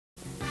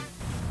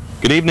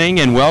Good evening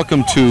and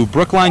welcome to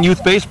Brookline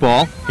Youth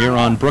Baseball here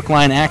on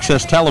Brookline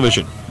Access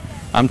Television.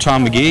 I'm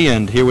Tom McGee,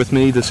 and here with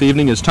me this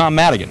evening is Tom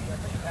Madigan.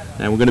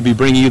 And we're going to be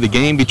bringing you the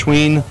game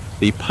between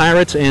the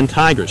Pirates and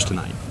Tigers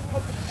tonight.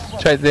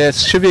 That's right.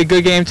 This should be a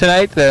good game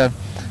tonight. The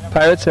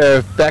Pirates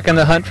are back in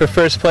the hunt for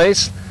first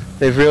place.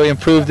 They've really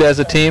improved as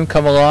a team,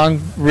 come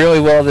along really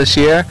well this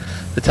year.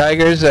 The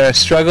Tigers are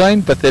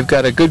struggling, but they've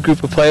got a good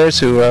group of players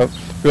who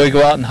really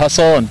go out and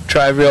hustle and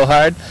try real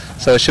hard.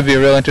 So it should be a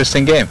real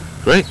interesting game.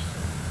 Great.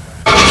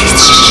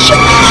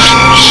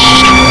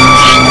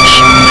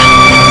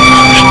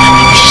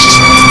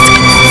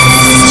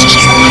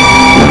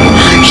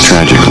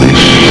 Tragically,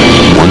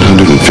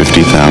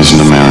 150,000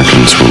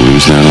 Americans will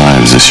lose their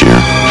lives this year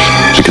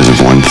because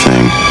of one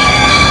thing.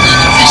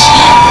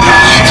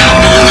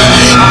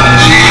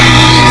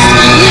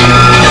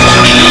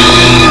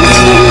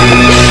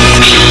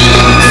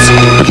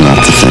 But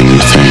not the thing you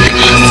think.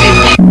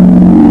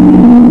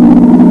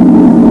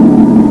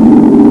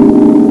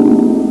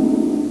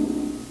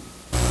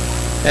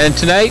 And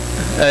tonight,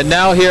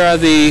 now here are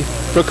the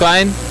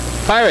Brookline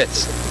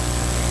Pirates.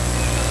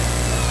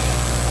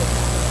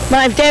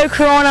 My name's David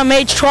Corona, I'm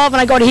age 12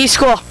 and I go to Heath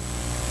School.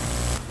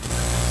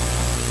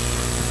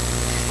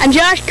 I'm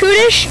Josh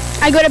Kudish,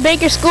 I go to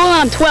Baker School and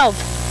I'm 12.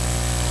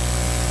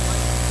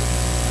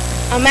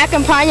 I'm Matt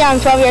Campagna, I'm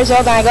 12 years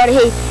old and I go to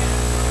Heath.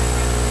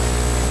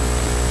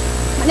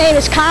 My name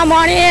is Kyle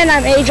Monahan,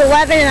 I'm age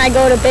 11 and I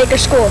go to Baker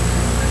School.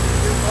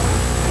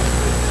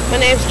 My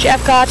name is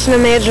Jeff Cotson,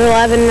 I'm age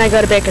 11 and I go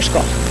to Baker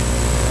School.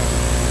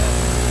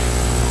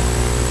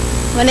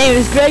 My name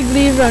is Greg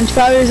Lever, I'm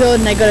 12 years old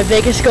and I go to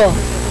Baker School.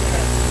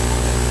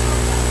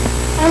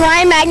 I'm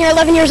Ryan Magner,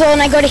 11 years old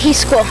and I go to Heath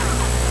School.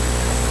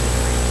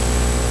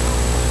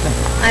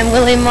 I'm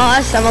Willie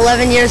Moss, I'm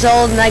 11 years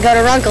old and I go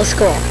to Runkle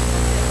School.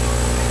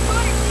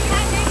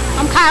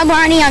 I'm Kyle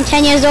Barney, I'm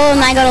 10 years old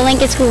and I go to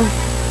Lincoln School.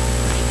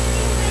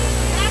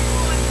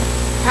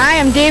 Hi,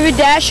 I'm David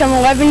Dash, I'm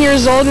 11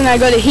 years old and I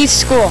go to Heath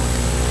School.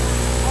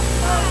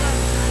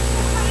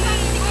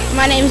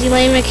 My name is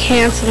Elaine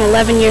McHance, I'm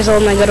 11 years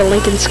old and I go to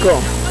Lincoln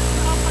School.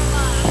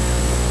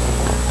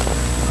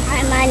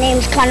 Hi, my name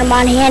is Connor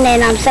Monahan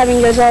and I'm 7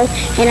 years old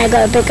and I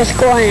go to Baker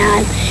School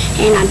and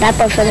I'm that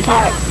boy for the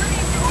Pirates.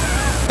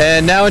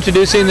 And now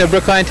introducing the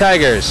Brookline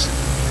Tigers.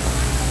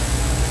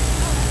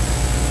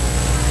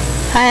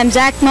 Hi, I'm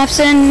Zach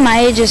Muffson, my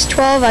age is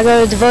 12, I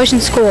go to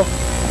Devotion School.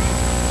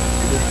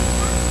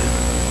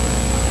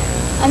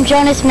 I'm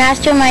Jonas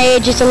Master, my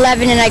age is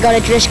 11 and I go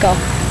to Driscoll.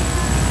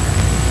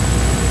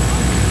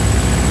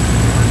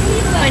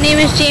 My name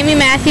is Jamie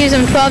Matthews,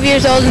 I'm 12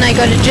 years old and I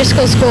go to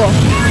Driscoll School.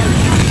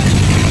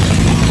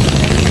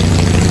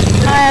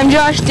 Hi, I'm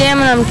Josh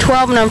Damon, I'm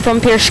 12 and I'm from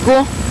Pierce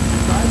School.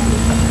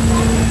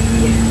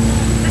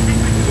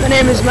 My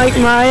name is Mike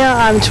Maya,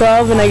 I'm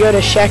 12 and I go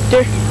to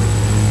Schechter.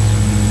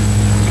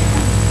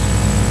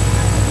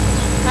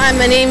 Hi,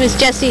 my name is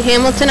Jesse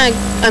Hamilton,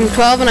 I'm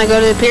 12 and I go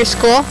to Pierce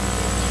School.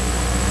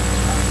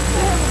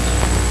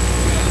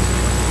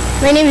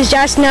 My name is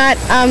Josh Knott,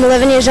 I'm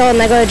 11 years old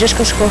and I go to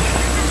Driscoll School.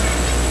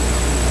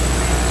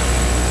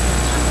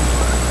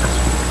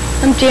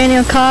 I'm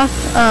Daniel Koff,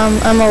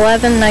 I'm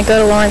 11 and I go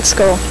to Lawrence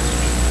School.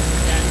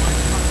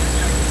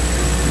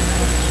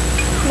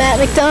 Matt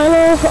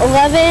McDonald,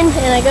 11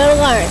 and I go to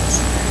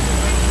Lawrence.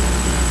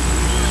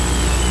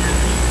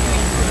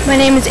 My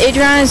name is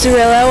Adriana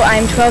Zurillo,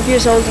 I'm 12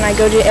 years old and I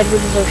go to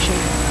Edward Devotion.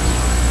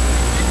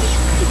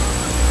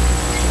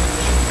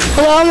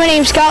 Hello, my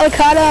name is Scott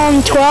Licata,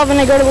 I'm 12 and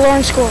I go to the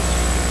Lawrence School.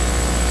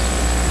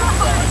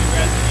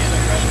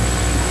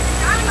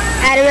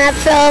 Adam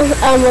Apfel,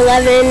 I'm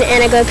 11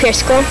 and I go to Pierce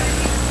School.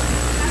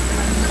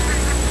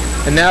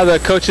 And now the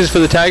coaches for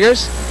the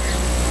Tigers.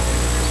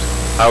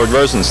 Howard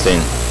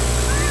Rosenstein.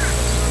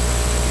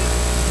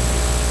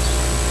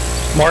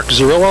 Mark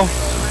Zerillo.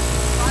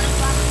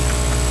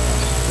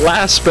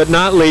 Last but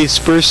not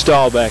least, Bruce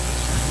Dahlbeck.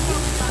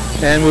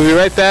 And we'll be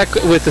right back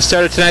with the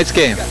start of tonight's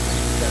game.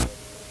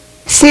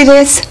 See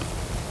this?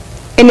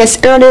 In its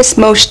earliest,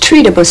 most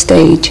treatable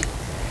stage,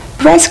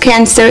 breast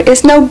cancer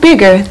is no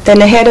bigger than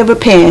the head of a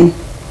pin.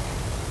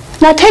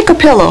 Now take a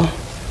pillow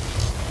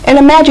and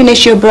imagine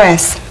it's your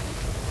breast.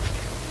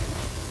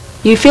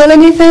 You feel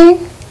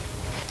anything?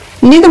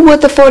 Neither would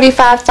the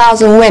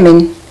 45,000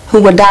 women who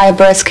will die of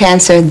breast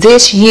cancer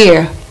this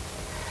year.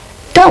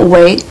 Don't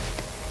wait.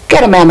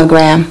 Get a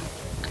mammogram.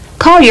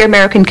 Call your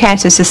American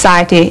Cancer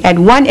Society at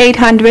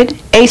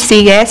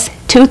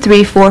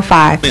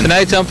 1-800-ACS-2345.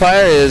 Tonight's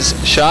umpire is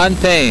Sean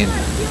Payne.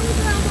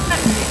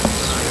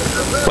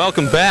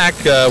 Welcome back.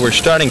 We're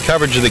starting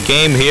coverage of the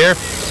game here.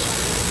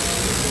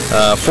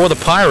 For the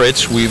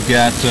Pirates, we've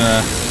got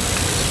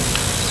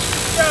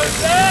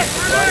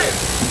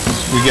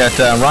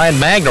Ryan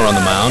Magner on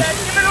the mound,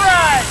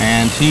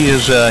 and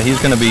he's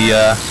going to be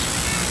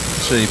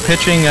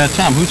pitching.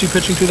 Tom, who's he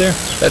pitching to there?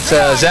 That's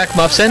Zach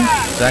Muffson.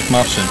 Zach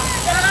Muffson.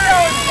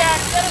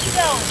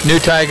 New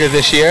Tiger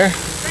this year,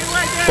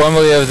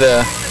 formerly of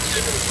the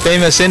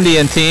famous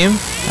Indian team.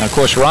 Of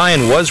course,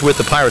 Ryan was with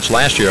the Pirates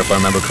last year, if I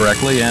remember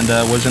correctly, and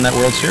was in that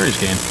World Series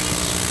game.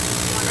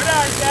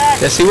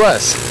 Yes, he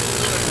was.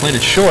 Played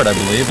it short, I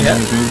believe, and then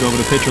was moved over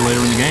to pitcher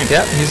later in the game.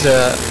 Yep, he's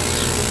an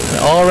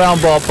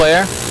all-around ball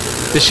player.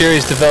 This year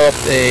he's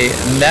developed a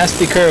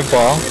nasty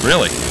curveball.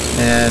 Really?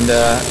 And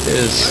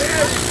is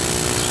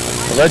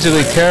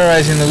allegedly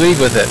terrorizing the league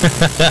with it.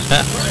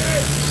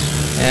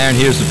 And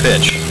here's the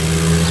pitch.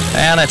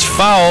 And it's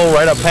foul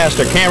right up past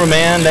our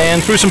cameraman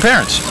and through some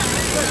parents.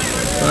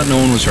 But no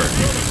one was hurt.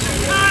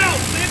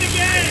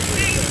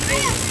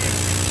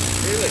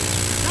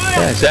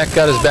 Yeah, Zach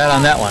got his bat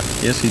on that one.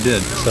 Yes, he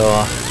did.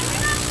 So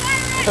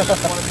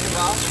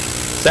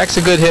Zach's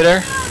a good hitter.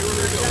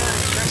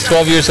 He's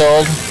 12 years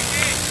old.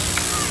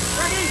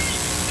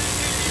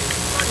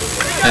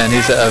 And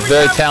he's a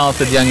very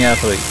talented young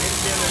athlete.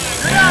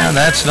 And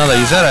that's another.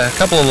 He's had a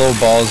couple of low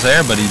balls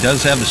there, but he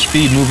does have the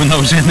speed moving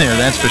those in there,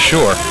 that's for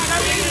sure.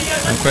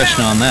 No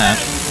question on that.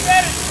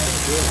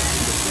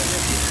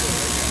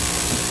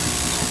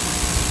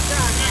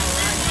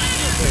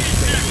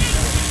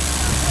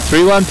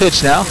 Three-one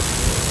pitch now.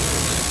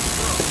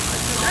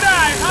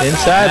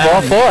 Inside,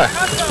 ball four.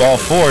 It's ball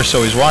four,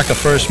 so he's walked the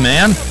first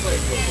man.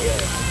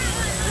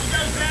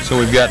 So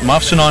we've got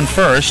Muffson on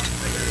first.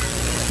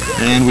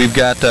 And we've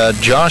got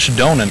Josh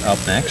Donan up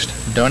next.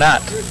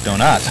 Donat.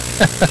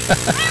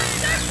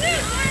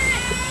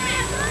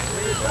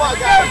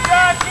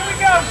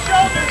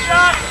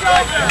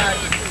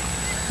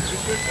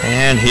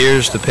 And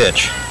here's the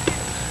pitch.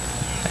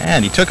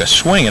 And he took a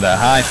swing at a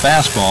high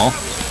fastball.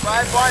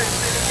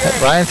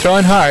 Ryan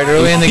throwing hard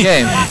early in the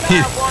game.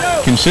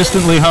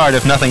 Consistently hard,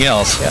 if nothing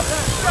else. Yeah.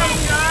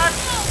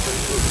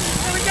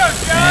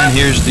 And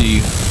here's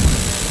the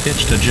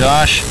pitch to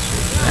Josh.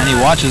 And he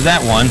watches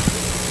that one.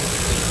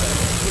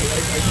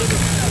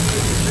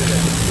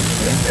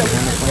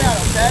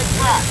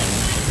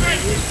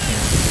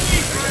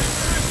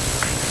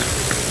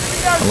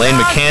 Elaine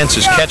McCants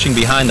is catching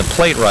behind the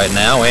plate right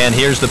now, and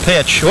here's the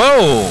pitch.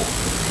 Whoa!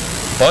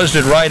 Buzzed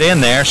it right in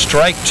there.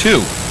 Strike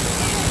two.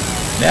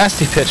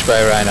 Nasty pitch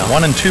by Rhino.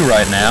 1-2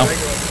 right now.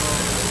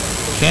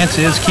 McCants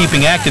is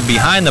keeping active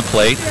behind the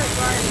plate,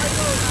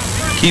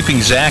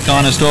 keeping Zach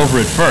honest over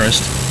at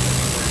first.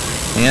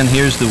 And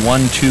here's the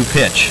 1-2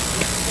 pitch.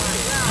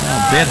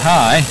 A bit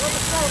high.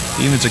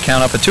 Evens the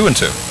count up at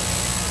 2-2.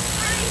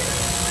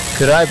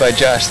 Good eye by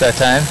Josh that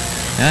time.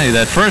 Yeah,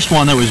 that first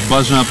one that was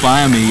buzzing up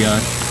by him, he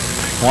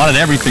wanted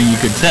everything, you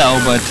could tell,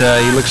 but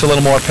he looks a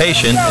little more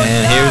patient.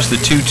 And here's the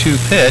 2-2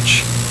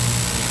 pitch.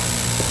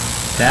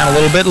 Down a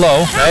little bit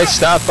low. Nice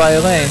stop by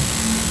Elaine.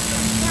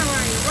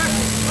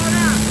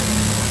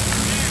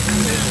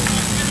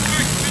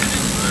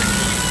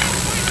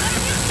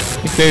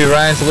 I think maybe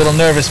Ryan's a little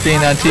nervous being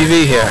on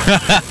TV here.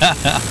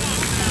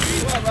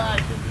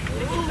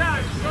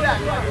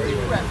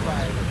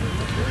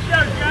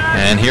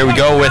 And here we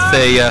go with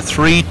a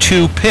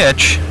 3-2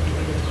 pitch.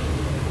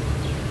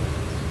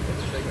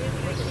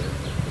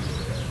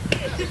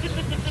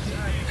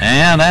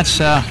 And that's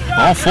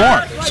ball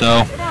four.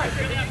 So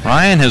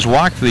Ryan has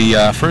walked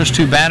the first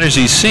two batters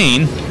he's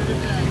seen.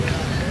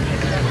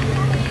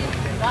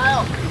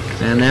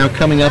 And now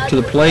coming up to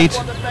the plate,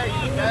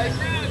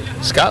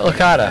 Scott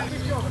Licata.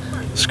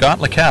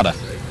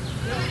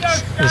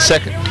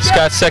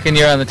 Scott's second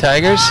year on the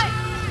Tigers.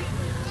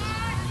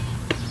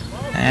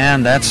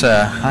 And that's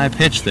a high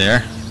pitch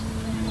there.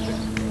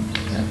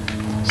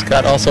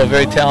 Scott also a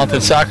very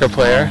talented soccer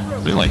player.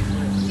 Really?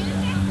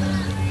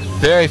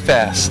 Very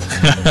fast.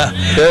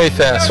 Very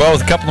fast. Well,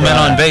 with a couple of men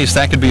on base,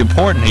 that could be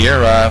important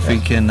here if he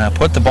can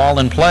put the ball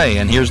in play.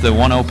 And here's the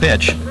 1-0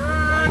 pitch.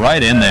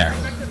 Right in there.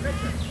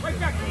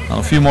 Well,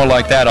 a few more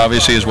like that,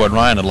 obviously, is what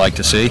Ryan would like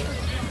to see.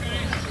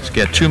 Let's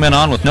get two men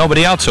on with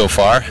nobody out so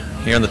far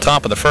here in the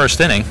top of the first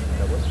inning.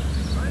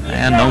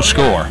 And no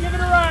score.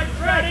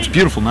 It's a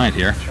beautiful night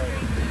here.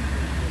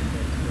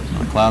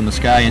 Not a cloud in the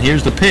sky. And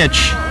here's the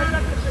pitch.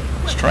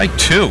 Strike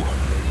two.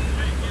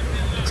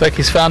 Looks like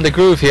he's found the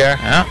groove here.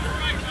 Yeah.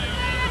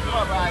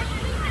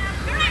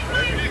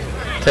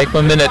 Take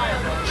 1 minute,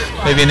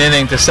 maybe an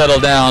inning to settle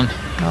down.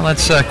 Well,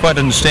 that's quite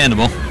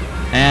understandable.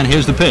 And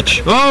here's the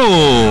pitch.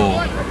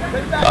 Oh!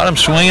 Got him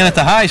swinging at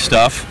the high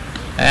stuff.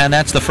 And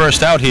that's the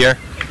first out here.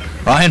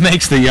 Ryan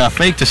makes the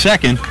fake to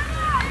second.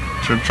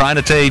 So trying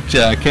to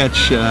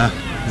catch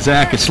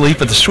Zach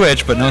asleep at the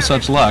switch, but no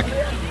such luck.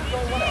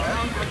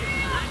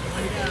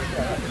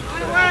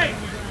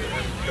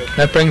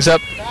 That brings up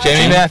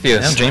Jamie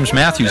Matthews. Yeah, James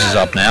Matthews is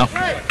up now.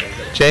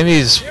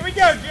 Jamie's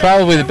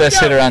probably the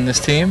best hitter on this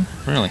team.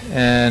 Really?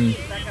 And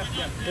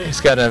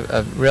he's got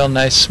a real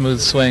nice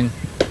smooth swing.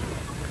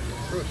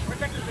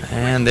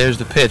 And there's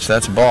the pitch.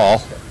 That's a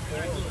ball.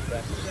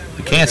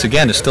 McCants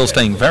again is still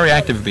staying very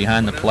active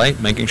behind the plate,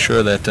 making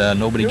sure that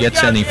nobody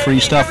gets any free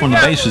stuff on the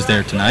bases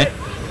there tonight.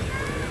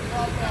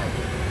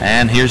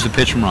 And here's the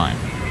pitch from Ryan.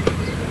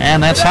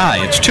 And that's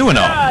high. It's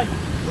 2-0.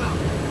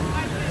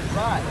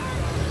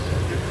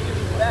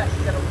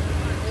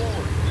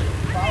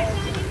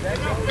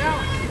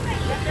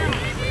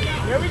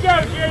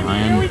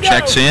 Ryan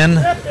checks in,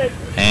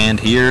 and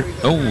here,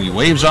 oh, he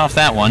waves off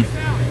that one.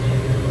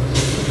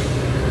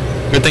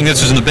 Good thing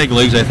this is in the big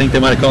leagues. I think they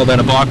might have called that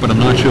a balk, but I'm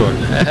not sure.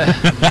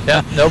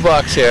 Yeah, no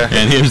balks here.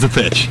 And here's the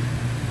pitch.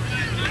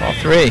 Ball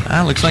 3.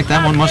 Looks like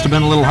that one must have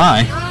been a little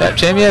high. Yeah,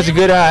 Jamie has a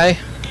good eye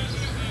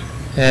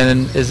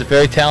and is a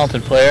very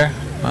talented player.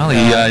 Well,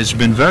 he has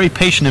been very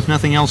patient, if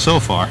nothing else, so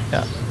far.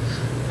 Yeah.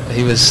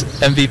 He was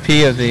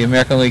MVP of the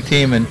American League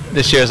team in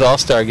this year's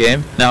All-Star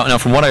game. Now,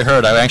 from what I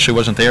heard, I actually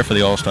wasn't there for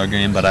the All-Star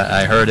game, but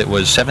I heard it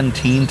was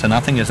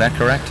 17-0. Is that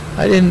correct?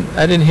 I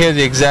didn't hear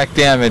the exact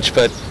damage,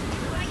 but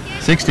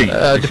 16.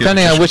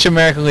 Depending on which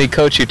American League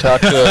coach you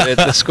talk to,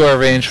 the score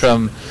ranged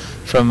from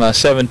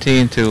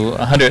 17 to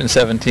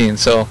 117.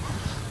 So.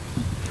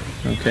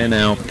 Okay,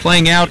 now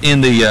playing out in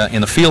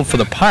the field for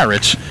the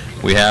Pirates,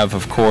 we have,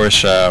 of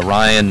course,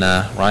 Ryan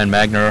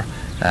Magner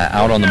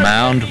out on the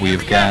mound.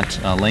 We've got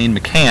Lane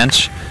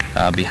McCants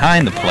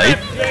behind the plate.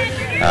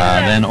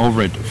 Then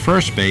over at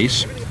first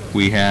base,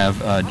 we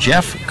have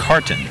Jeff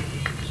Carton.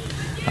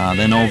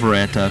 Then over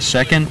at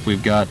second,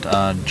 we've got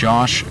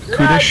Josh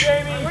Kudish.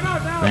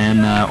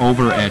 Then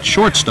over at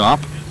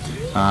shortstop,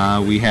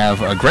 we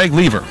have Greg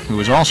Lever, who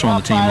was also on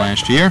the team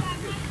last year.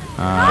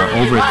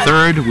 Over at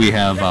third, we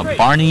have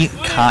Barney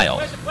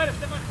Kyle.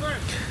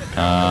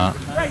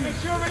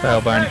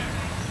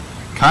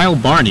 Kyle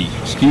Barney,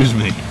 excuse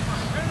me.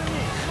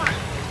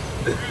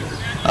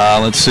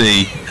 Let's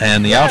see.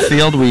 And the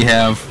outfield, we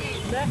have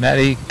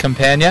Matty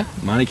Campagna.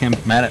 Matty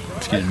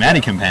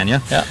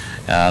Campagna.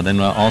 Yeah. Then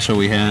also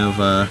we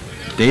have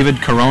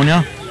David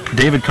Corona.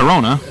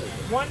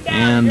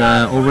 And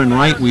over in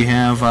right, we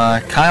have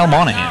Kyle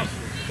Monahan.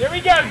 Here we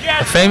go,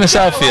 Jeff. A famous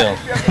outfield.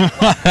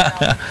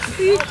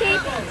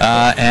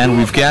 And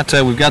we've got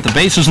the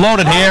bases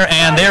loaded here,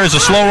 and there is a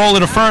slow roller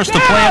to first to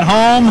play at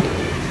home,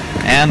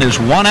 and there's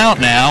one out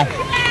now.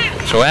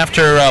 So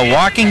after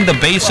walking the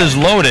bases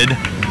loaded,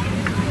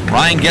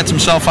 Ryan gets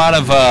himself out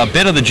of a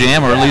bit of the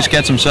jam, or at least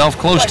gets himself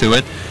close to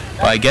it,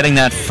 by getting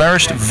that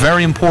first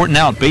very important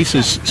out.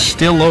 Bases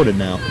still loaded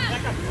now.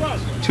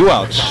 2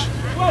 outs.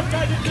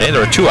 Okay,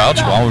 there are 2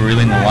 outs while we're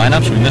reeling the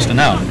lineups. We missed an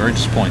out. I'm very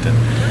disappointed.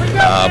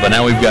 But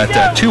now we've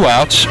got 2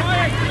 outs.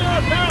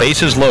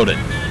 Bases loaded.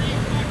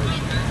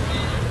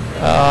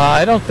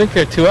 I don't think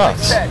there are 2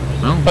 outs.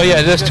 No? Oh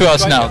yeah, there's 2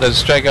 outs now.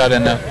 There's a strikeout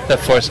and the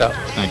force out.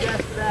 Thank you.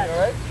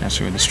 That's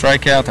the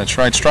strikeout. That's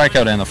right,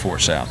 strikeout and the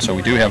force out. So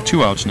we do have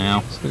 2 outs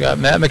now. So we got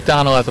Matt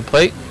McDonald at the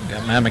plate.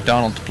 Got Matt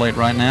McDonald at the plate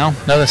right now.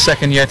 Another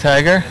second-year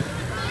Tiger.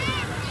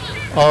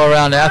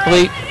 All-around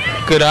athlete.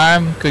 Good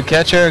arm, good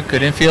catcher,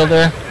 good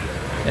infielder,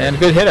 and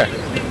good hitter.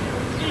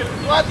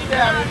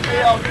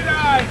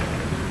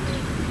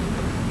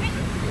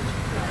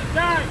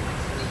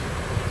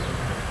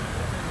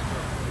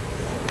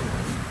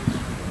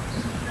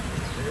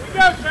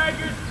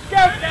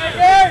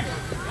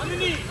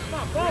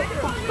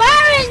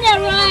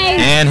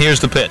 And here's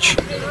the pitch.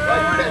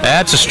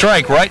 That's a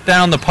strike right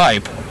down the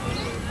pipe.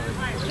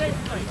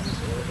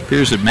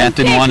 Appears that Matt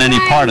didn't want any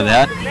part of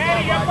that.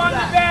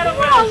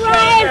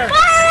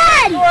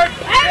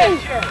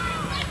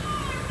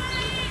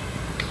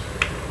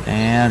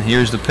 And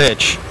here's the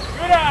pitch.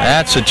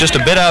 That's just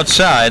a bit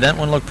outside. That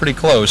one looked pretty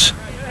close.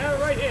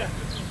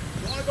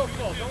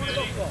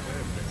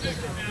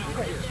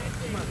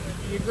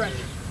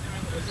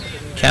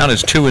 Count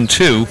is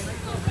 2-2.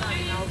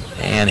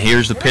 And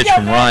here's the pitch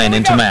from Ryan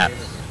into Matt.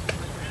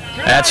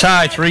 That's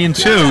high,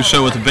 3-2.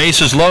 So with the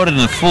bases loaded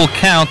and a full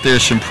count,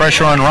 there's some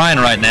pressure on Ryan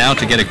right now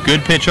to get a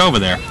good pitch over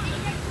there.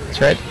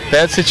 That's right.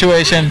 Bad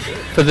situation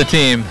for the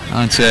team.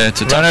 It's a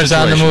tough runners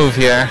situation. on the move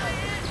here,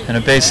 and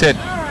a base hit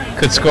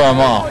could score them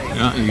all.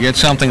 You get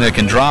something that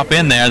can drop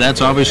in there,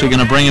 that's obviously going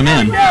to bring him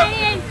in.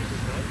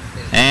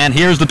 And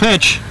here's the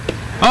pitch.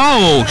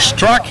 Oh,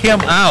 struck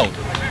him out.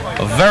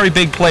 A very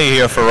big play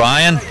here for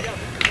Ryan.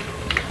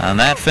 And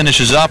that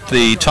finishes up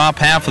the top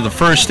half of the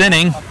first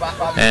inning.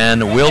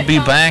 And we'll be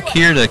back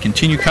here to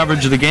continue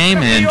coverage of the game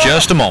in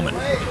just a moment.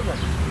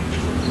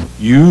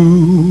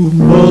 You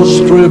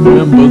must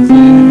remember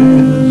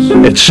this.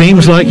 It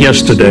seems like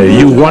yesterday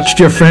you watched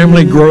your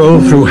family grow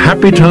through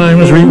happy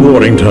times,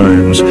 rewarding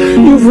times.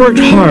 You've worked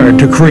hard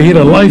to create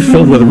a life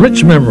filled with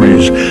rich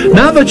memories.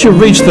 Now that you've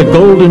reached the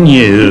golden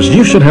years,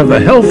 you should have the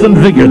health and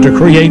vigor to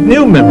create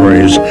new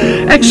memories.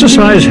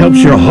 Exercise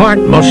helps your heart,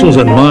 muscles,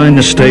 and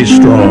mind stay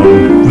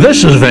strong.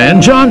 This is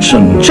Van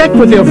Johnson. Check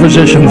with your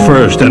physician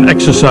first and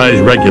exercise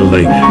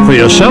regularly for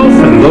yourself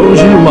and those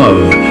you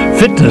love.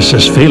 Fitness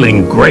is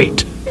feeling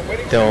great.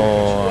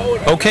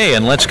 Okay,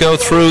 and let's go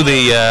through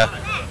the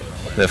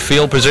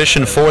field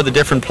position for the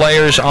different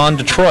players on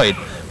Detroit.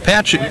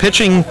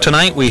 Pitching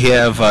tonight, we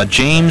have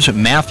James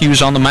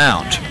Matthews on the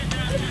mound.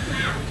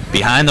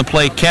 Behind the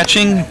plate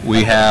catching,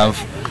 we have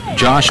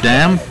Josh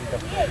Dam.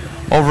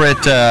 Over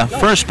at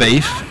first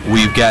base,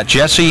 we've got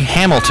Jesse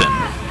Hamilton.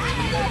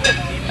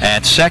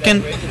 At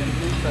second,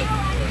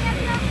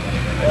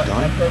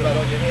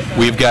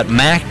 we've got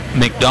Matt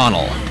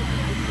McDonald.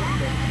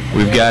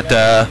 We've got,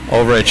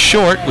 over at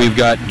short, we've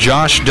got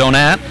Josh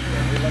Donat.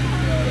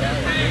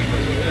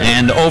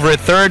 And over at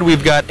third,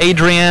 we've got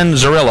Adrian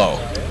Zerillo.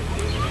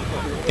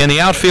 In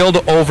the outfield,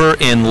 over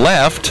in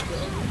left,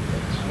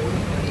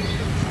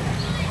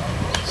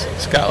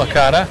 Scott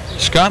Licata.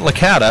 Scott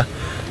Licata.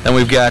 Then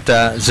we've got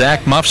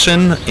Zach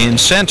Muffson in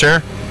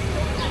center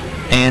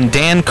and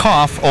Dan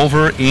Koff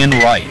over in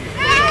right.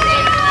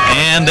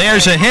 And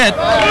there's a hit.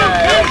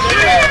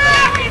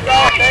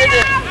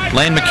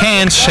 Lane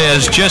McCants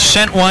has just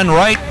sent one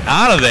right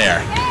out of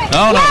there.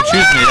 Oh, no,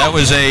 excuse me. That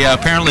was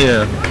apparently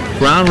a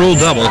ground rule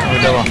double.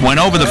 Went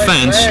over the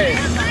fence.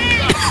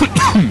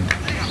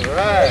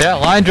 Yeah,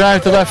 line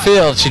drive to left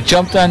field. She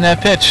jumped on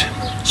that pitch.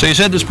 So you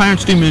said this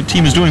Pirates team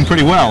is doing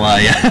pretty well.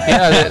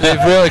 Yeah,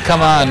 they've really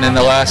come on in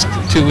the last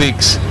 2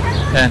 weeks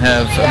and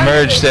have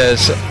emerged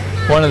as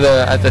one of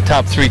the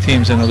top 3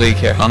 teams in the league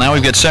here. Well, now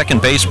we've got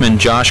second baseman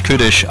Josh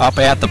Kudish up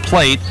at the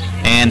plate,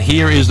 and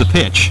here is the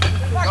pitch.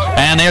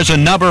 And there's a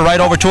number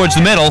right over towards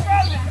the middle.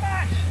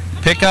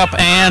 Pick up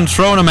and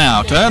thrown him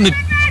out. And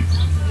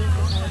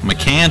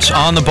McCants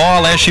on the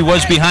ball as she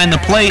was behind the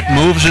plate,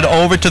 moves it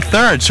over to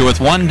third. So with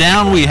one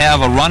down, we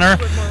have a runner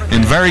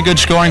in very good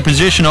scoring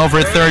position over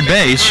at third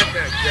base.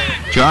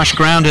 Josh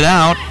grounded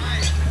out,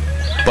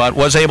 but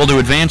was able to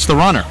advance the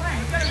runner.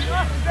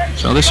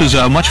 So this is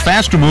a much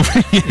faster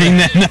moving inning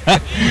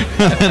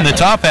than the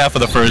top half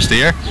of the first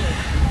here.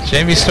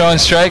 Jamie's throwing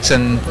strikes,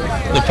 and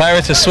the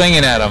Pirates are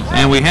swinging at him.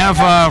 And we have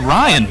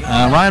Ryan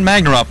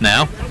Magner up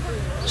now.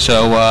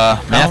 So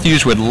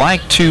Matthews would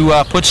like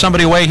to put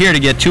somebody away here to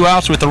get 2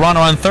 outs with the runner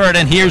on third,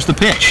 and here's the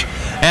pitch.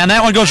 And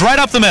that one goes right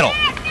up the middle.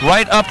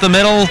 Right up the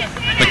middle.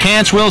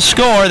 McCants will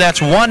score. That's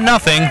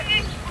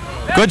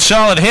 1-0. Good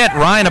solid hit.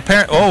 Ryan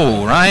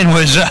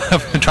was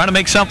trying to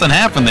make something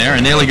happen there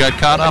and nearly got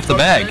caught off the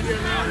bag.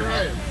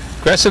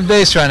 Aggressive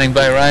base running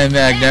by Ryan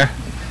Magner.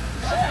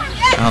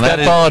 If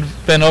that ball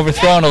had been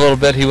overthrown a little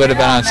bit, he would have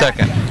been on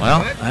second.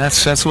 Well,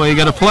 that's the way you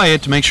got to play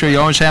it, to make sure you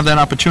always have that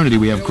opportunity.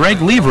 We have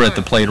Greg Lever at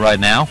the plate right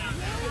now.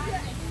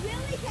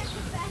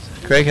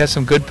 Greg has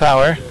some good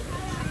power.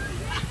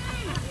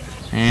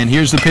 And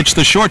here's the pitch to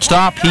the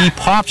shortstop. He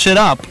pops it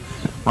up.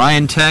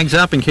 Ryan tags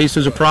up in case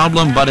there's a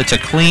problem, but it's a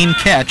clean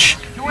catch.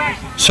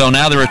 So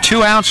now there are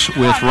 2 outs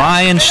with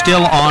Ryan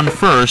still on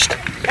first.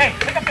 Hey,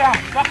 pick up down.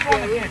 Stop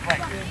throwing the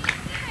kid.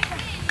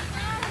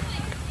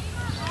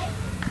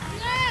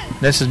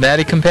 This is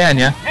Maddie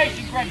Campagna.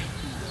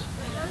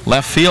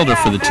 Left fielder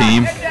for the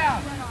team.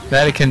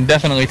 Maddie can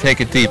definitely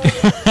take it deep.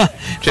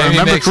 If I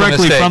remember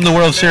correctly from the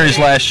World Series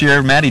last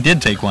year, Maddie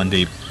did take one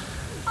deep.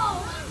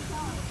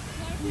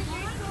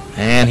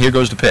 And here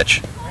goes the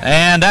pitch.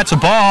 And that's a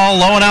ball,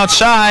 low and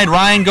outside.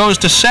 Ryan goes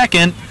to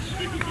second,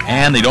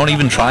 and they don't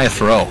even try a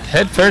throw.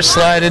 Head first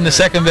slide into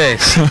second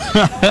base.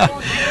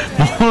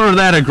 More of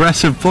that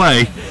aggressive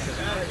play.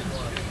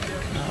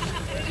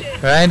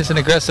 Ryan is an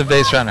aggressive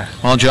base runner.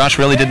 Well, Josh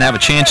really didn't have a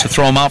chance to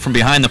throw him out from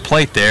behind the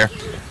plate there.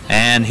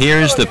 And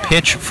here's the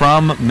pitch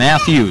from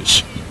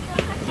Matthews.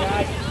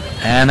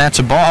 And that's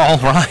a ball.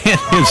 Ryan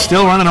is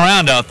still running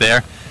around out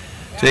there,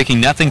 taking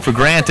nothing for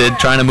granted,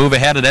 trying to move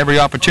ahead at every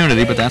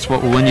opportunity, but that's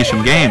what will win you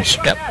some games.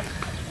 Yep.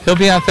 He'll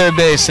be on third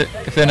base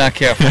if they're not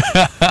careful.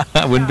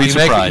 I wouldn't be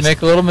surprised. You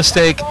make a little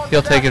mistake,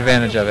 he'll take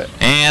advantage of it.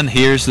 And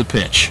here's the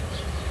pitch.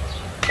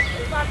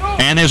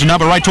 And there's a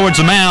number right towards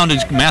the mound.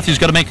 Matthews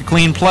got to make a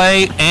clean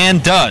play,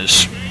 and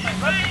does.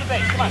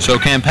 So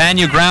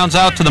Campagna grounds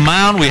out to the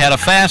mound. We had a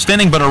fast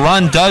inning, but a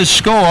run does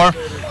score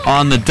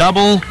on the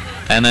double,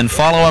 and then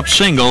follow-up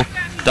single.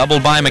 Double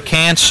by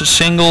McCants,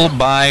 single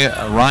by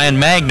Ryan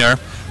Magner.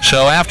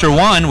 So after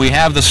 1, we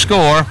have the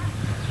score.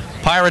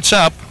 Pirates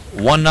up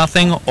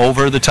 1-0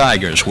 over the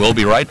Tigers. We'll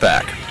be right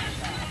back.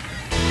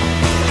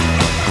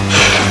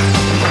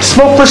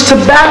 Smokeless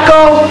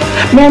tobacco?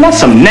 Man, that's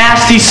some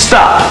nasty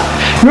stuff.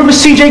 Remember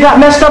CJ got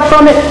messed up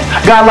from it?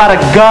 Got a lot of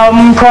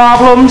gum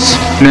problems?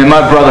 Man,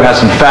 my brother had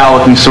some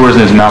foul-looking sores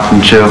in his mouth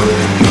from chew.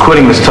 And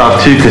quitting was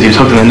tough, too, because he was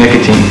hooked on the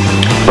nicotine.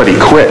 But he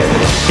quit.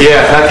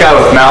 Yeah, that guy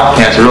with mouth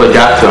cancer really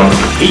got to him.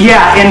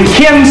 Yeah, and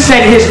Kim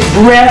said his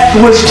breath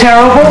was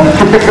terrible.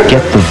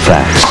 Get the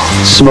facts.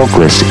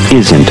 Smokeless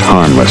isn't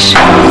harmless.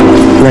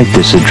 Write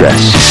this address.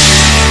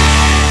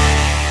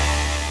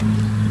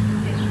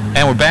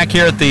 And we're back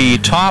here at the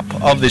top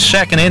of the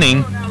second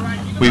inning.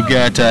 We've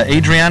got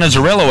Adriana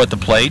Zarillo at the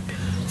plate,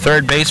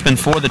 third baseman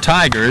for the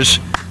Tigers.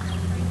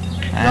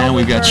 And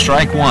we've got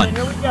strike 1.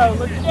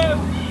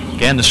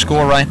 Again, the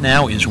score right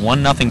now is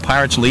 1-0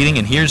 Pirates leading,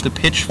 and here's the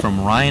pitch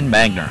from Ryan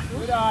Magner.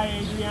 Good eye,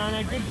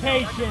 Adriana. Good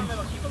patience.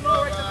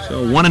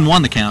 So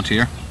 1-1 the count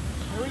here.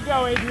 Here we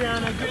go,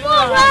 Adriana. Good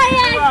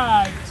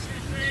ride.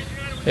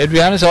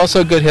 Adriana's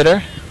also a good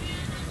hitter.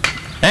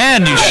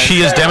 And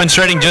she is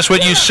demonstrating just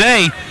what you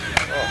say.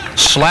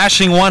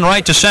 Slashing one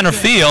right to center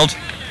field.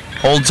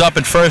 Holds up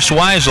at first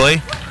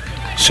wisely.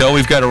 So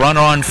we've got a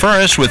runner on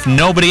first with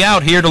nobody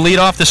out here to lead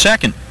off the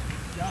second.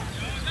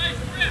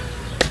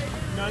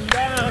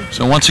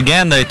 So once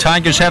again, the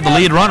Tigers have the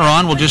lead runner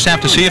on. We'll just have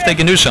to see if they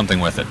can do something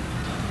with it.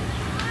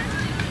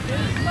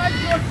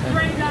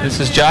 This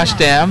is Josh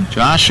Dam.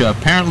 Josh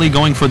apparently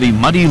going for the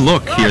muddy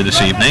look here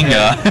this evening.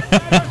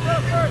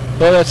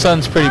 Well, that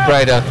sun's pretty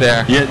bright out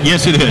there. Yeah,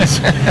 yes, it is.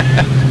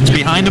 It's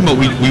behind him, but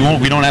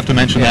we don't have to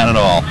mention that at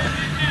all.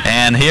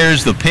 And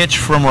here's the pitch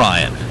from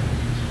Ryan.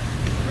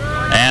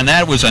 And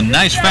that was a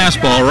nice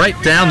fastball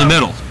right down the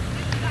middle.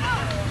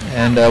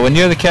 And when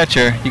you're the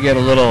catcher, you get a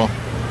little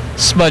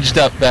smudged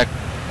up back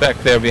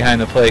there behind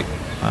the plate.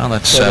 Well,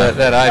 that's so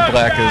that eye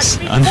black is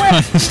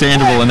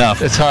understandable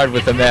enough. It's hard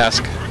with the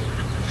mask.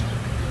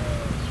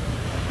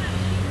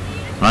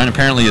 Ryan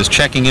apparently is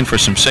checking in for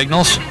some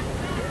signals.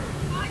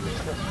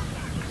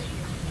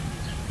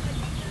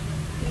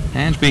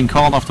 And being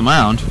called off the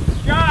mound.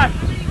 Josh,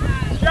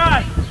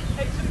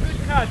 take some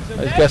good cuts.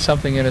 Okay? He's got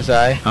something in his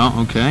eye.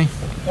 Oh, okay.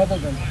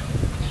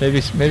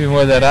 Maybe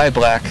more of that eye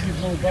black.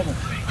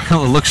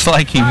 Well, it looks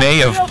like he may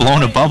have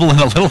blown a bubble and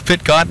a little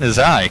bit got in his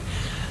eye.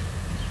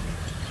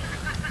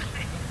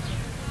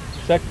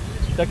 Does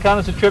that count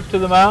as a trip to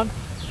the mound?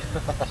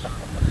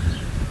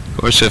 Of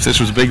course, if this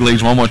was big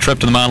leagues, one more trip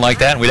to the mound like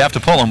that, we'd have to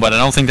pull him, but I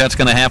don't think that's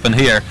going to happen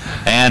here.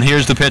 And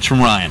here's the pitch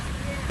from Ryan.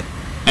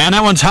 And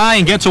that one's high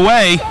and gets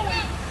away.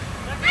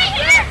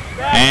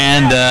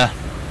 And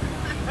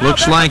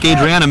looks like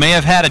Adriana may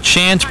have had a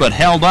chance, but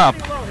held up,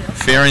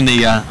 fearing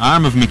the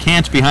arm of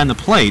McCants behind the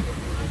plate.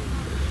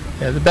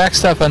 Yeah, the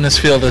backstop on this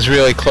field is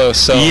really close,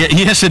 so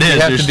yes, it is.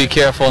 You have to be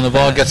careful. When the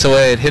ball gets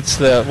away, it hits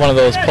one of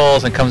those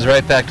poles and comes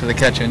right back to the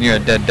catcher, and you're a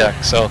dead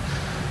duck. So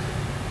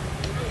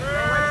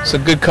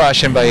good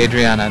caution by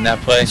Adriana on that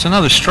play. It's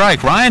another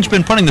strike. Ryan's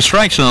been putting the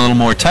strikes in a little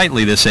more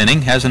tightly this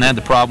inning. Hasn't had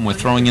the problem with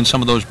throwing in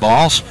some of those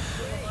balls.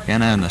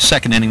 And in the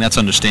second inning, that's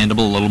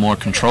understandable. A little more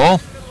control.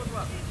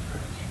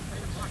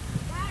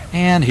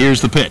 And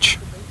here's the pitch.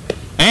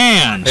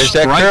 And there's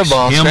that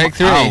curveball, strike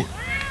three. Out.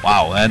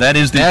 Wow, that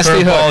is the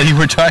curveball you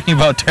were talking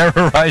about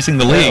terrorizing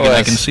the league, and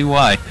I can see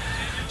why.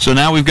 So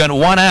now we've got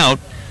one out,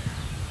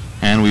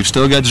 and we've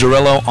still got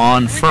Zerillo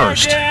on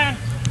first.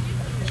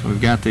 So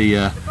we've got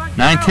the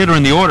ninth hitter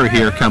in the order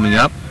here coming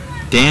up,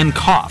 Dan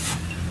Koff.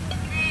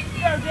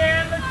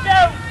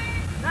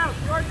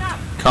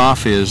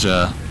 Koff is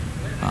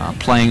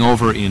playing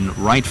over in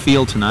right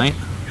field tonight.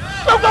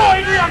 Go,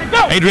 Adriana,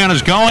 go!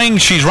 Adriana's going.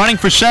 She's running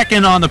for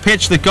second on the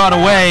pitch that got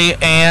away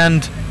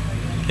and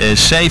is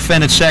safe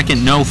in at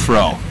second, no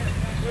throw.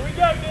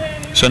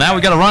 So now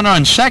we've got a runner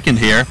on second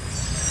here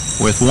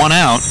with one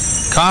out.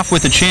 Koff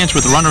with a chance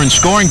with the runner in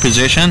scoring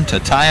position to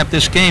tie up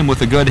this game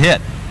with a good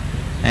hit.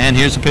 And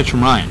here's the pitch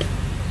from Ryan.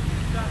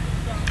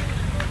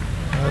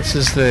 Well, this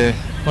is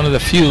one of the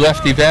few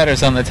lefty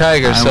batters on the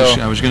Tigers.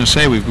 I was going to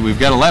say we've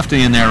got a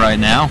lefty in there right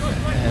now.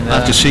 And, we'll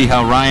have to see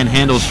how Ryan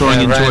handles throwing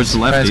in towards the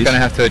lefties. Ryan's going to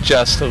have to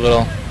adjust a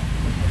little.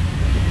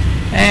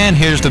 And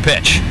here's the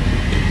pitch.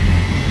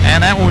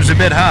 And that one was a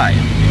bit high.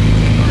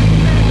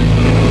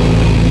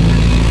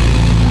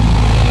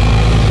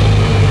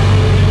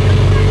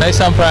 Nice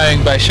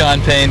umpiring by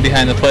Sean Payne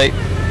behind the plate.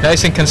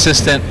 Nice and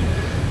consistent,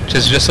 which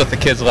is just what the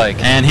kids like.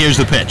 And here's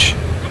the pitch.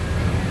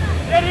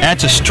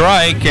 That's a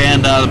strike,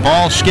 and the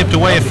ball skipped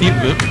away a few.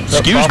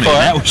 Excuse me,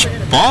 that was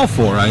ball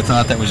four. I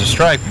thought that was a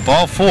strike.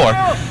 Ball four.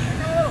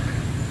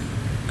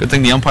 Good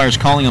thing the umpire's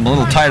calling him a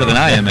little tighter than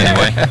I am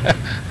anyway.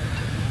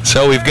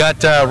 So we've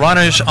got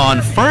runners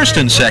on first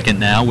and second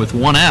now with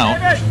one out.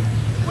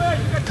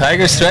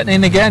 Tigers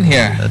threatening again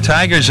here. The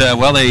Tigers,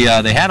 well, they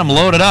had them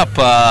loaded up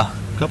a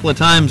couple of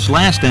times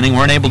last inning,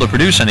 weren't able to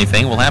produce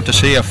anything. We'll have to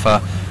see if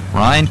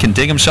Ryan can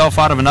dig himself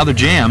out of another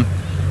jam.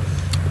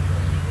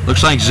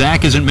 Looks like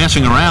Zach isn't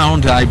messing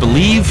around. I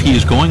believe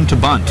he's going to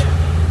bunt.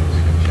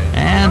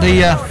 And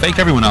he faked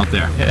everyone out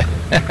there.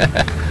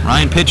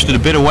 Ryan pitched it a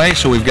bit away,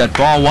 so we've got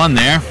ball one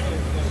there.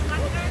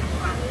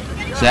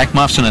 Zach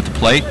Muffson at the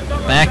plate.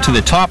 Back to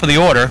the top of the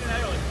order.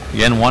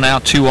 Again, one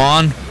out, two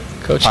on.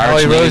 Coach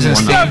Holly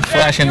Rosenstein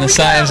flashing the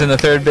signs in the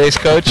third base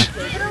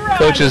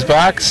coach's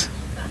box.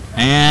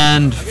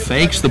 And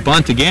fakes the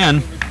bunt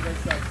again.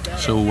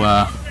 So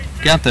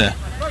got the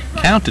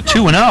count to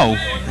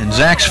 2-0 in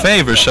Zach's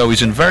favor, so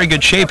he's in very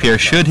good shape here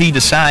should he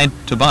decide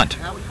to bunt.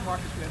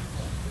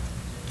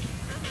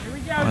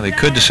 Well, they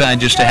could decide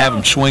just to have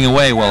him swing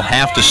away. We'll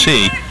have to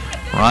see.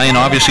 Ryan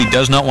obviously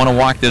does not want to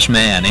walk this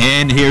man.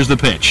 And here's the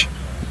pitch.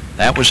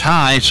 That was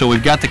high, so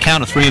we've got the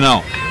count of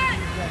 3-0.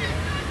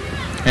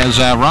 Has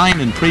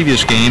Ryan in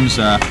previous games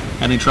had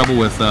any trouble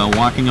with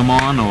walking him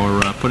on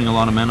or putting a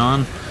lot of men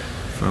on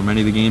for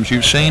many of the games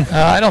you've seen?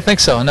 I don't think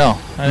so, no.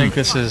 I think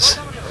this is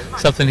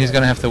something he's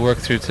going to have to work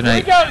through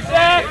tonight. Here we go,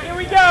 Zach. Here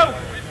we go.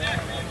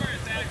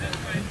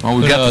 Well,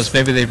 we've got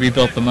maybe they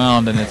rebuilt the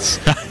mound and it's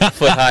a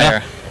foot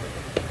higher.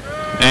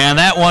 And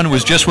that one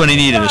was just what he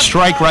needed, a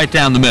strike right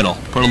down the middle.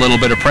 Put a little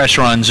bit of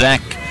pressure on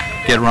Zach,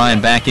 get Ryan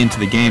back into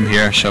the game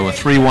here. So a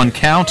 3-1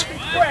 count.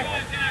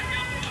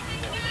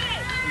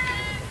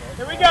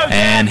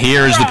 And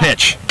here's the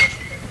pitch.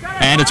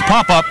 And it's a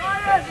pop-up.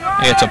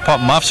 It's a pop.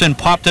 Muffson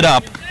popped it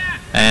up.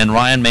 And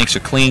Ryan makes a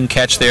clean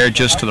catch there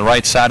just to the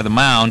right side of the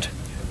mound.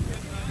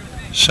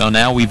 So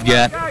now we've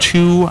got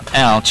 2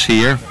 outs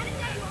here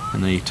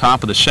in the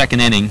top of the second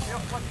inning.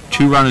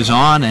 2 runners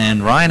on,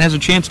 and Ryan has a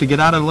chance to get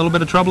out of a little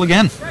bit of trouble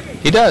again.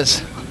 He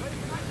does.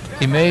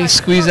 He may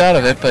squeeze out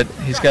of it, but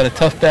he's got a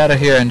tough batter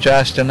here in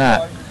Josh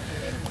Donat.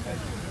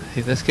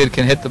 This kid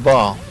can hit the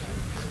ball.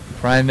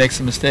 If Ryan makes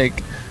a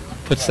mistake,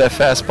 puts that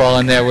fastball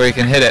in there where he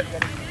can hit it.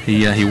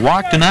 He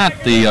walked in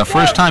that the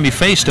first time he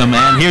faced him,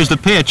 and here's the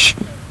pitch.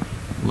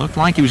 Looked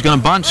like he was going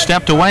to bunt,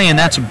 stepped away, and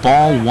that's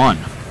ball 1.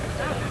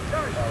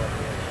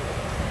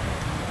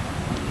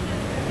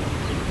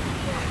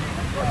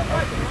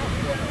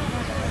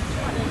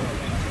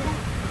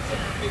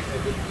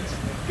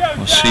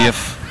 We'll see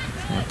if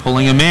they're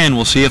pulling him in.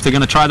 We'll see if they're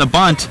going to try the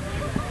bunt.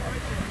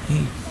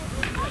 He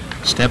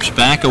steps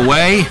back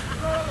away,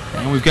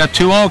 and we've got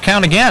 2-0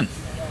 count again.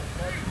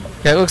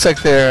 Yeah, it looks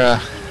like they're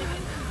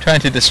trying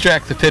to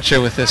distract the pitcher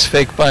with this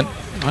fake bunt.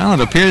 Well,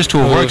 it appears to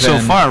have worked so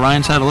far.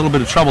 Ryan's had a little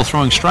bit of trouble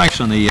throwing strikes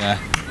on the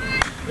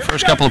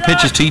first couple of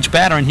pitches to each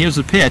batter, and here's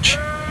the pitch.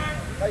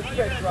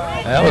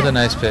 That was a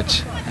nice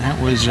pitch. That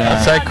was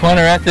outside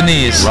corner at the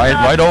knees.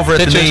 Right over at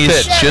the knees.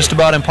 Pitch. Just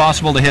about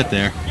impossible to hit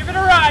there,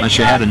 unless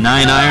you had a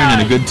 9-iron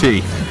and a good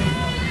tee.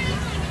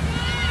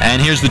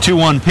 And here's the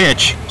 2-1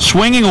 pitch.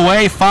 Swinging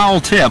away, foul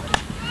tip.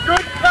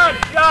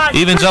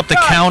 Evens up the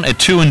count at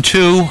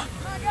 2-2.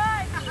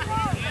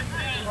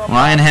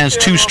 Ryan has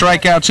 2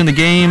 strikeouts in the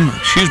game.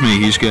 Excuse me,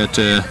 he's got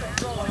 3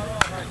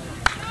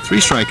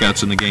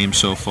 strikeouts in the game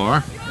so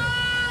far.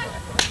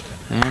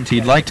 And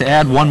he'd like to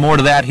add 1 more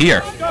to that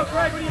here.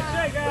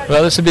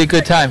 Well, this would be a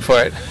good time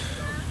for it.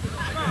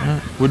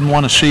 Wouldn't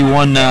want to see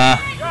one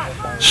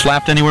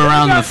slapped anywhere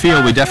around the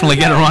field. We definitely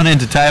get a run in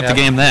to tie up the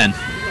game then.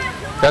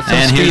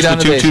 And here's the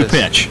 2-2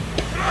 pitch.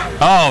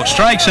 Oh,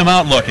 strikes him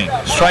out looking.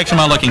 Strikes him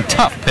out looking.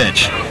 Tough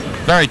pitch.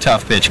 Very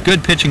tough pitch.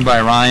 Good pitching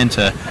by Ryan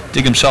to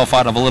dig himself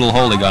out of a little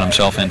hole he got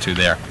himself into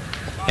there.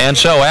 And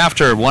so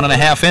after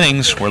 1.5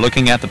 innings, we're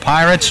looking at the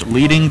Pirates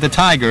leading the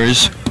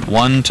Tigers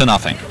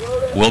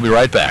 1-0. We'll be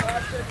right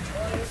back.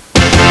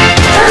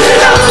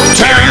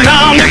 Turn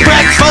on your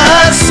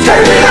breakfast.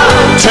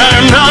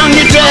 Turn on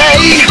your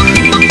day.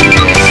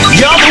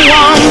 You're the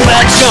one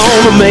that's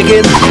gonna make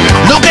it.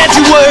 Look at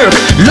your work.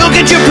 Look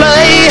at your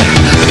play.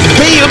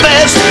 Be your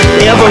best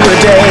every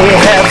day.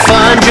 Have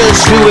fun,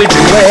 just do it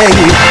your way.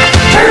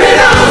 Turn it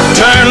on.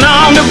 Turn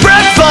on the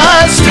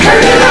breakfast.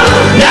 Turn it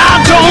on.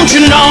 Now don't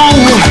you know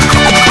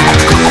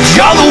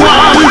you're the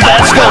one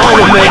that's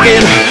gonna make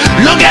it.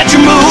 Look at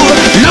your move.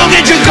 Look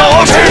at your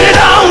goal. Turn it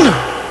on.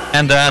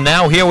 And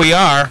now here we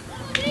are,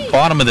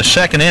 bottom of the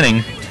 2nd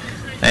inning,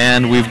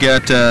 and we've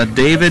got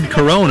David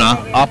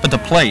Corona up at the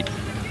plate.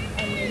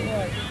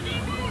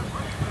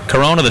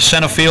 Corona, the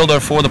center fielder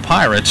for the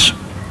Pirates.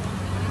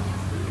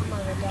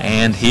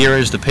 And here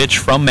is the pitch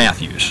from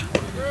Matthews.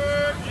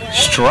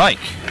 Strike.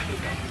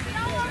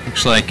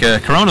 Looks like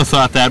Corona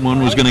thought that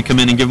one was going to come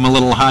in and give him a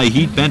little high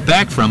heat, bent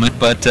back from it,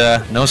 but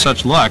no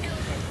such luck.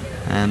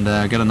 And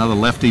got another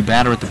lefty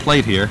batter at the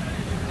plate here.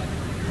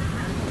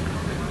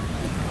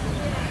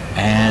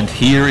 And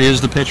here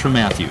is the pitch from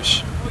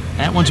Matthews.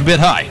 That one's a bit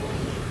high.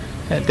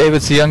 And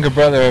David's the younger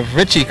brother of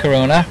Richie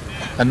Corona,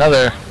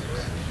 another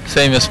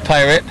famous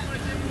Pirate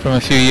from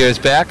a few years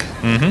back.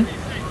 Mm-hmm.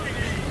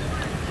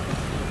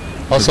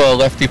 Also a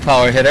lefty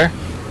power hitter.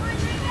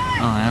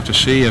 I'll have to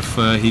see if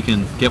he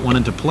can get one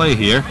into play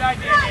here.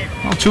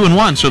 Well,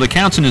 2-1, so the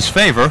count's in his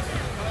favor.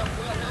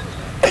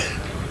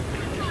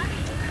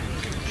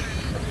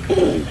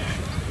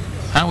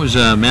 How has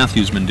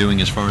Matthews been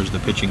doing as far as the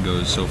pitching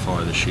goes so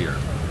far this year?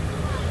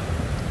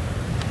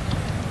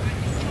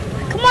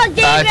 Come on,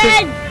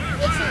 David!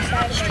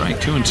 Strike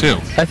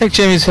 2-2. I think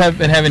Jimmy's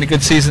been having a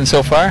good season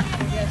so far.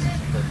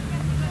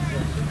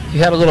 He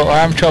had a little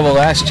arm trouble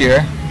last year,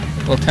 a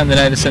little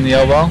tendonitis in the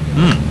elbow.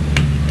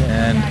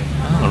 And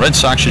well, the Red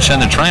Sox should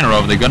send a trainer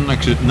over. They've got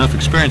enough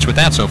experience with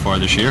that so far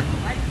this year.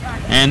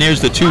 And there's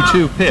the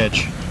 2-2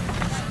 pitch.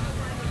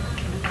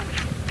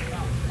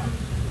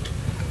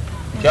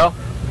 Joe?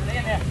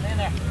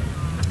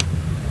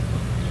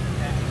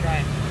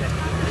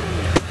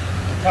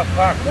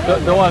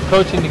 Don't want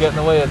coaching to get in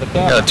the way of the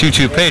camera. Got a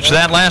 2-2 pitch.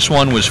 That last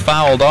one was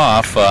fouled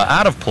off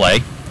out of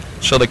play.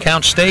 So the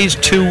count stays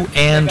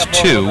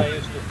 2-2.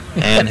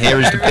 And here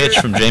is the pitch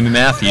from Jamie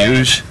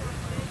Matthews.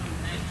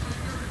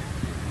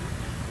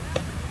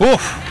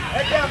 Oof.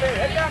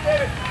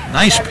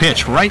 Nice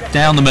pitch right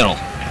down the middle.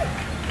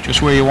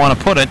 Just where you want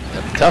to put it.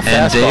 Tough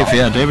and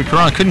fastball. David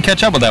Corona couldn't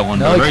catch up with that one.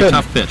 No, but a very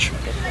couldn't. tough pitch.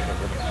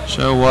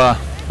 So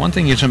one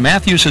thing is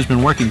Matthews has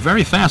been working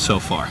very fast so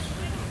far.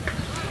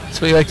 That's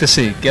what you like to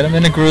see. Get him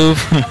in a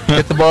groove,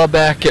 get the ball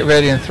back, get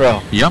ready and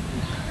throw. Yep.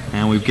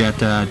 And we've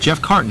got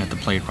Jeff Carton at the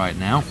plate right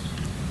now.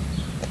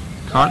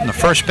 Carton, the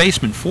first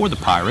baseman for the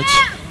Pirates.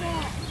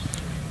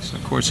 So,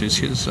 of course, it's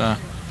his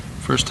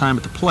first time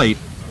at the plate.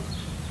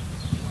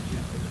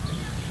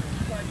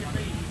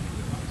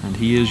 And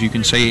he is, you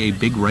can say, a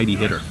big righty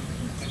hitter.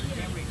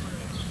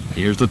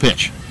 Here's the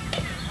pitch.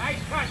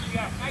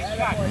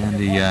 And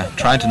he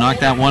tried to knock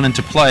that one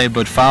into play,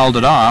 but fouled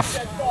it off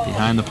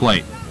behind the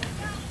plate.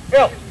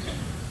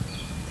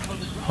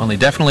 Well, they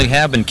definitely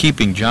have been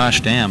keeping Josh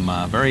Dam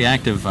very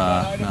active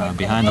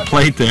behind the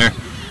plate there.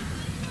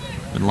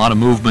 Been a lot of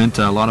movement,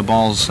 a lot of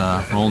balls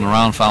rolling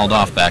around, fouled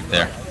off back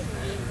there.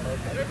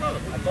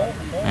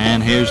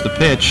 And here's the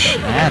pitch.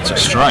 That's a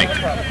strike.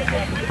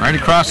 Right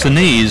across the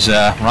knees.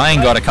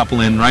 Ryan got a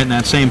couple in right in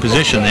that same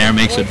position there.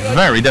 Makes it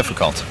very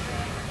difficult.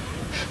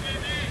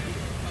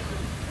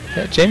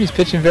 Yeah, Jamie's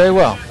pitching very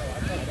well.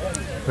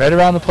 Right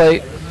around the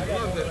plate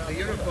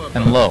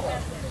and low.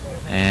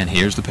 And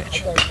here's the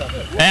pitch.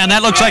 And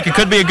that looks like it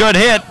could be a good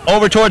hit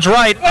over towards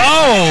right.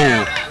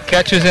 Oh!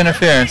 Catcher's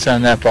interference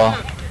on that ball.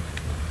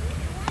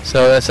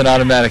 So that's an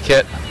automatic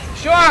hit.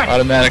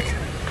 Automatic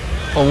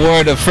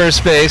award of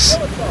first base.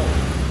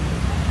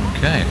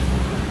 Okay.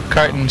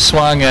 Carton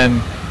swung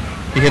and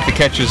he hit the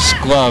catcher's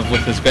glove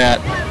with his bat.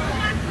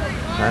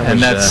 And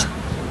that's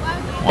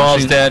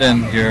ball's dead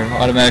and you're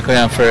automatically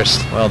on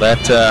first. Well, that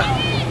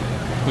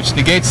which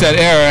negates that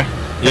error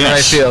in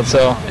right field.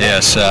 So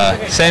yes,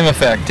 same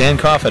effect. Dan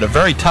Koff had a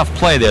very tough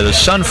play there. The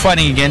sun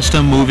fighting against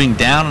him, moving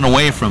down and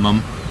away from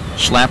him,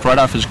 slapped right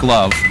off his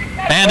glove.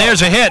 And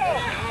there's a hit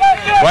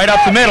right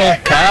up the middle.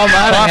 Kyle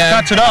Monahan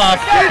cuts it off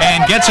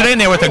and gets it in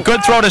there with a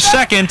good throw to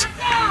second.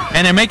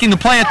 And they're making the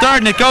play at third,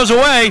 and it goes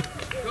away.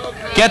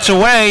 Gets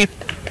away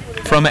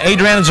from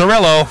Adrian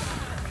Zerillo.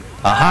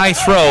 A high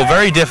throw,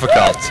 very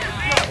difficult.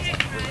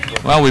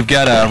 Well, we've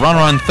got a runner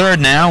on third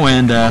now,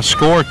 and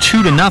score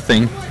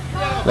 2-0.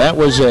 That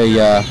was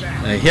a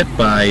hit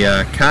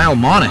by Kyle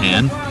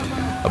Monahan.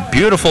 A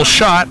beautiful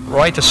shot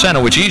right to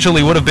center, which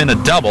easily would have been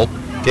a double.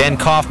 Dan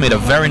Koff made a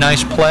very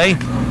nice play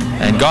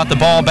and got the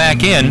ball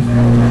back in.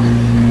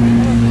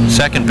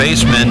 Second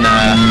baseman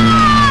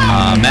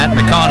Matt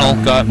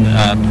McConnell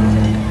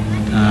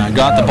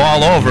got the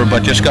ball over,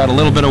 but just got a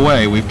little bit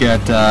away. We've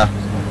got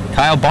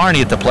Kyle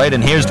Barney at the plate,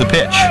 and here's the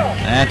pitch.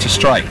 That's a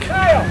strike.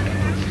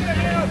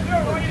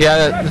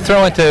 Yeah, the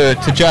throw went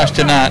to Josh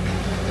Donat,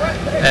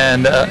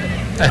 and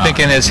I think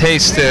in his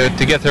haste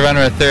to get the runner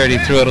at third, he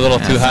threw it a little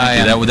too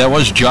high. That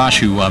was Josh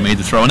who made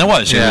the throw, and it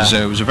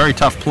was a very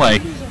tough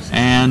play,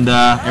 and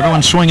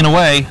everyone's swinging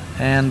away,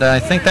 and I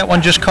think that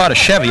one just caught a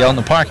Chevy out in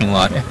the parking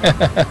lot.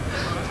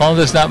 As long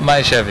as it's not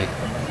my Chevy.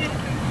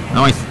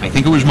 No, I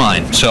think it was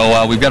mine.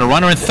 So we've got a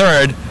runner at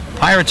third.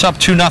 Pirates up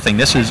 2-0.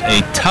 This is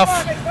a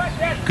tough,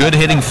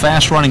 good-hitting,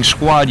 fast-running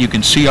squad you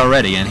can see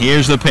already, and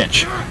here's the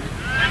pitch.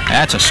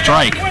 That's a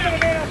strike.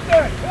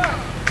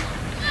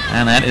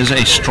 And that is a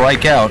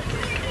strikeout.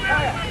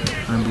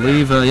 I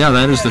believe,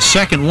 that is the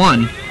second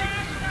one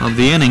of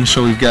the inning.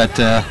 So we've got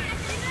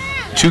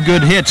two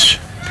good hits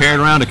paired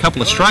around a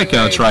couple of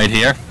strikeouts right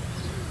here.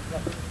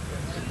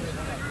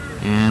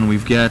 And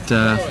we've got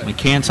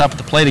McCants up at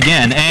the plate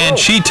again. And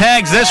she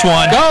tags this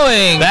one.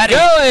 Going!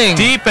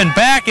 Deep and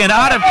back and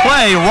out of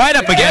play, right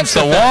up against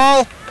the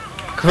wall.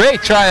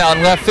 Great try out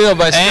in left field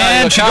by Scotty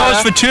And she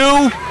goes for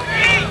two.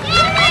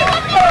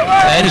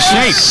 And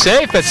she's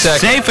safe at second.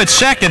 Safe at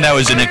second. That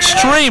was an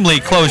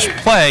extremely close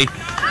play.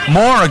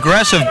 More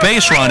aggressive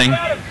base running.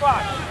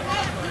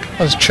 That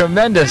was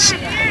tremendous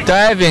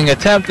diving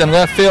attempt in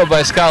left field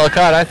by Scott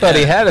Licata. I thought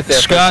he had it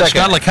there for a second.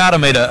 Scott Licata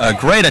made a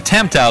great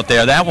attempt out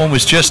there. That one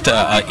was just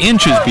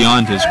inches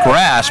beyond his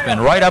grasp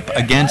and right up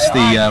against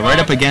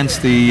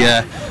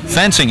the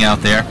fencing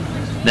out there.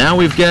 Now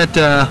we've got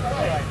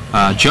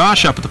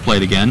Josh up at the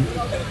plate again.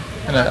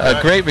 And a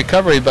great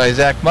recovery by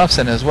Zach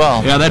Muffson as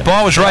well. Yeah, that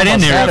ball was right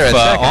in there.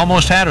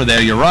 Almost had her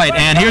there, you're right.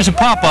 And here's a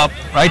pop-up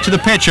right to the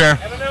pitcher.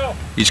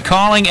 He's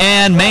calling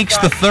and makes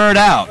the third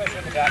out.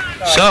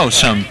 So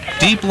some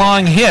deep,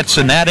 long hits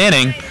in that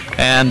inning,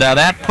 and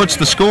that puts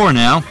the score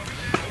now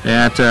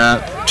at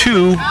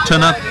 3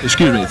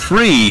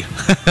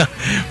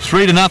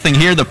 3-0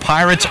 here. The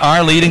Pirates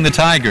are leading the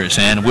Tigers,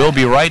 and we'll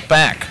be right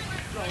back.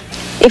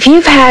 If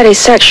you've had a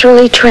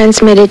sexually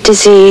transmitted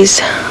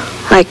disease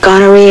like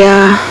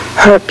gonorrhea,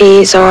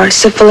 herpes, or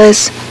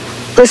syphilis,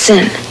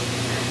 listen.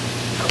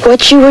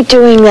 What you were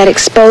doing that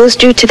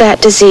exposed you to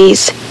that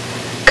disease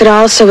could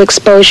also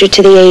expose you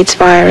to the AIDS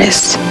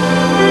virus.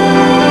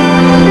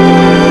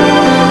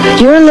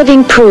 You're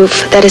living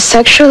proof that a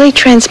sexually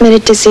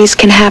transmitted disease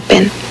can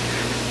happen.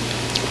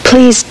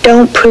 Please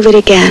don't prove it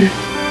again.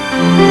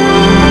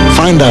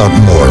 Find out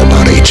more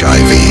about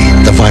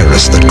HIV, the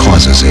virus that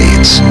causes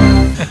AIDS.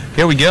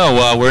 Here we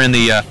go. We're in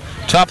the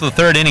top of the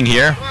third inning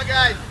here.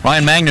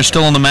 Ryan Magner's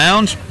still on the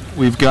mound.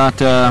 We've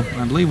got,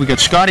 I believe we got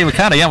Scotty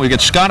Licata. Yeah, we've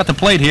got Scott at the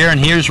plate here, and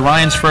here's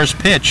Ryan's first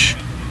pitch.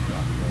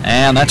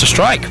 And that's a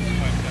strike.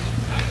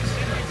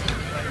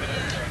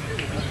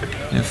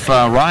 If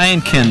Ryan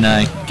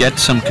can get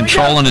some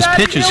control on his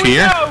pitches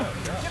here,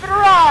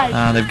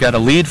 they've got a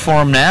lead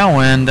for him now,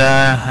 and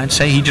I'd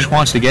say he just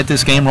wants to get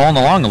this game rolling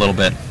along a little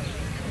bit.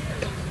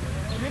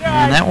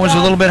 And that was a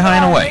little bit high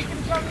and away.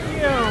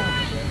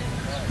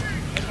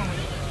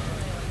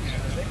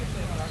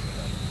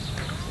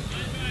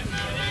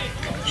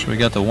 So we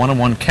got the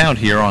 1-1 count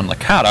here on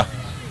Licata,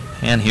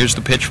 and here's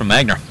the pitch from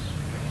Magner.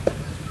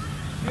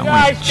 That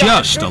one's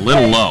just a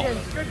little low.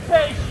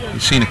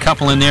 We've seen a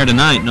couple in there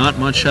tonight. Not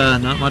much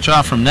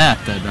off from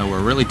that. That were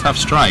really tough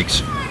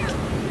strikes.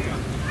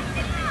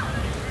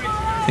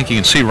 I think you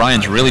can see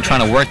Ryan's really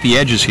trying to work the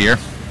edges here.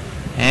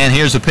 And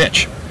here's the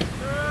pitch.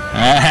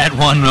 That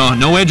one,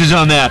 no edges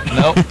on that.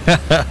 Nope.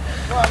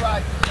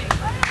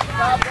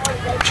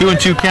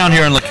 2-2 count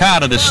here on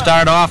Licata to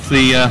start off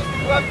the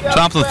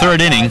top of the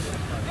third inning,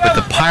 with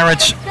the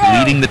Pirates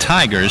leading the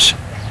Tigers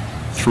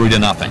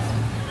 3-0.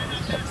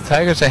 The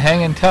Tigers are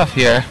hanging tough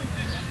here.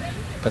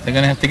 but they're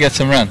going to have to get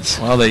some runs.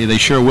 Well, they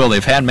sure will.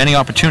 They've had many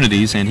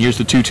opportunities, and here's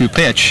the 2-2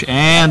 pitch.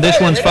 And this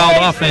one's fouled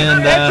off,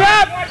 and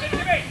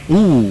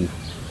ooh.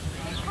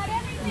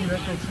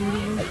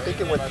 I think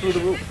it went through the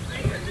roof.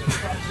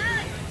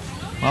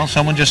 Well,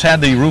 someone just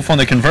had the roof on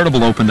the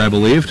convertible opened, I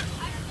believed.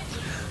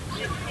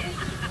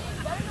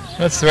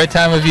 That's the right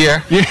time of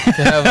year to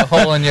have a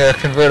hole in your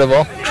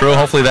convertible. True.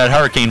 Hopefully that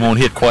hurricane won't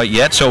hit quite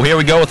yet. So here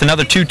we go with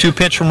another 2-2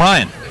 pitch from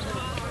Ryan.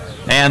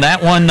 And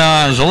that one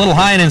is a little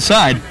high and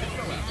inside.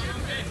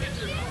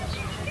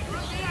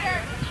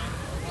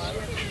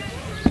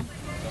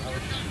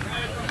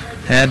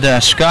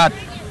 Had Scott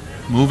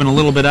moving a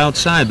little bit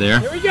outside there.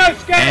 Here we go,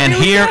 Scott. And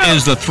here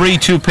is the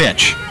 3-2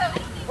 pitch.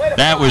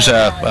 That was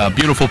a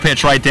beautiful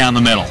pitch right down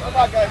the middle.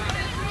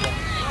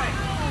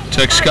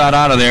 Took Scott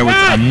out of there with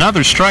another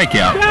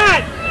strikeout.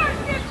 Scott!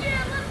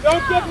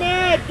 Don't get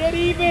mad. Get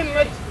even.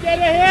 Let's get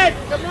ahead.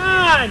 Come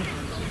on.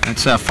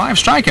 That's 5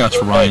 strikeouts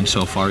for Ryan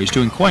so far. He's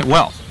doing quite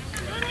well.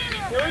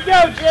 Here we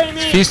go,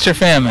 Jamie. Feast or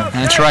famine.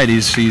 That's right.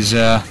 He's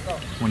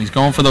when he's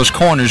going for those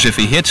corners, if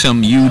he hits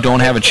them, you don't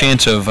have a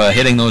chance of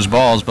hitting those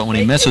balls. But when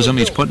he misses them,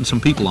 he's putting some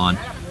people on.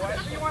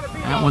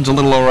 That one's a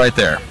little low right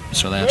there.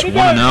 So that's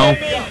 1-0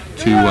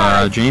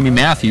 to Jamie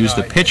Matthews,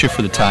 the pitcher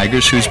for the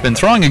Tigers, who's been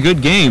throwing a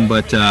good game,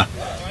 but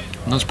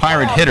when those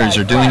Pirate hitters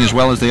are doing as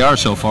well as they are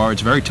so far,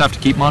 it's very tough to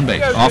keep them on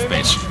base, off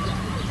base.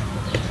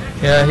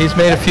 Yeah, he's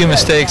made a few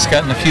mistakes,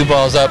 gotten a few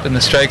balls up in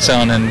the strike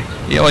zone, and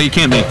well, you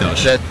can't make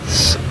those.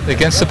 That's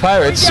against the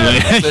Pirates.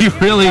 You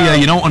really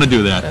you don't want to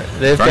do that.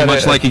 Very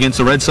much like against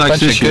the Red Sox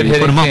this year. You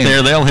put them up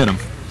there, they'll hit them.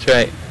 That's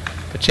right.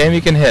 But Jamie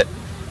can hit.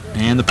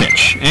 And the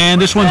pitch.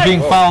 And this one's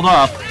being fouled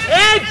off.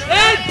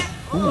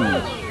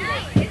 Ooh.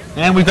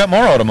 And we've got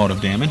more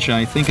automotive damage.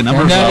 I think a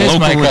number of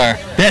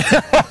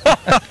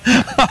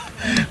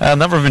a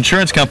number of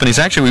insurance companies.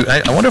 Actually,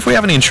 I wonder if we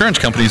have any insurance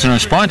companies in our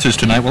sponsors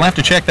tonight. We'll have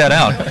to check that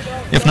out.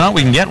 If not,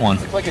 we can get one.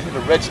 It's like it's in a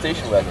red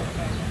station wagon.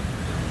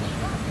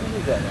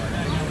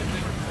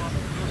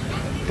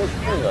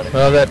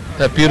 Well,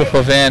 that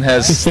beautiful van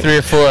has 3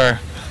 or 4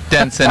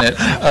 dents in it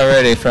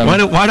already from why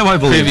do I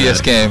believe previous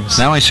that? games.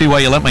 Now I see why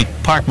you let me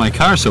park my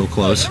car so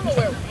close.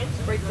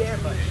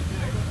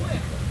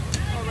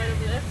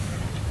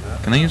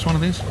 Can I use one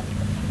of these?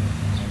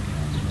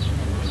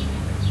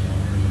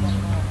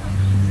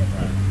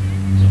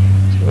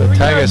 The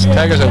Tigers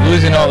are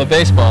losing all the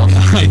baseball.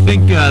 I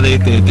think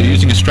they're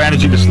using a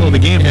strategy to slow the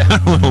game down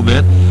a little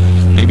bit.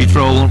 Maybe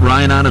throw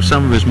Ryan out of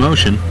some of his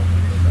motion.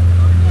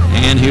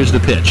 And here's the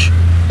pitch.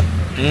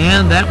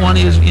 And that one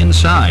is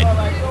inside.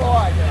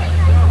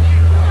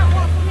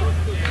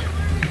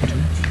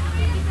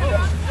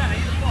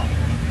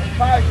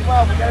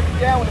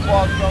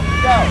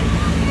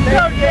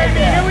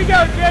 Here we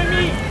go,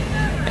 Jamie.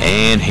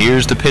 And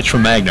here's the pitch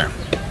from Magner.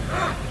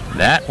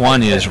 That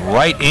one is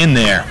right in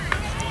there.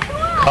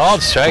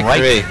 Called strike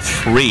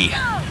three.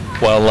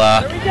 Well,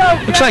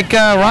 looks like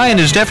Ryan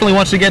definitely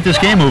wants to get this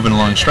game moving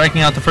along,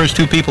 striking out the first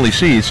 2 people he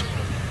sees.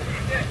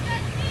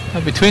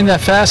 Well, between that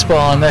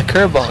fastball and that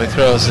curveball he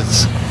throws,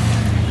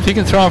 if you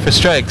can throw him for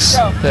strikes,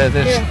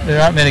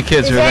 there aren't many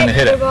kids who are going to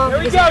hit it. Here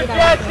we go,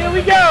 Jess. Here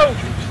we go.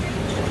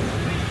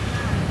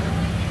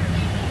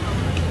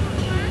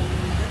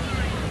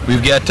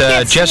 We've got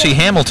Jesse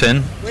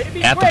Hamilton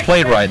at the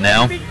plate right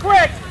now.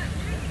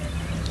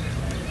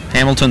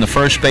 Hamilton, the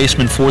first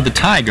baseman for the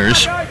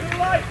Tigers. Go,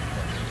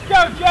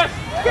 Jess.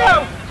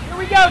 Go. Here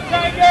we go,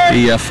 Tigers.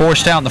 He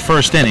forced out in the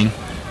first inning.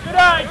 Good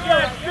eye,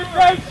 Jess. Good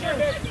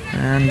patience.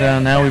 And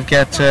now we've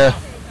got a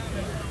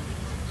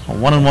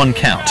 1-1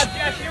 count.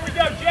 Here we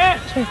go,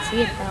 Jess. Can't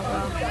see it that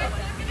well.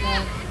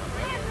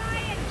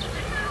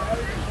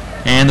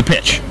 And the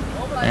pitch.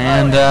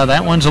 And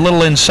that one's a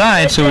little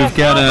inside, so we've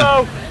got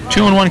a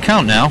 2-1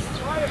 count now.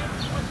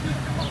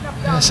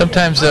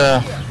 Sometimes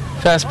a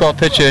fastball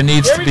pitcher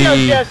needs to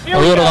be a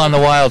little on the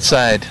wild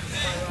side.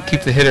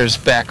 Keep the hitters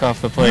back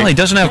off the plate. Well, he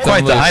doesn't have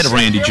quite the height of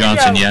Randy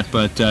Johnson yet,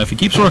 but if he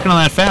keeps working on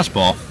that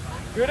fastball.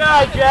 Good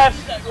eye, Jess.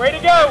 Way to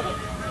go.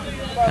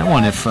 That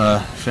one, if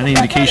any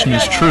indication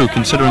is true,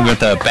 considering that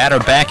the batter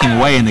backing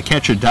away and the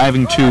catcher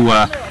diving to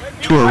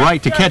her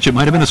right to catch it,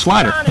 might have been a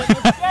slider.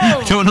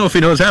 I don't know if he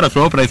knows how to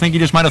throw it, but I think he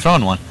just might have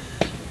thrown one.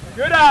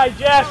 Good eye,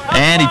 Jess.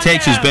 And he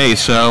takes his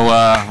base. So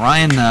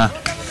Ryan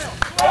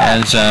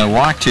has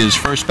walked his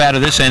first batter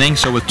this inning.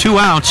 So with 2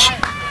 outs,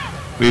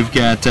 we've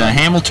got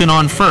Hamilton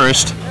on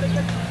first,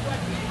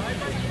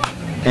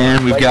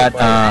 and we've got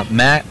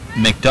Matt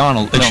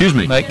McDonald. Excuse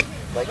me. Mike.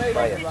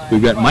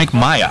 We've got Mike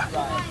Maya.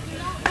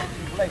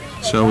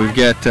 So we've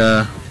got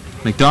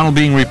McDonald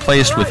being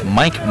replaced with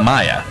Mike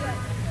Maya.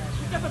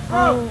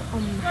 How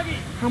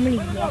many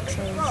walks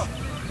are there?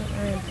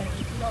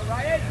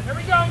 Here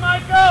we go,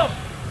 Michael.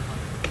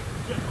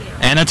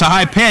 And it's a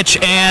high pitch,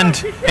 and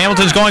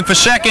Hamilton's going for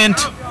second,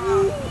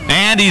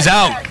 and he's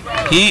out.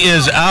 He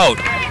is out.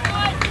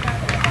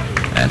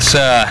 That's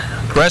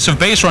aggressive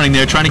base running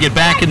there, trying to get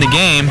back in the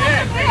game.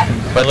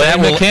 But that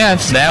will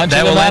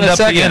end up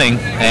the inning.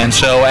 And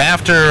so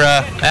after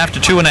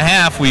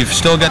 2.5, we've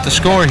still got the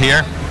score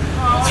here.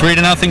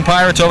 3-0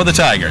 Pirates over the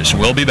Tigers.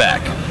 We'll be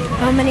back.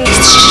 How many?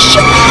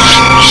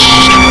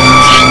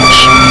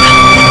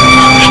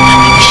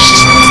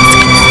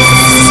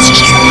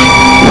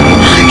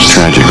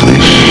 Tragically,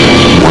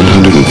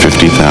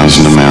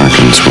 150,000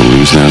 Americans will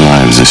lose their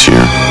lives this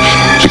year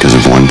because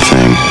of one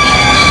thing.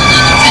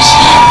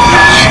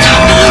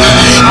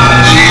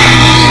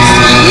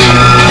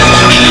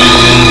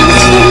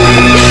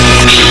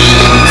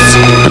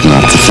 But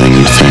not the thing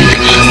you think.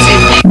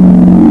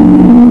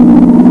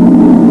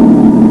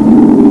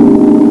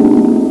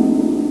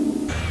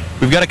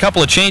 We've got a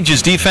couple of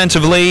changes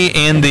defensively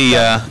in the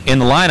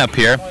lineup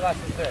here.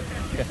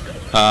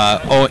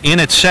 In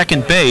at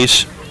second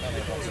base,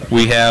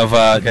 we have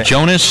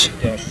Jonas.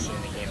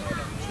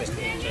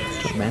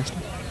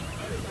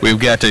 We've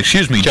got,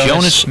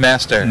 Jonas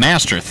Master.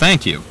 Master,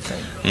 thank you.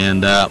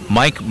 And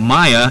Mike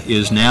Maya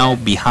is now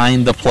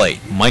behind the plate.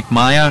 Mike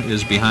Maya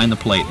is behind the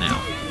plate now.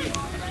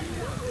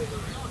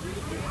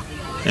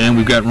 And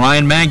we've got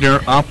Ryan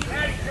Magner up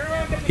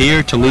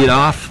here to lead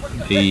off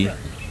the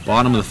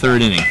bottom of the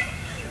third inning.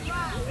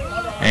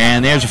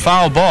 And there's a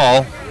foul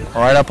ball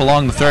right up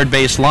along the third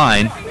base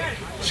line,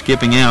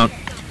 skipping out.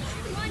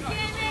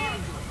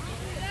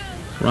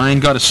 Ryan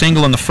got a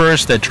single in the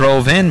first that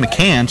drove in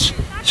McCants,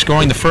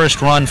 scoring the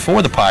first run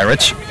for the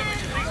Pirates,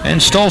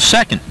 and stole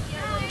second.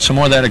 Some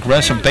more of that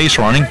aggressive base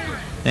running,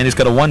 and he's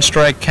got a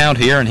one-strike count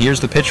here, and here's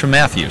the pitch from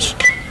Matthews.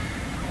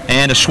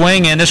 And a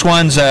swing, and this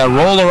one's a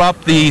roller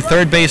up the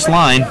third base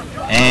line,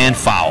 and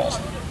foul.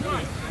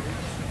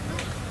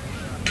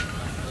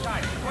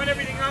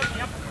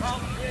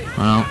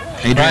 Well,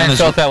 Ryan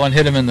felt that one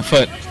hit him in the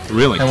foot.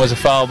 Really? And was a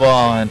foul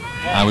ball. And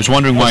I was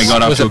wondering why he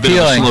got off to a bit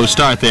of a slow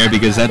start there,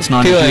 because that's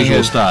not his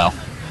usual style.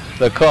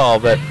 The call,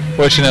 but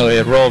fortunately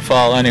it rolled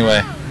foul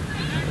anyway.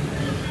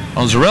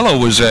 Well, Zerillo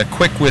was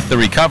quick with the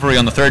recovery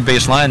on the third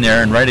base line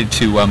there and ready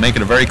to make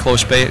it a very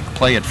close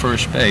play at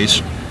first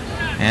base.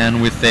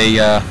 And with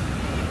a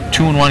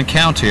 2-1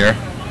 count here,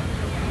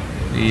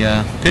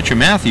 the pitcher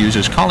Matthews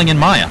is calling in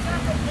Maya.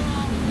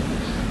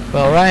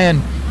 Well,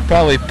 Ryan,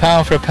 probably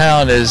pound for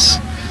pound, is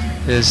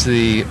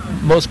the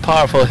most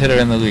powerful hitter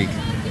in the league.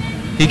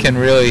 He can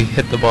really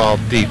hit the ball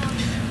deep.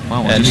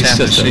 Well, and he's just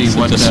such see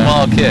a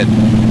small kid.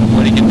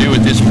 What he can do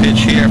with this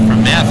pitch here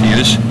from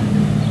Matthews.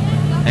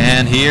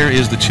 And here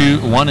is the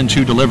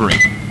 1-2 delivery.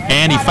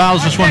 And he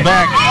fouls this one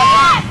back.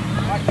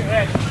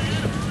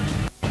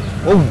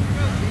 Oh.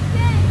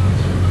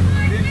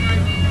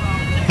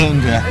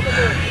 And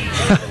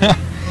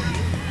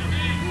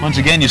once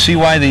again, you see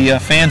why the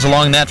fans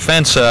along that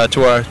fence to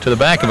the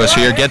back of us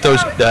here get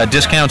those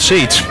discount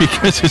seats,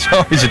 because there's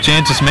always a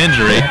chance of some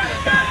injury.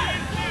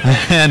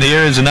 And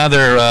here is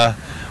another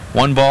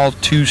 1-ball,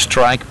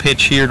 2-strike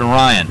pitch here to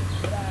Ryan.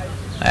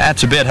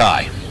 That's a bit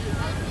high.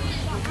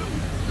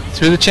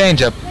 Through the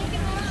changeup,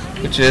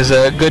 which is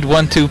a good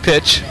 1-2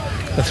 pitch.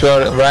 The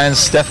throw.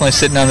 Ryan's definitely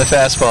sitting on the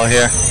fastball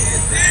here.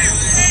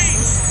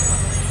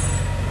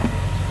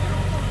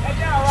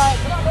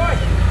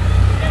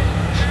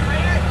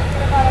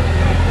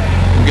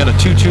 We've got a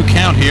 2-2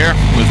 count here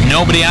with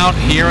nobody out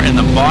here in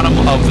the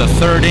bottom of the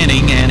third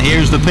inning, and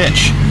here's the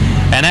pitch.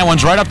 And that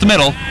one's right up the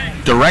middle,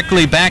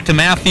 directly back to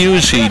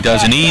Matthews. He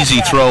does an easy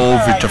throw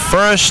over to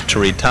first to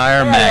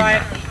retire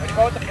Magner.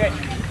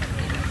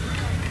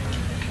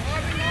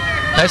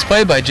 Nice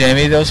play by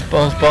Jamie. Those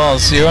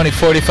balls, you're only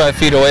 45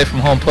 feet away from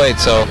home plate,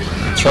 so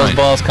those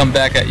balls come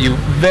back at you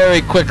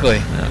very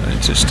quickly.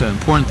 It's just an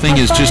important thing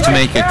is just to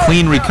make a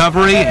clean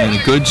recovery and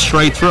a good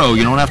straight throw.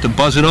 You don't have to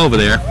buzz it over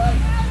there.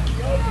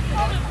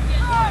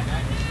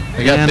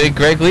 We got big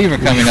Greg Lever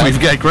coming up. We've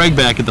got Greg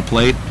back at the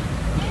plate.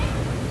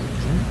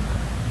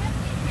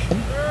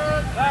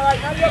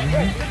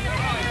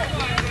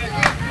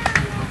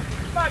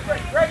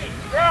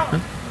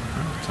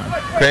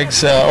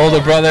 Greg's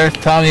older brother,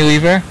 Tommy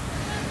Lever,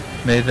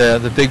 made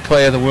the big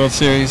play of the World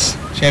Series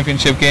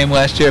championship game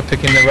last year,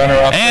 picking the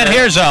runner-up. And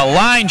here's a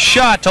line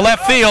shot to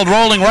left field,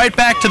 rolling right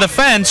back to the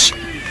fence.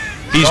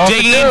 He's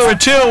digging in for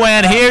 2,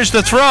 and here's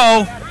the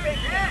throw.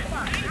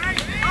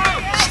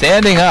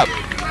 Standing up.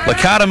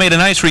 Licata made a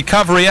nice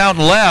recovery out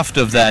left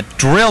of that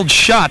drilled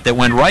shot that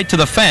went right to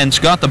the fence,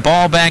 got the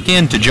ball back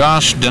in to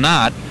Josh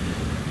Donat,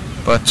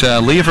 but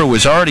Lever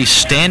was already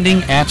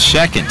standing at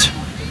second.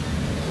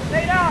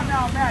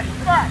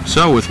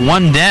 So with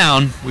 1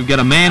 down, we've got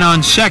a man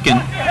on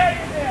second,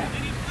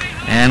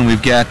 and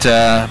we've got,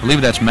 I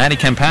believe that's Matty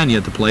Campagna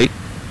at the plate.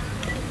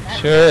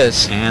 Sure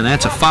is. And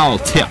that's a foul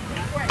tip.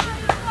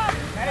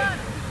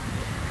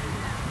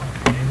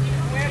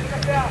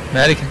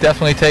 Matty can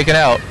definitely take it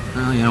out.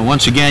 Well, you know,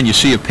 once again, you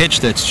see a pitch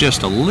that's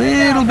just a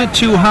little bit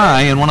too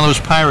high, and one of those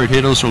Pirate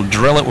hitters will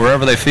drill it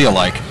wherever they feel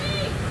like.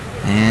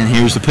 And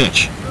here's the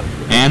pitch.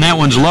 And that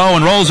one's low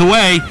and rolls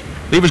away.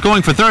 Lever's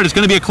going for third. It's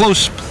going to be a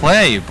close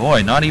play.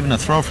 Boy, not even a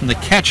throw from the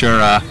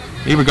catcher.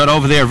 Lever got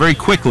over there very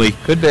quickly.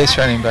 Good base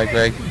running by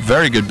Greg.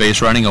 Very good base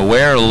running.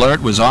 Aware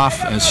alert was off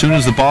as soon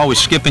as the ball was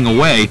skipping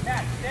away.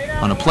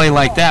 On a play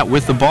like that,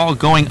 with the ball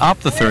going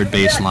up the third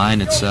base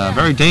line, it's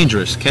very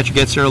dangerous. Catcher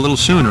gets there a little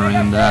sooner,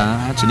 and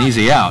that's an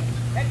easy out.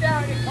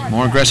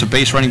 More aggressive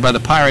base running by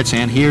the Pirates,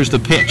 and here's the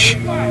pitch.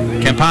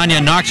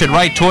 Campagna knocks it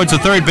right towards the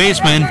third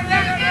baseman.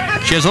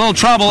 She has a little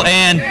trouble,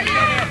 and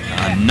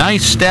a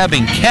nice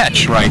stabbing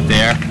catch right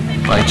there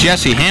by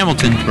Jesse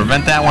Hamilton to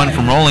prevent that one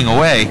from rolling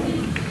away.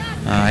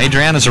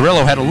 Adriana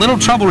Zerillo had a little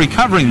trouble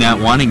recovering that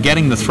one and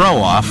getting the throw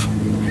off,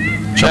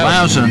 which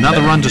allows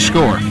another run to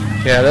score.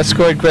 Yeah, that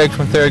scored Greg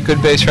from third.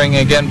 Good base running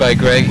again by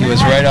Greg. He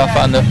was right off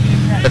on the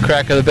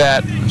crack of the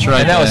bat. That's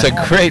right. And that was a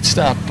great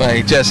stop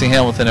by Jesse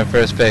Hamilton at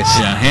first base.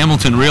 Yeah,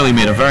 Hamilton really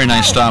made a very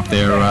nice stop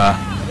there.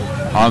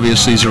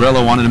 Obviously,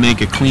 Zerillo wanted to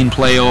make a clean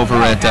play over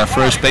at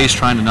first base,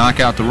 trying to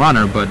knock out the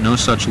runner, but no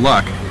such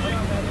luck.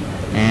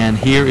 And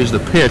here is the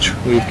pitch.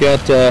 We've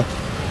got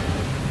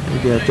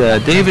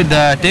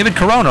David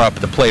Corona up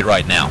at the plate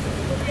right now.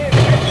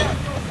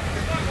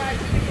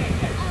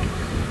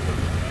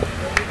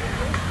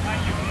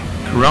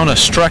 Corona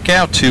struck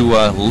out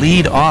to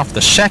lead off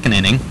the second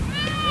inning,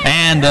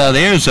 and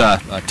there's a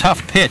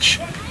tough pitch.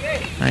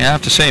 I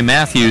have to say,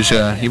 Matthews,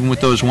 even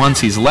with those ones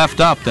he's left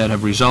up that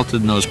have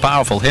resulted in those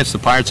powerful hits the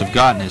Pirates have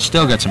gotten, has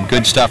still got some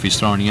good stuff he's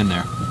throwing in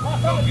there.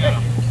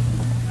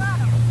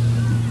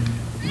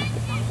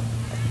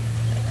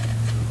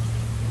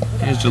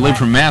 Here's the delivery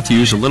from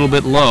Matthews, a little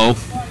bit low.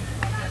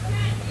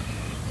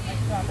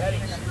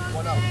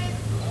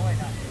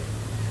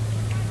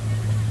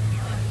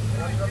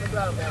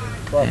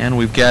 And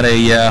we've got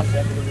a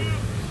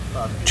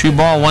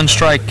 2-ball,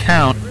 1-strike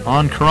count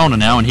on Corona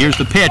now, and here's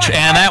the pitch,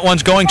 and that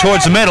one's going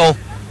towards the middle.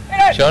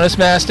 Jonas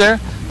Master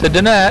to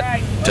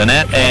Donette.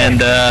 Donette, and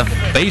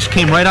base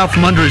came right out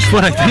from under his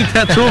foot. I think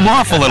that threw him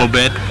off a little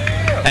bit,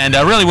 and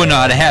really wouldn't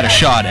have had a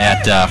shot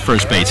at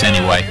first base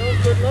anyway.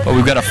 But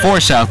we've got a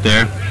force out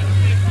there.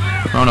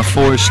 Corona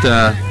forced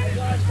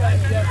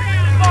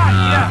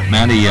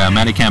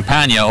Maddie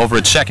Campagna over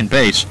at second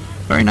base.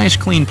 Very nice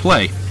clean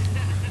play.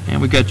 And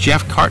we've got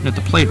Jeff Carton at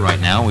the plate right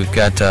now. We've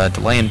got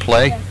delay in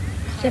play.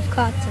 Jeff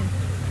Cotson.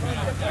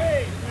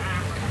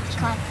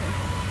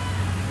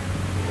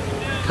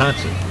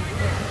 Cotson.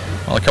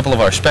 Well, a couple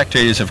of our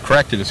spectators have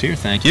corrected us here.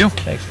 Thank you.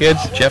 Thanks,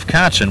 kids. Jeff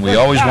Cotson. We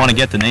always want to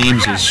get the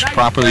names as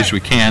properly as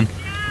we can.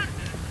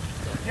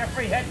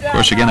 Of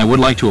course, again, I would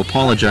like to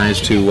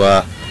apologize to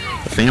the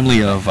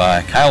family of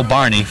Kyle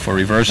Barney for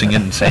reversing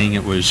it and saying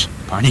it was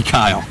Barney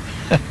Kyle.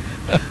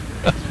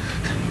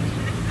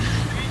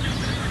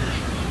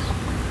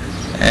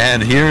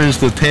 And here's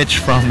the pitch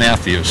from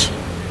Matthews.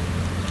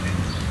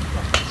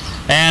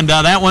 And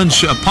that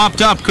one's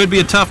popped up. Could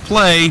be a tough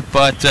play,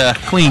 but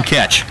clean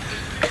catch.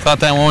 Thought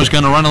that one was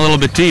going to run a little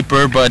bit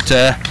deeper, but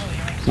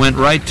went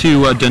right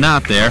to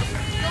Donat there.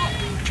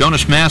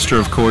 Jonas Master,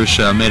 of course,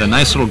 made a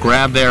nice little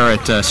grab there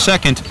at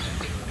second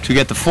to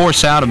get the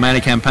force out of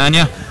Maddie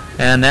Campagna.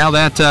 And now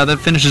that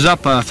finishes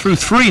up through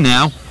 3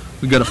 now.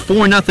 We've got a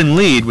 4-0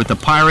 lead with the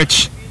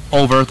Pirates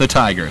over the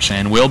Tigers,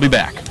 and we'll be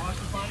back.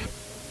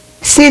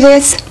 See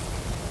this?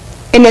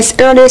 In its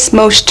earliest,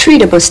 most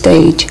treatable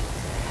stage,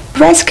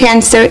 breast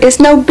cancer is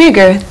no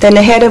bigger than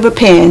the head of a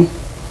pin.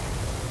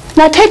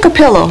 Now take a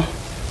pillow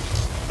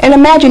and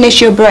imagine it's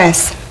your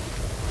breast.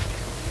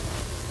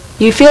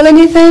 You feel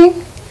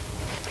anything?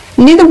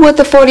 Neither would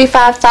the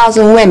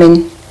 45,000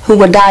 women who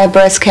will die of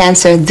breast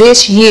cancer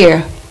this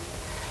year.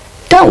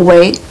 Don't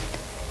wait.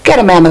 Get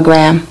a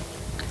mammogram.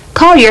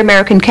 Call your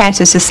American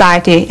Cancer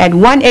Society at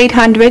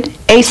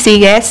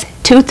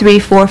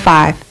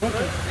 1-800-ACS-2345.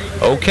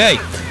 Okay,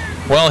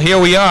 well, here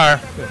we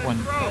are.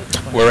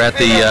 We're at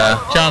the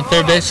John,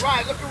 third base.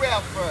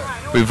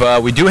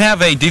 we do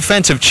have a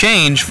defensive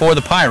change for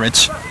the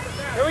Pirates.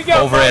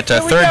 Over at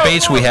third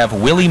base, we have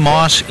Willie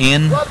Moss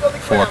in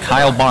for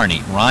Kyle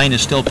Barney. Ryan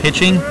is still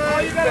pitching.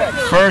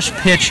 First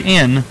pitch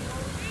in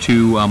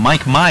to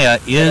Mike Maya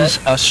is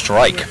a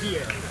strike.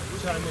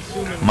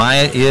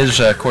 Maya is,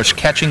 of course,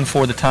 catching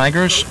for the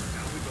Tigers.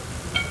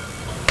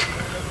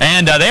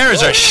 And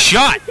there's a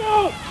shot.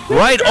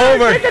 Right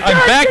over and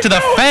back to the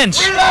fence.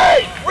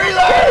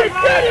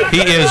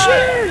 He is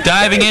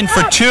diving in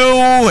for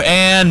 2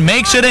 and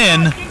makes it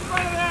in.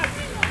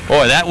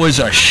 Boy, that was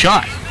a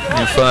shot.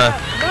 If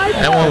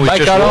that one was Mike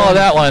just got all of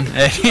that one.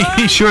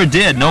 He sure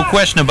did, no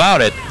question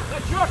about it.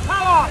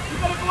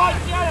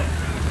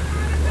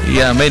 He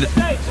made it.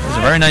 It was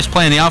a very nice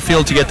play in the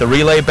outfield to get the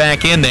relay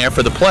back in there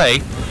for the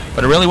play,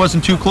 but it really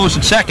wasn't too close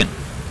at second.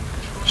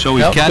 So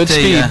we've got good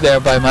speed there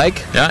by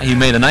Mike. Yeah, he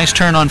made a nice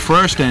turn on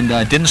first and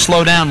didn't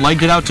slow down,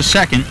 legged it out to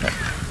second.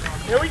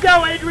 Here we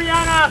go,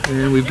 Adriana.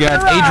 And we've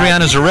got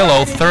Adriana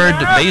Zerillo, third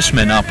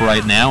baseman, up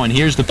right now, and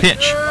here's the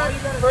pitch.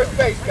 First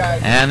base,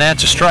 guys. And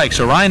that's a strike.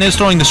 So Ryan is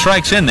throwing the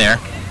strikes in there.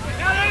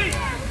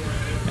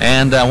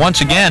 And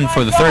once again,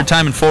 for the third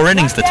time in 4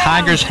 innings, the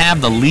Tigers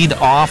have the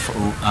lead-off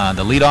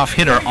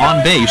hitter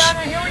on base.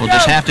 We'll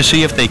just have to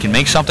see if they can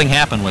make something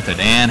happen with it.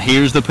 And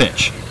here's the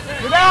pitch.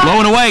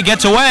 Blowing away,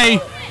 gets away.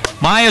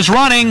 Maya's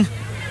running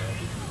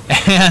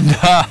and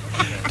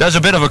does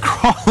a bit of a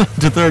crawl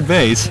into third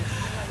base.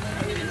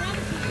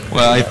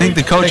 Well, I think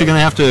the coach is going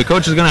to have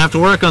to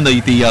work on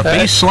the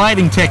base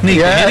sliding technique.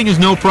 Yeah. The hitting is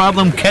no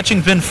problem.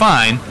 Catching's been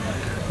fine. I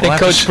think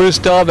Coach Bruce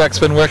Dahlbeck's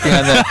been working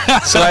on the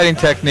sliding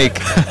technique.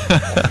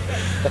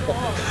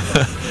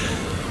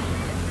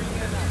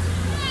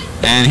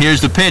 And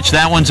here's the pitch.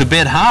 That one's a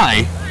bit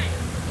high.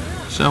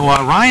 So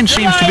Ryan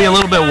seems to be a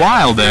little bit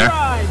wild there.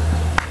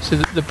 So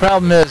the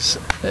problem is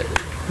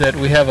that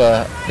we have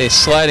a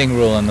sliding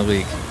rule in the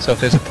league. So if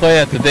there's a play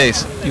at the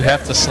base, you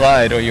have to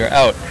slide or you're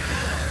out.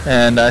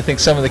 And I think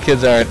some of the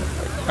kids aren't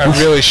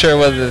really sure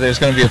whether there's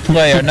going to be a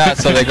play or not,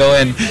 so they go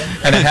in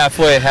and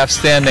halfway, half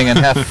standing and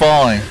half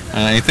falling.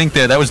 I think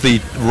that was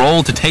the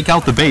roll to take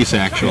out the base,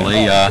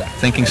 actually,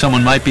 thinking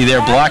someone might be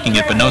there blocking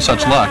it, but no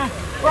such luck.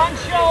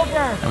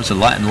 That was the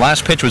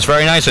last pitch was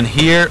very nice, and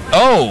here,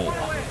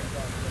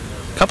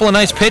 a couple of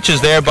nice pitches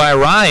there by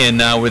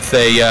Ryan with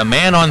a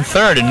man on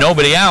third and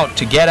nobody out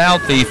to get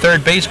out the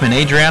third baseman,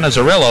 Adriana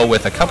Zarillo,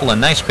 with a couple of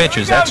nice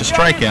pitches. That's a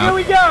strikeout. Here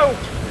we go.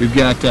 We've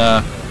got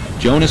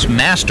Jonas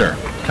Master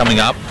coming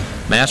up.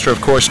 Master,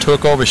 of course,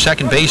 took over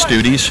second base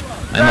duties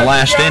in the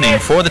last inning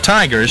for the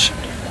Tigers.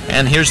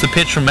 And here's the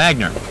pitch from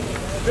Magner.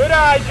 Good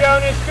eye,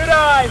 Jonas. Good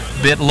eye.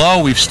 Bit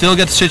low. We've still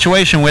got the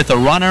situation with a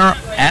runner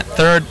at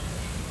third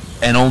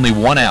and only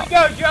one out.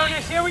 Here we go,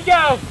 Jonas. Here we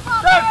go.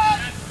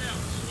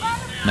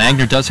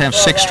 Magner does have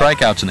 6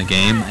 strikeouts in the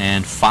game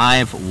and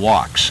 5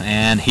 walks.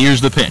 And here's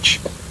the pitch.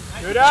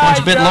 This one's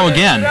a bit low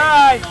again.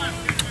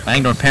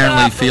 Magner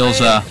apparently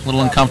feels a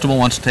little uncomfortable,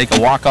 wants to take a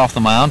walk off the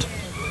mound.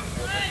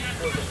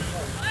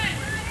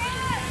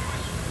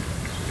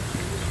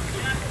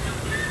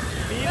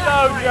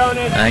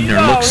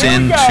 Magner looks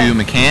into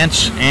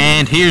McCants,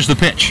 and here's the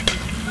pitch.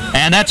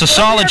 And that's a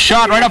solid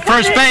shot right up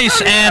first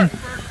base, and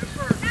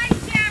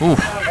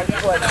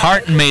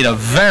Carton made a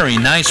very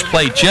nice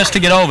play just to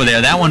get over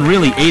there. That one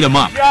really ate him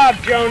up. Good job,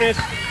 Jonas.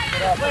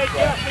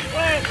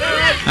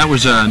 That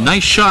was a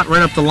nice shot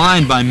right up the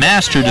line by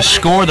Master to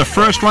score the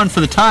first run for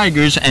the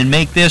Tigers and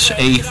make this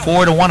a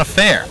 4-1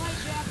 affair.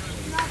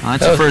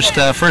 That's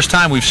the first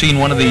time we've seen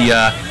one of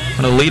the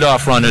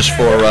leadoff runners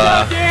for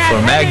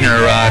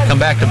Magner come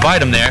back to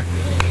bite him there.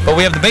 But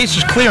we have the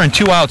bases clear and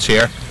 2 outs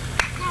here.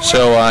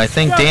 So I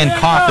think Dan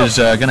Koff is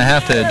going to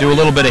have to do a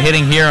little bit of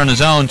hitting here on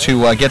his own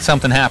to get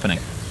something happening.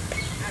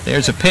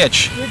 There's a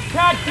pitch.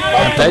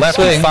 The left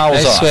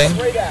fouls off. Swing.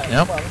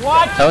 Yep.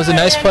 That was a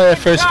nice play at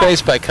first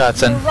base by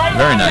Kotzen.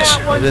 Very nice.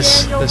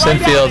 This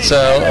infield's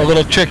a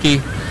little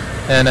tricky,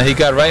 and he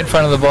got right in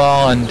front of the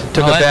ball and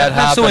took a bad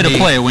hop. That's the way to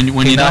play. When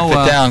you knocked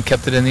know it down,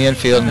 kept it in the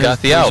infield, and got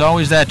the out. There's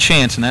always that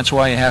chance, and that's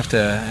why you have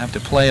to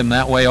play him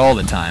that way all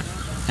the time.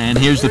 And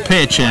here's the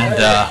pitch, and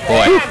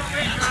boy,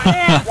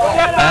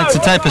 that's the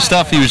type of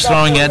stuff he was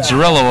throwing at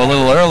Zarillo a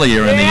little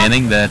earlier in the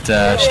inning that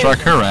struck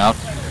her out.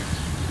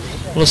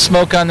 A little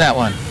smoke on that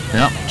one.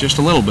 Yep, just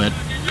a little bit.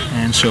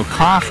 And so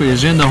Koff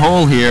is in the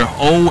hole here,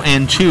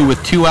 0-2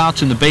 with 2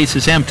 outs and the base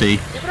is empty.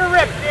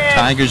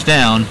 Tigers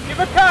down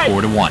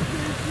 4-1.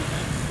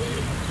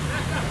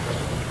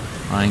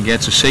 Ryan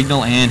gets a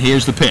signal, and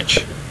here's the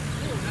pitch.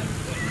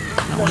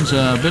 That one's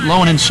a bit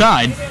low and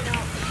inside.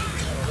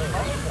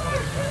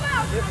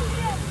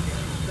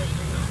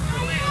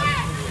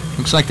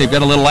 Looks like they've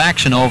got a little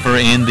action over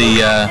in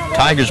the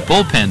Tigers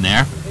bullpen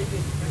there.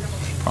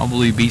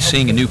 Probably be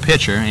seeing a new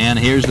pitcher, and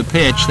here's the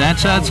pitch.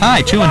 That's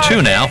high,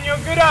 2-2 now.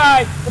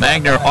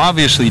 Magner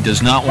obviously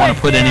does not want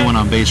to put anyone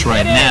on base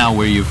right now,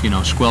 where you've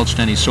squelched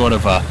any sort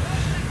of a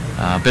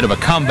bit of a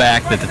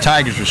comeback that the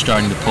Tigers are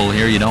starting to pull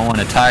here. You don't want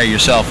to tire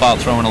yourself out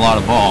throwing a lot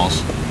of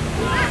balls,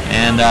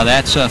 and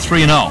that's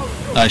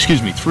 3-0.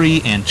 Excuse me,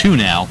 3-2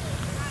 now.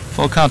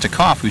 Full count to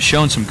Koff, who's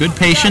shown some good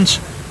patience,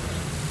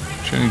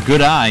 showing a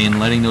good eye in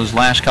letting those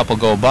last couple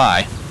go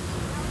by.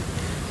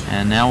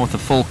 And now with the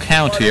full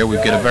count here,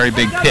 we've got a very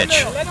big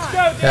pitch.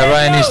 Yeah,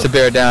 Ryan needs to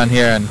bear down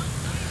here and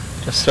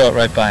just throw it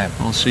right by him.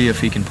 We'll see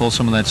if he can pull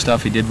some of that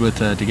stuff he did with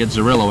to get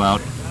Zarillo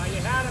out.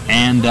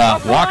 And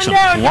walks him.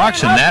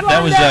 Walks him.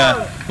 That was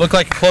looked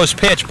like a close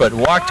pitch, but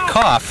walked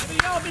Koff.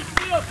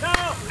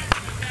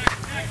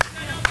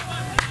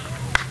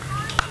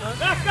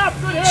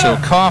 So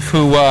Koff,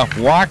 who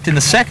walked in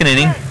the second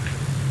inning,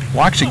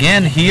 walks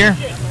again here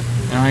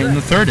in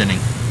the third inning.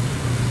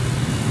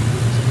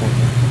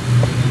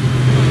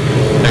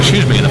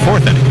 Excuse me, in the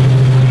fourth inning.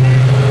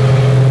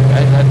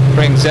 Right, that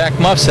brings Zach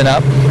Muffson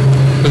up,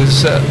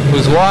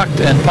 who's walked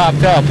and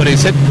popped out, but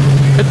he's hit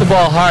the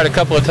ball hard a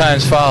couple of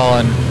times foul,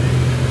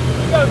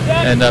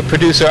 and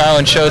producer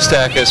Alan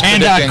Shostak is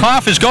predicting. And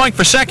Koff is going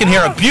for second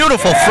here. A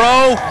beautiful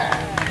throw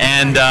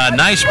and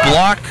nice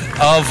block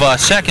of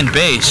second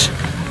base.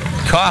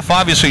 Koff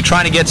obviously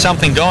trying to get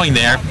something going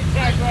there,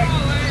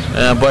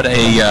 but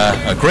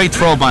a great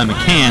throw by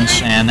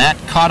McCants, and that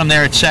caught him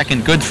there at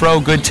second. Good throw,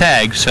 good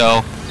tag.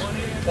 So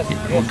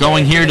we're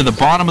going here to the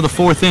bottom of the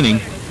fourth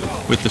inning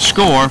with the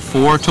score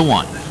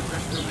 4-1,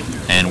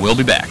 and we'll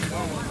be back.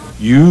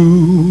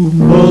 You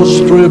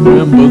must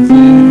remember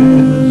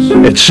this.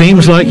 It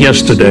seems like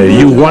yesterday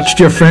you watched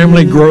your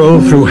family grow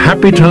through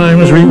happy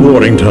times,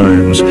 rewarding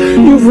times.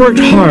 You've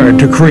worked hard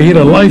to create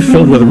a life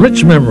filled with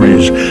rich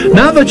memories.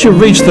 Now that you've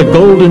reached the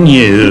golden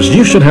years,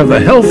 you should have the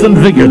health and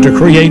vigor to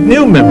create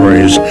new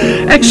memories.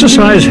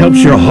 Exercise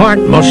helps your heart,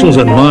 muscles,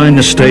 and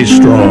mind stay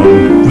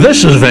strong.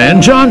 This is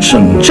Van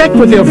Johnson. Check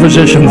with your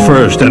physician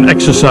first and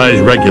exercise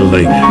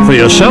regularly for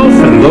yourself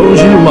and those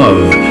you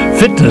love.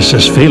 Fitness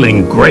is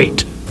feeling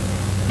great.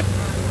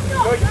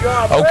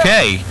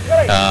 Okay,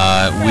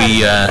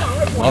 we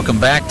welcome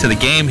back to the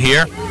game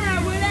here.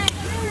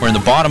 We're in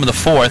the bottom of the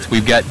fourth.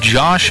 We've got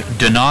Josh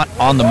Donat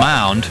on the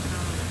mound.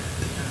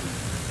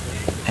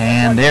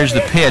 And there's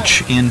the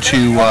pitch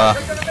into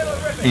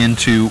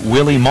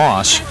Willie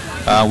Moss.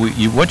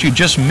 What you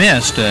just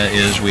missed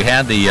is we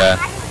had the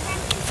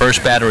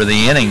first batter of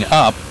the inning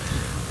up,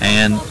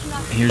 and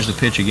here's the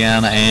pitch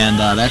again, and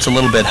that's a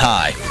little bit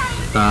high.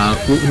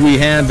 We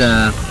had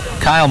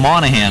Kyle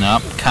Monahan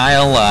up.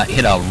 Kyle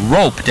hit a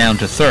rope down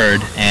to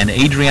third, and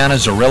Adriana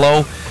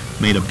Zarillo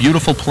made a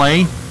beautiful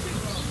play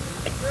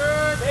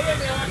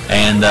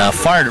and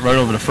fired it right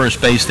over to first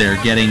base there,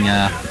 getting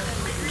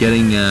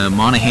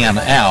Monahan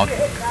out.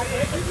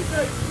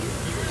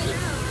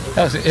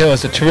 It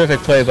was a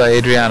terrific play by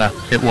Adriana.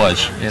 It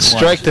was.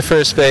 Strike to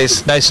first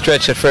base. Nice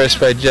stretch at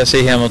first by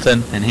Jesse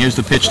Hamilton. And here's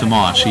the pitch to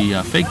Moss. He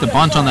faked the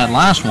bunt on that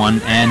last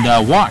one and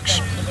walks.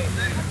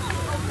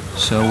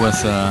 So with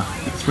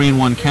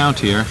 3-1 count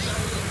here.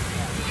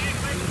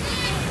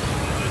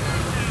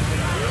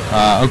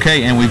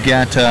 Okay, and we've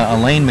got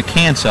Elaine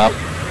McCants up.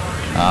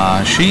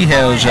 She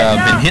has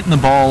been hitting the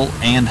ball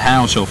and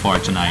how so far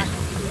tonight?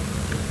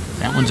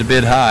 That one's a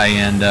bit high,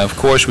 and of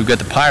course we've got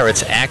the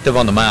Pirates active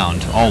on the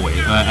mound, always.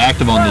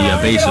 Active on the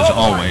bases,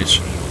 always.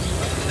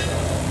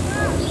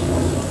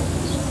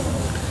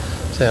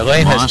 So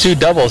Elaine has 2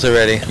 doubles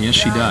already. Yes,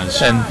 she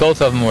does. And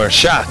both of them were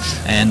shots.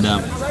 And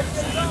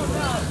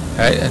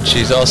right, and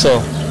she's also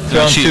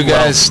thrown 2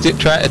 guys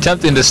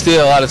attempting to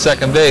steal out of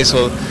second base.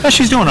 Well,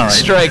 she's doing all right.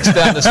 Strikes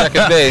down to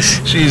second base.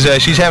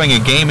 She's having a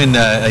game in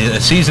a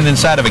season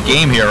inside of a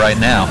game here right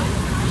now.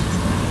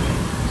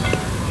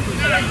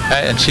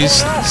 And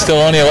she's still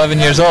only 11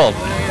 years old.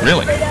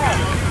 Really?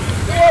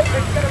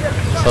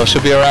 So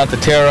she'll be around to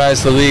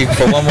terrorize the league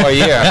for 1 more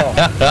year.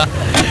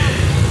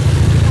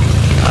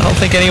 I don't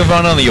think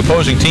anyone on the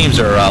opposing teams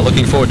are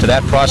looking forward to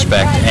that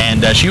prospect.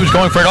 And she was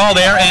going for it all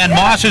there, and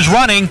Moss is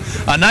running.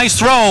 A nice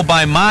throw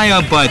by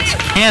Maya, but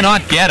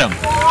cannot get him.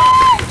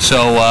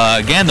 So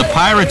again, the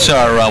Pirates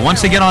are,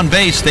 once they get on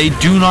base, they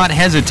do not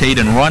hesitate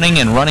in running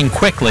and running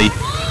quickly.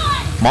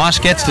 Moss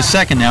gets to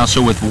second now,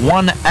 so with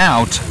 1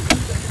 out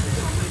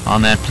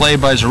on that play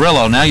by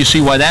Zarillo. Now you see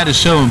why that is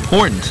so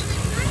important.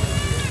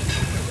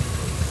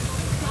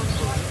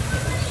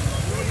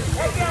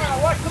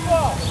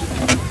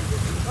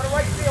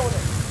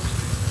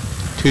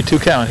 Two 2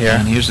 count here.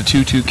 And here's the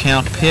 2-2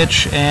 count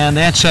pitch, and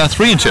that's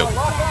 3-2.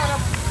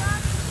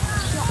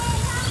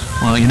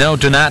 Well, you know,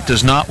 Donat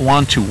does not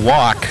want to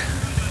walk.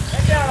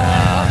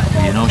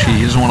 You know, she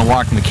doesn't want to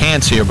walk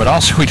McCants here, but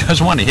also he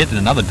doesn't want to hit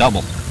another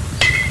double.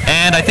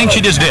 And I think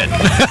she just did.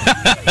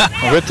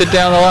 Ripped it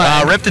down the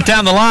line. Ripped it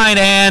down the line,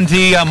 and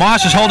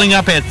Moss is holding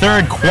up at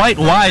third quite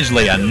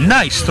wisely. A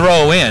nice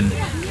throw in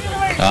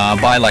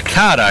by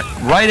Licata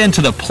right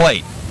into the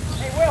plate.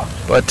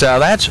 But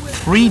that's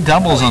 3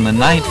 doubles on the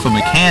night for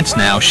McCants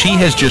now. She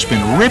has just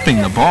been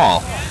ripping the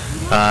ball.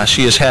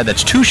 She has had,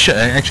 that's 2 shots.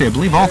 Actually, I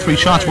believe all 3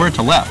 shots were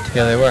to left.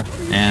 Yeah, they were.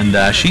 And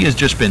she has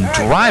just been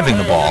driving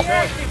the ball.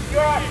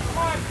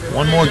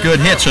 1 more good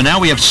hit. So now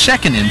we have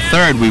second and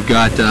third. We've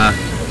got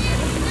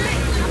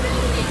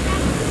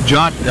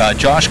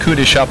Josh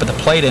Kudish up at the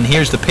plate, and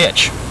here's the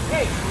pitch.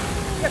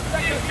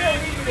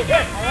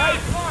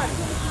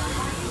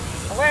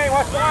 Elaine,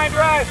 watch the line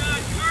drive.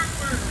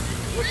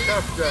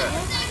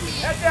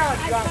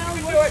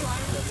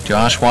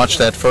 Josh watched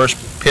that first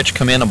pitch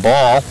come in, a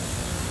ball.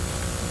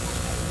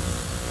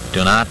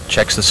 Donat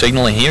checks the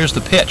signal, and here's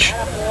the pitch.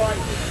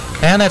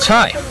 And that's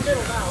high.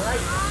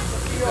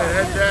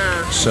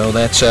 So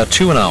that's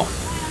 2-0.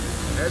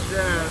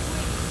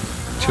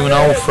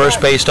 2-0, first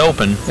base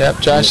open. Yep,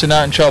 Josh is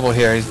not in trouble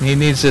here. He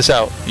needs this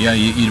out. Yeah,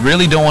 you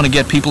really don't want to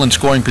get people in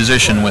scoring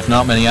position with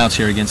not many outs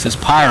here against this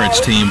Pirates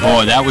team.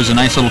 Boy, that was a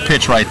nice little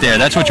pitch right there.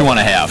 That's what you want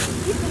to have.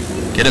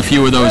 Get a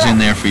few of those in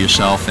there for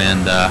yourself,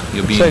 and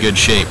you'll be in good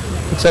shape.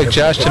 Looks like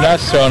Josh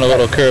Donat's throwing a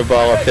little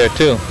curveball up there,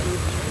 too.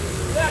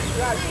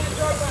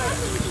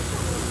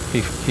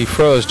 He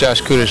froze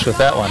Josh Kudish with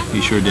that one. He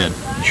sure did.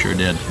 He sure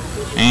did.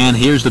 And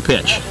here's the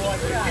pitch.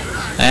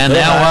 And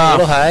now, a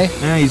little high.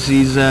 Yeah, he's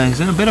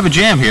in a bit of a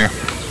jam here.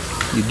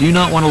 You do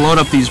not want to load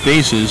up these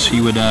bases. He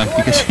would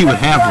because he would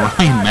have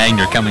Ryan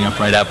Magner coming up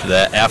right after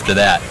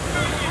that.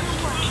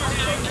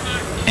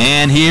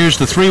 And here's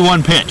the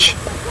 3-1 pitch.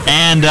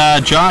 And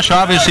Josh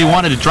obviously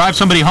wanted to drive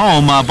somebody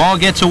home. Ball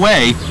gets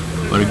away,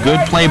 but a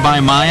good play by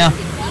Maya.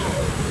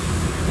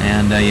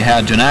 And you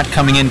had Donat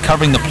coming in,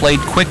 covering the plate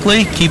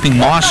quickly, keeping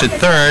Moss at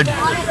third,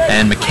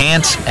 and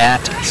McCants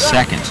at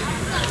second.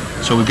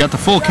 So we've got the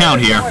full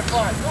count here.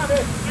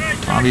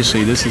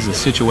 Obviously, this is a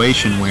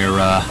situation where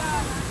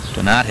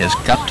Donat has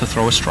got to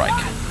throw a strike.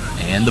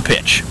 And the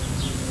pitch.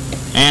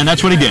 And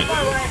that's what he did.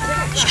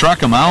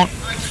 Struck him out.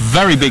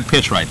 Very big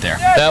pitch right there.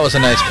 That was a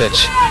nice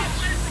pitch.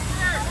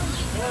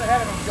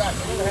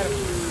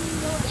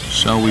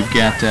 So we've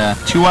got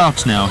 2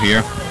 outs now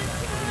here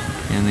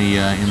in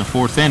the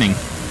 4th inning.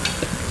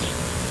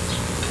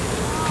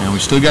 And we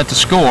still got the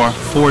score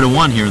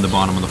 4-1 here in the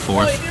bottom of the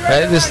 4th.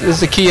 Right, this is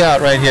the key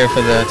out right here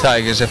for the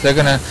Tigers. If they're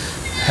going to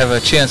have a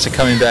chance of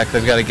coming back,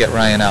 they've got to get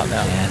Ryan out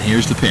now. And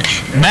here's the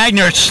pitch.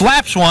 Magner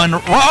slaps one.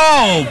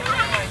 Oh!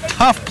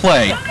 Tough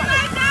play.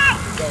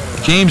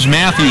 James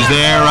Matthews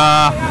there,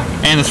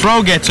 and the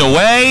throw gets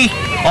away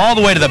all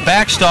the way to the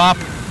backstop.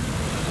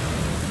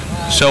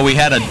 So we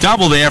had a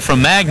double there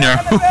from Magner,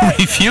 who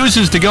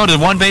refuses to go to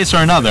one base or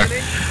another,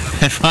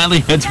 and finally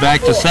heads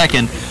back to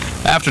second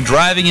after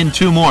driving in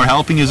 2 more,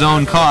 helping his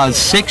own cause.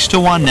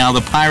 6-1 now,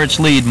 the Pirates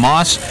lead.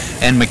 Moss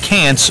and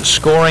McCants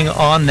scoring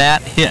on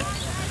that hit.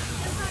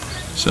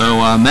 So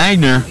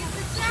Magner,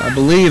 I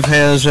believe,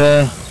 has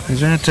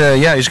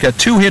he's got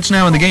 2 hits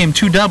now in the game,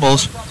 2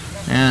 doubles,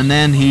 and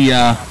then he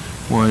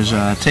was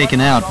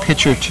taken out,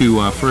 pitcher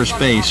to first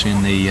base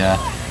in the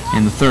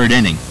 3rd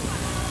inning.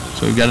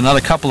 So we've got another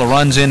couple of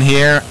runs in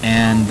here,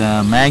 and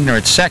Magner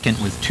at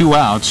second with 2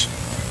 outs,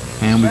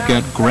 and we've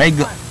got Greg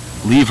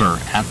Lever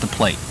at the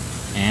plate,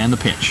 and the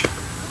pitch.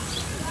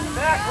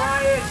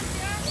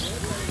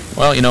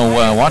 Well, you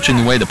know, watching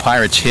the way the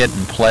Pirates hit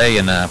and play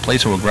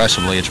so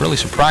aggressively, it's really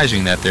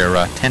surprising that they're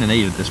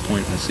 10-8 at this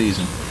point in the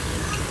season.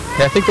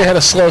 Yeah, I think they had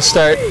a slow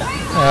start.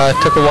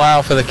 It took a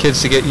while for the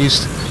kids to get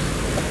used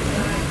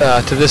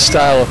to this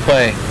style of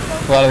play.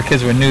 A lot of the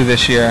kids were new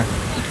this year,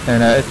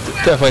 and it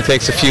definitely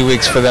takes a few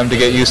weeks for them to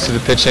get used to the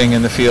pitching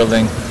and the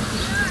fielding.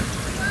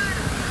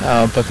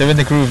 But they're in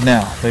the groove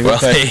now. They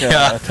look like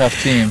a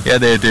tough team. Yeah,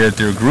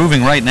 they're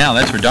grooving right now.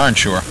 That's for darn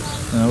sure.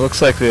 It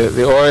looks like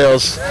the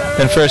Orioles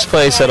in first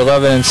place at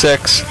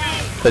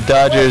 11-6. The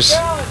Dodgers.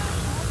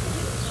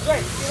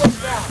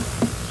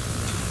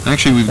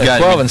 Actually, we've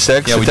got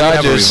 12-6. Yeah, the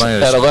Dodgers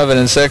at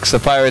 11-6. The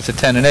Pirates at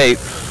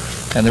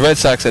 10-8, and the Red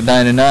Sox at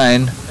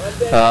 9-9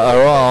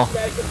 are all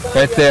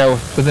right there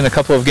within a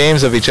couple of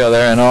games of each other,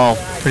 and all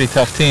pretty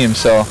tough teams.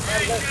 So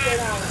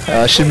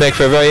should make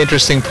for a very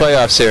interesting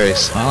playoff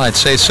series. Well, I'd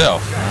say so.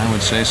 I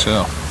would say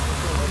so.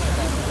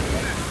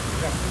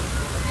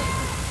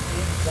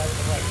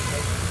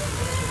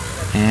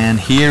 And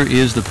here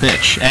is the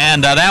pitch,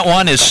 and that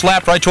one is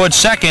slapped right towards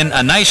second.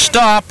 A nice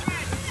stop.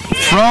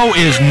 Throw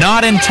is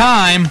not in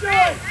time.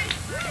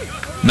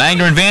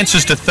 Magner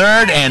advances to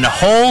third and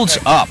holds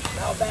up.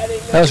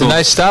 That was a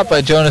nice stop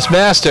by Jonas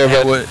Master,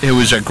 but it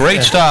was a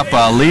great stop.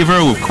 Lever,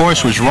 who of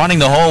course was running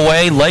the whole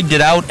way, legged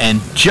it out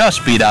and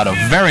just beat out a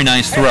very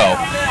nice throw.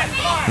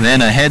 And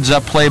then a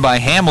heads-up play by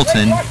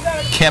Hamilton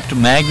kept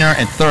Magner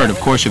at third. Of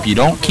course, if you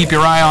don't keep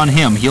your eye on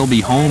him, he'll be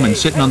home and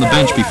sitting on the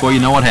bench before you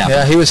know what happened.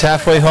 Yeah, he was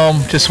halfway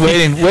home, just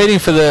waiting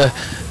for the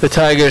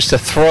Tigers to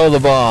throw the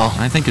ball.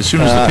 I think as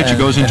soon as the pitcher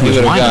goes into his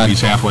windup,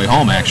 he's halfway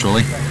home,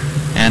 actually.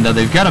 And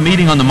they've got a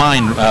meeting on the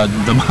mind,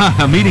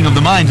 a meeting of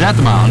the minds at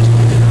the mound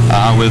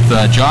with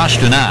Josh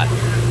Donat.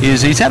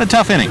 He's had a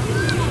tough inning.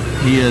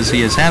 He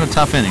has had a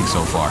tough inning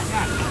so far.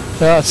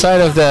 Well,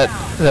 outside of that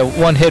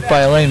one hit by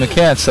Elaine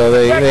McCants, so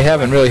they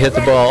haven't really hit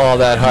the ball all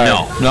that hard.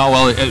 No.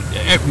 Well,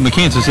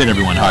 McCants has hit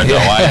everyone hard, though.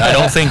 I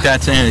don't think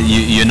that's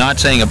you're not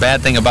saying a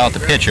bad thing about the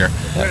pitcher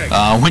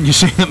when you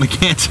say that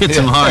McCants hits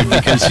him hard,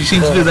 because he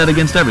seems to do that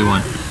against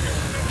everyone.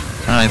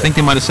 I think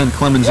they might have sent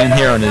Clemens in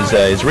here on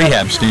his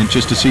rehab stint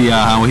just to see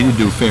how he would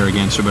do fair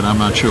against her, but I'm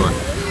not sure.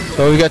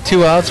 So we got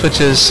 2 outs, which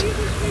is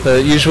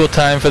the usual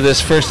time for this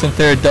first and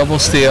third double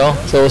steal.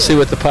 So we'll see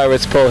what the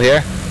Pirates pull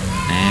here.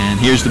 And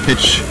here's the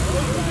pitch.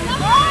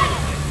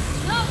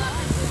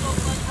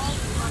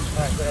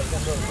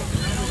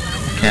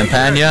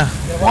 Campagna,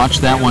 watch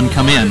that one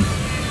come in.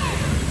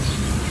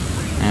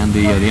 And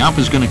the ump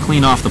is going to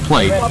clean off the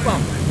plate.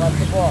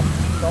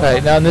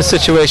 Right, now in this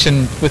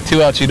situation with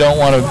 2 outs, you don't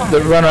want to,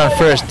 the runner on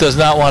first does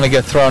not want to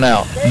get thrown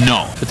out.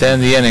 No. At the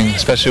end of the inning,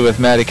 especially with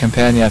Matty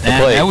Campagna at the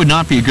plate. That would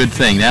not be a good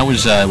thing. That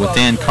was with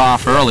Dan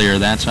Koff earlier.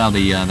 That's how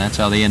they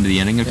ended the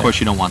inning. Of course,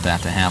 you don't want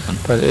that to happen.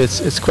 But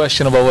it's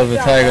questionable whether the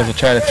Tigers will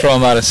try to throw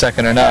him out at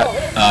second or not.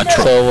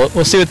 True. So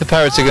we'll see what the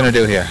Pirates are going to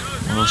do here.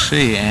 We'll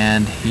see.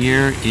 And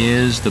here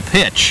is the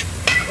pitch.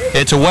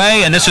 It's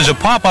away, and this is a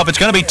pop-up. It's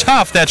going to be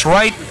tough. That's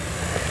right.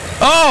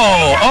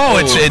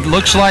 It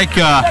looks like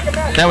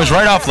that was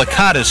right off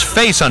Licata's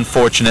face,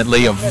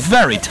 unfortunately. A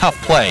very tough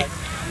play.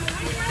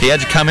 He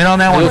had to come in on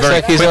that one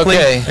very quickly. Looks like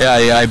he's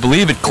okay. Yeah, I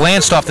believe it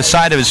glanced off the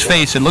side of his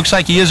face. It looks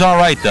like he is all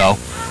right, though.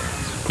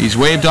 He's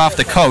waved off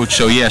the coach,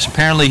 so yes,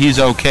 apparently he's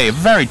okay. A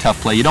very tough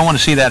play. You don't want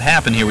to see that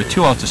happen here with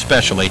 2 outs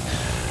especially.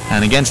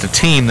 And against a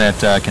team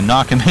that can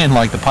knock him in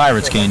like the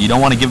Pirates can, you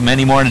don't want to give him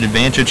any more of an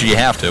advantage, or you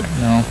have to.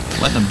 No.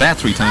 Letting him bat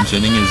 3 times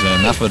inning is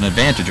enough of an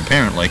advantage,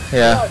 apparently.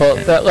 Yeah, well,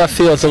 that left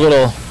field's a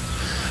little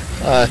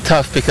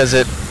tough because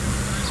the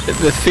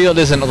field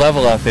isn't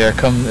level out there.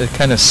 It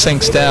kind of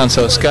sinks down,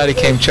 so Scotty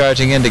came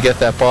charging in to get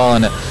that ball,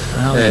 and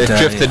Well, it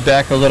drifted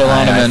back a little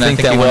on him, and I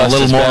think that he went a lost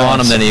little his more on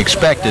balance. him than he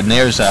expected. And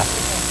there's a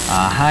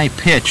high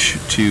pitch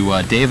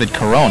to David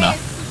Corona.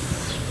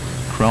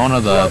 Corona,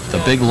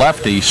 the big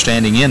lefty,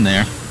 standing in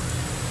there.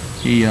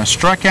 He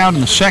struck out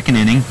in the second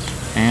inning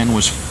and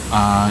was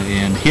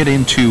and hit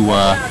into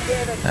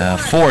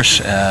force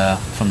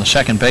from the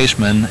second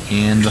baseman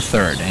in the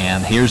third.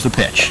 And here's the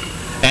pitch.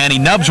 And he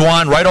nubs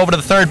one right over to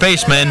the third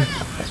baseman.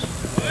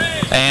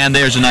 And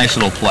there's a nice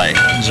little play.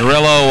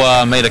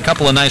 Zerillo made a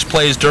couple of nice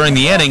plays during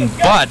the inning,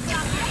 but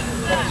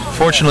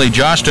fortunately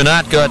Josh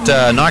Donat got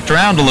knocked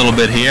around a little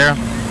bit here,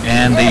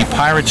 and the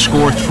Pirates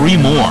score 3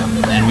 more.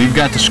 And we've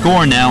got the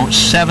score now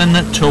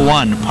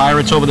 7-1.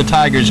 Pirates over the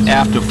Tigers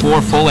after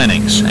 4 full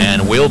innings.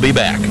 And we'll be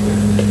back.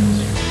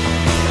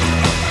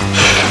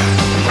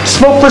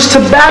 Smokeless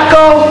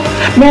tobacco?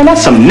 Man,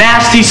 that's some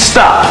nasty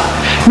stuff.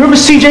 Remember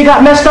CJ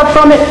got messed up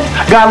from it?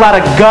 Got a lot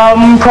of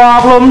gum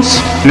problems?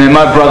 Man,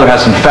 my brother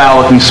has some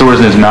foul-looking sores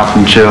in his mouth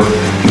from chew.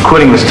 And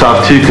quitting was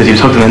tough, too, because he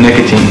was hooked on the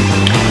nicotine.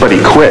 But he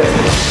quit.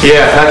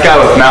 Yeah, that guy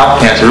with mouth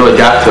cancer really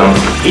got to him.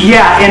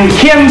 Yeah, and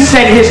Kim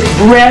said his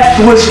breath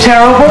was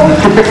terrible.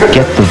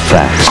 Get the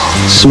facts.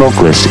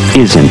 Smokeless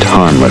isn't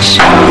harmless.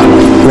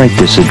 Write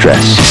this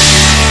address.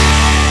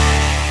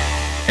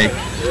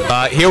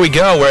 Here we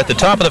go. We're at the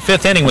top of the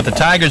 5th inning with the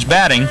Tigers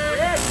batting.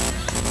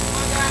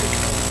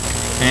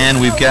 And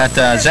we've got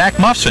Zach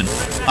Muffson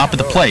up at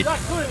the plate.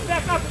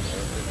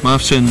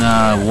 Muffson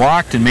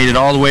walked and made it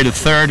all the way to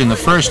third in the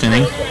first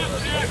inning.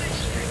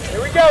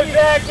 Here we go,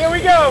 Zach. Here we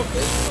go.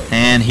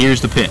 And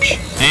here's the pitch.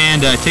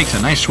 And takes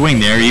a nice swing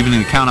there, evening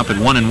the count up at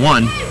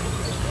 1-1.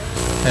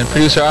 And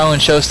producer Arlen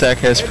Shostak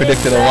has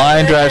predicted a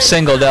line drive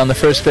single down the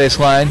first base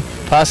line,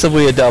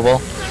 possibly a double.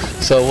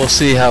 So we'll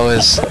see how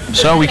his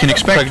we can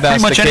expect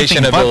pretty much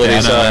anything but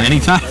that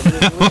anytime.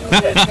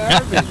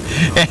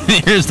 And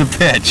here's the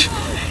pitch.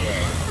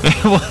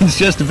 It was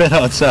just a bit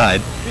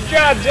outside. Good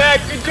job,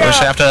 Zach. Good job. Of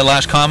course, after that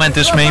last comment,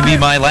 this may be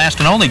my last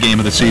and only game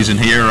of the season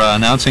here,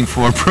 announcing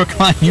for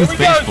Brookline Youth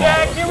Baseball.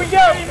 Here we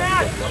go.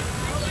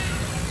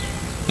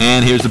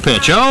 And here's the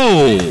pitch.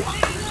 Oh!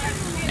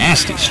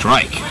 Nasty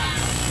strike.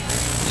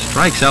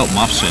 Strikes out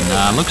Muffson.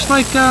 Looks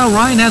like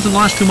Ryan hasn't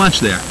lost too much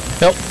there.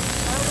 Nope.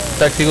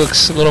 In fact, he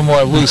looks a little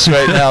more loose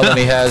right now than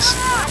he has.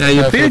 Yeah, he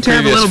appeared to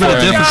have a little bit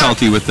of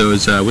difficulty with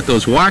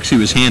those walks he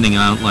was handing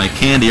out like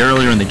candy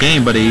earlier in the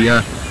game, but he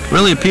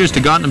really appears to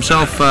have gotten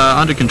himself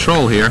under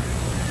control here.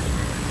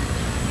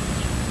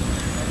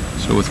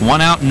 So with 1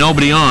 out and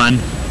nobody on,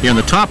 here in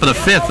the top of the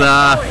 5th,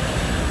 I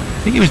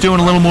think he was doing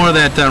a little more of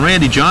that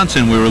Randy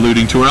Johnson we were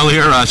alluding to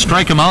earlier,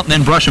 strike him out and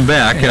then brush him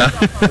back. Here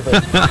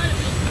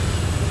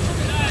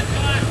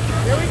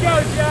we go,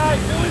 Josh.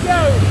 Here we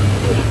go.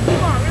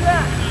 Come on,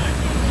 relax.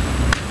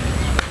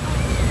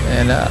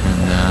 And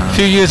a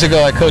few years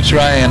ago, I coached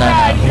Ryan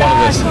on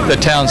one of the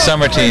town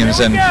summer teams,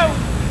 and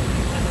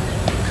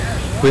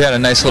we had a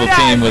nice little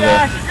team with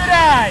a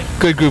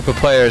good group of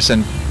players.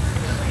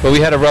 But we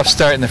had a rough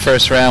start in the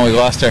first round. We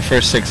lost our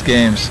first 6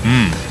 games,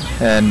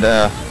 and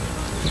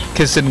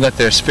kids didn't let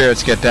their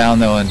spirits get down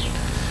though.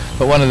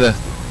 But one of the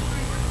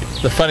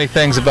funny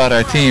things about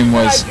our team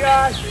was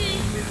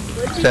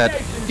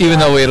that even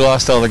though we had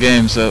lost all the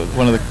games,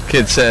 one of the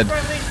kids said,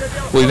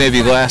 "We may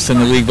be last in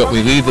the league, but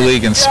we lead the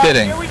league in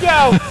spitting."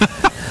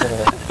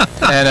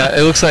 And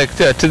it looks like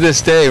to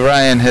this day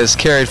Ryan has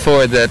carried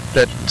forward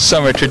that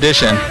summer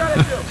tradition.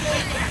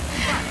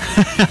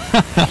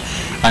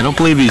 I don't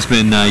believe he's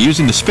been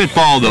using the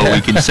spitball, though.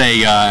 We can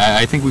say,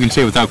 I think we can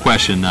say without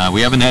question,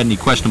 we haven't had any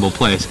questionable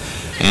plays.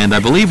 And I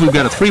believe we've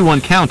got a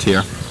 3-1 count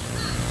here.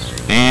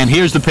 And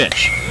here's the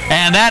pitch.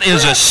 And that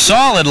is a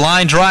solid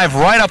line drive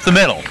right up the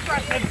middle.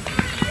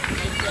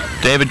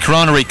 David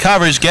Corona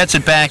recovers, gets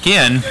it back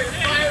in.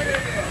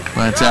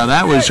 But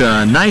that was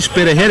a nice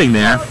bit of hitting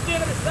there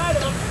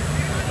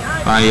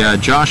by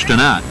Josh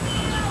Donat.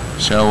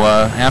 So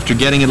after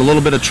getting in a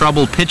little bit of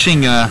trouble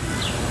pitching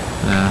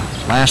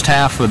last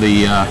half of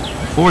the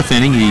 4th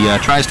inning, he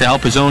tries to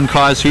help his own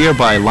cause here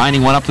by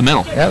lining one up the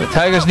middle. Yeah, the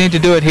Tigers need to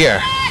do it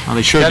here. Well,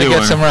 they sure do. Got to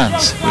get some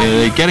runs.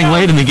 They're getting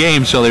late in the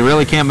game, so they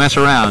really can't mess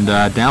around.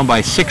 Down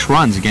by 6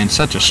 runs against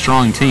such a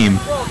strong team.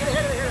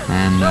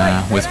 And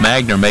with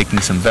Magner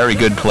making some very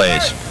good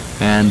plays.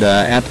 And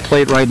at the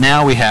plate right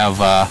now we have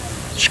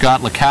Scott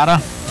Licata,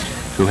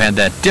 who had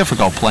that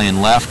difficult play in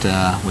left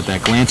with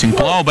that glancing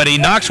blow, but he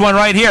knocks one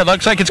right here.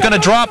 Looks like it's going to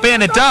drop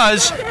in. It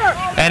does.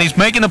 And he's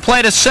making the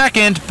play to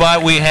second,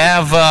 but we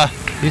have...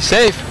 he's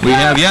safe. We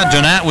have,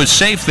 Donat was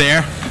safe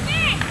there.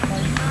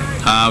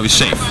 He was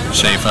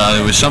safe.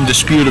 There was some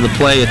dispute of the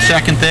play at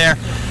second there,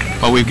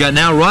 but we've got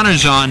now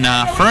runners on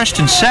first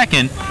and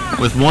second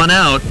with 1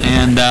 out,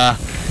 and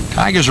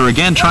Tigers are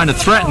again trying to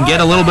threaten,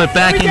 get a little bit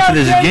back into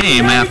this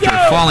game after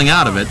falling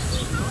out of it.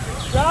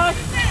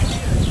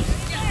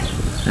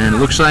 And it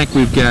looks like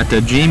we've got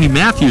Jamie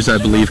Matthews, I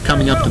believe,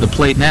 coming up to the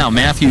plate now.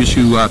 Matthews,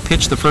 who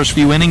pitched the first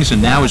few innings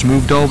and now has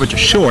moved over to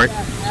short,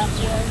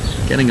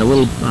 getting a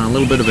little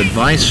bit of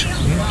advice.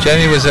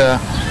 Jamie was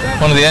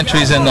one of the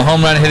entries in the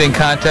home run hitting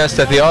contest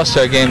at the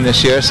All-Star game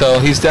this year, so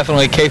he's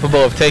definitely capable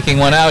of taking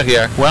one out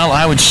here. Well,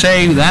 I would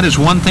say that is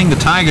one thing the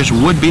Tigers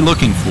would be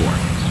looking for.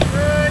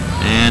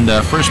 And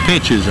first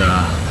pitch is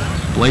a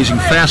blazing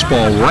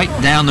fastball right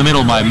down the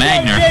middle by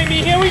Magner.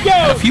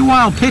 A few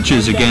wild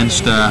pitches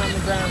against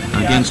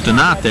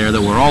Donat there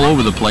that were all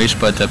over the place,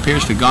 but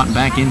appears to have gotten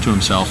back into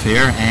himself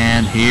here.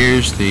 And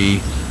here's the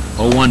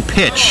 0-1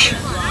 pitch.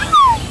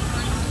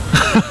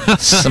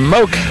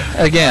 Smoke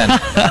again.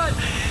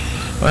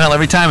 Well,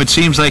 every time it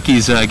seems like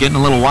he's getting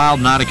a little wild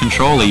and out of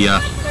control, he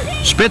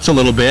spits a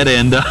little bit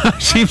and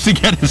seems to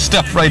get his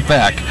stuff right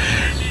back.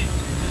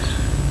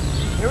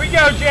 Here we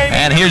go, Jamie.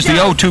 And here's the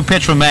 0-2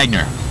 pitch from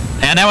Magner.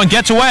 And that one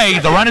gets away.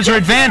 The runners are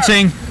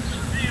advancing.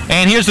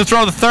 And here's the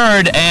throw to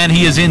third, and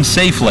he is in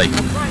safely.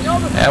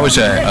 That was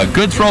a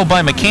good throw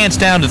by McCants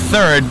down to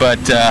third, but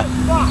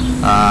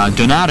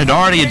Donat had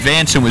already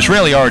advanced and was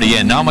really already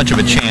in. Not much of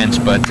a chance,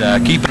 but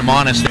keeping him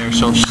honest there.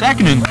 So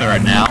second and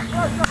third now.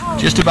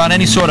 Just about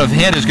any sort of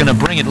hit is going to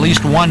bring at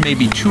least one,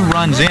 maybe two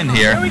runs in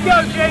here.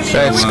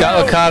 So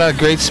Scott Licata,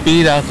 great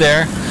speed out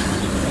there.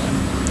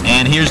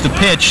 And here's the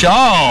pitch.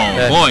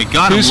 Oh, boy,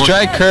 got him.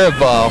 Two-strike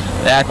curveball.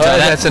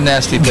 That's a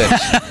nasty pitch.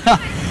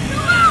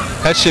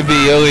 That should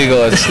be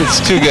illegal. It's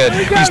too good.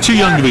 He's too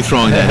young to be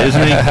throwing that,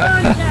 isn't he?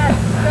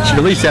 Should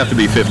at least have to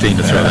be 15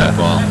 to throw that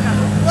ball.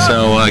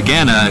 So,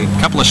 again, a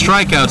couple of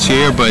strikeouts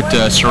here,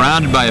 but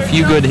surrounded by a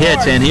few good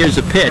hits. And here's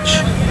the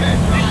pitch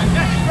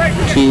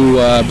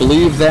to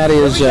believe that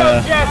is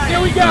that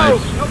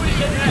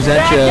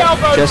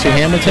Jesse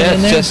Hamilton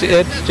in there?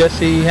 It's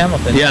Jesse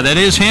Hamilton. Yeah, that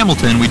is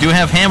Hamilton. We do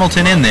have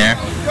Hamilton in there.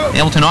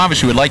 Hamilton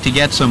obviously would like to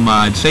get some,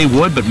 I'd say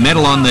wood, but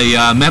metal on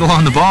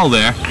the ball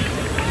there.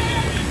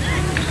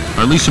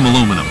 Or at least some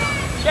aluminum.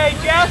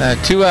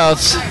 2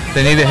 outs.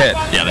 They need a hit.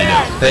 Yeah, they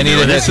do. They need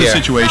a hit This is a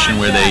situation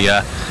where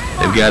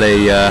they've got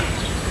a.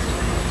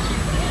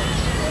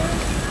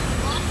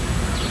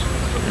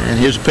 And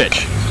here's a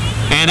pitch.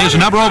 And here's a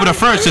number over to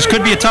first. This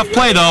could be a tough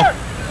play, though.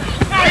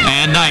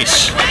 And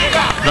nice.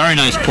 Very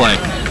nice play.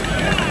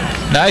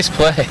 Nice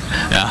play.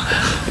 Yeah.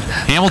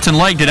 Hamilton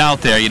legged it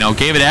out there,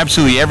 gave it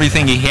absolutely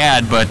everything he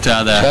had, but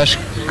Josh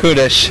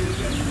Kudish.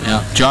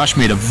 Yeah, Josh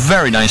made a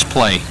very nice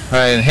play. All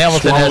right, and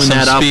Hamilton has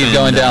some speed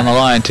going down the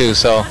line, too,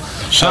 so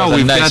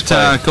we've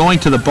got going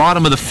to the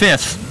bottom of the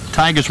fifth.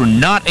 Tigers were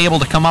not able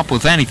to come up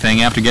with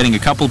anything after getting a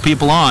couple of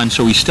people on,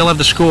 so we still have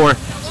the score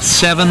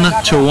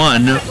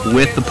 7-1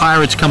 with the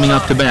Pirates coming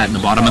up to bat in the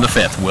bottom of the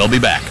fifth. We'll be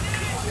back.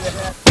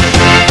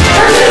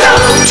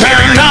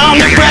 Turn on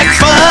your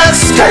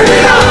breakfast.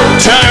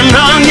 Turn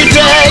on your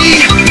day.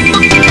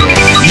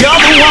 You're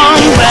the one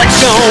that's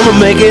gonna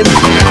make it.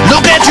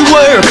 Look at your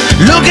work,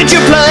 look at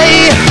your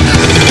play.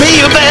 Be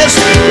your best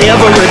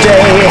every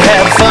day.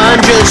 Have fun,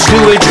 just do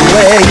it your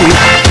way.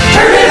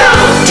 Turn it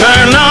on.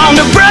 Turn on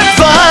the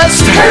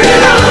breakfast. Turn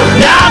it on.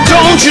 Now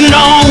don't you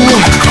know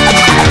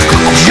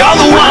you're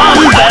the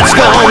one that's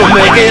gonna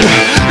make it.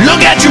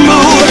 Look at your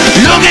move,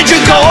 look at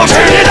your goal.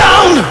 Turn it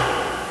on.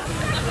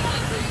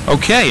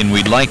 Okay, and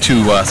we'd like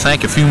to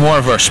thank a few more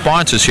of our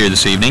sponsors here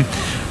this evening.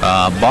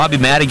 Bobby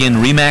Madigan,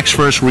 Remax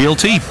First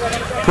Realty,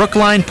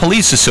 Brookline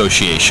Police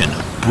Association,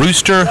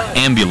 Brewster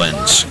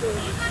Ambulance,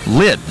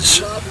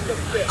 Lids,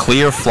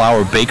 Clear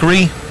Flower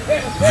Bakery,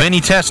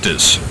 Vinny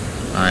Testas.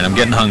 All right, I'm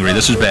getting hungry.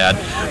 This is bad.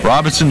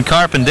 Robertson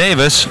Carp and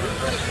Davis,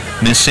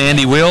 Miss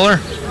Sandy Wheeler,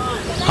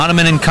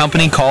 Hunneman and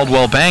Company,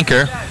 Caldwell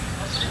Banker,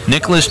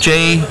 Nicholas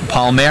J.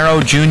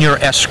 Palmero Jr.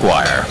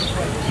 Esquire,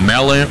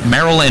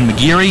 Merrill and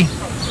McGeary,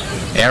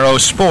 Aero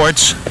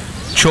Sports,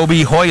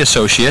 Chobi Hoy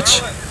Associates,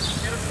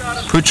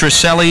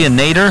 Petroselli and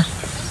Nader.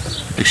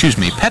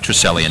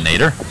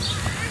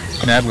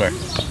 Nadler.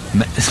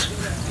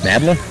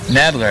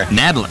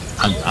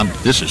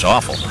 Nadler. This is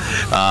awful.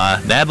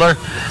 Nadler.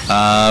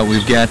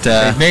 We've got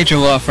a major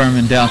law firm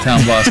in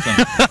downtown Boston.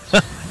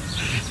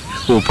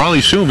 Will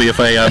probably sue me if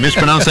I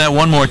mispronounce that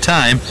one more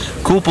time.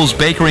 Koopel's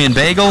Bakery and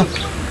Bagel,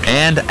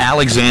 and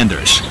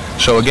Alexander's.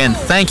 So again,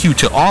 thank you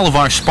to all of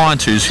our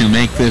sponsors who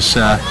make this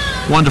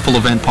wonderful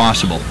event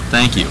possible.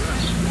 Thank you.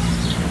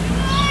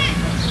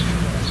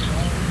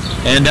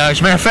 And as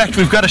a matter of fact,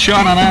 we've got a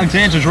shot on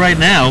Alexander's right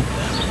now,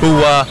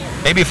 who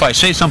maybe if I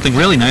say something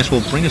really nice,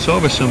 will bring us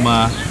over some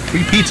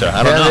free pizza.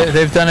 I don't know.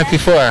 They've done it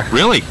before.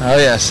 Really? Oh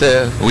yes.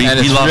 We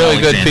love really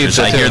good Alexander's.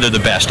 pizza. I hear they're the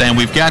best. And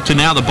we've got to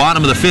now the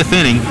bottom of the fifth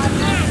inning.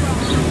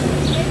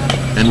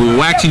 And we're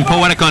waxing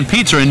poetic on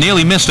pizza and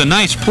nearly missed a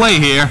nice play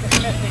here.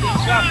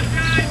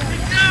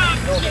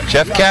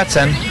 Jeff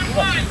Katzen.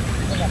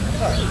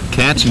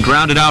 Katzen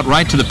grounded out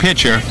right to the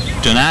pitcher.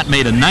 Donat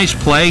made a nice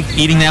play,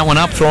 eating that one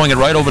up, throwing it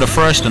right over to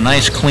first. A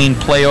nice clean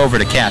play over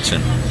to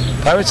Katzen.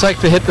 Pirates like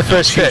to hit the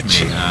first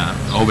pitch.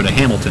 Over to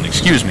Hamilton,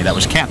 excuse me. That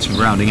was Katzen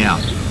grounding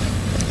out.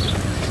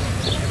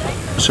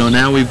 So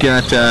now we've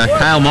got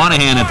Kyle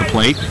Monahan at the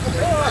plate.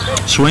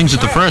 Swings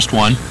at the first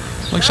one.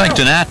 Looks like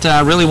Donat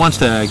really wants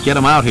to get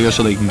him out here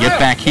so they can get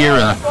back here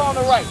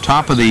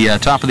top of the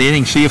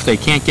inning, see if they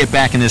can't get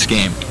back in this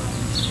game.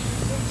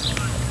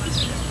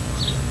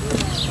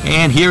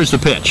 And here's the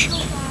pitch.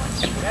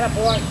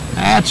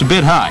 That's a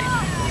bit high.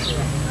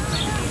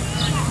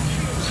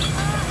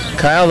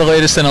 Kyle, the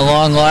latest in a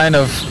long line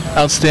of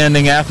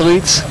outstanding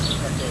athletes.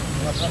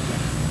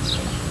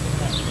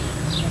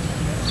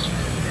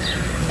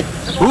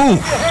 Ooh,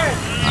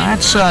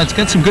 it's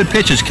got some good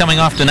pitches coming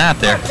off the net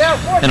there.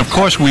 And of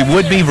course, we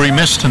would be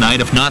remiss tonight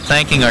if not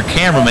thanking our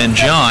cameraman,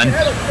 John,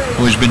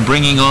 who has been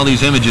bringing all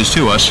these images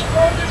to us.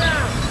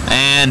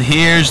 And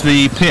here's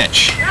the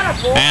pitch.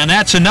 And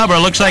that's a number.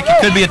 Looks like it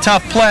could be a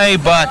tough play,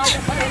 but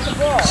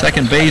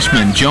second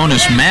baseman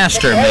Jonas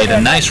Master made a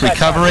nice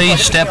recovery,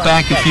 stepped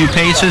back a few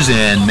paces,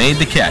 and made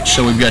the catch.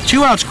 So we've got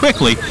 2 outs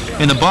quickly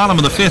in the bottom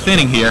of the 5th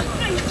inning here.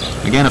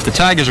 Again, if the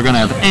Tigers are going to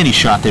have any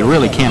shot, they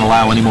really can't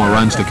allow any more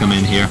runs to come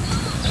in here.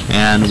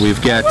 And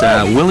we've got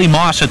Willie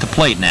Moss at the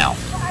plate now.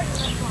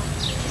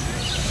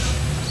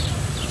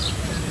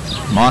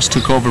 Moss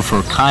took over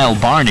for Kyle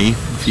Barney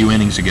a few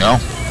innings ago.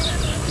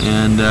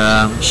 And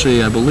let's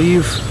see, I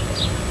believe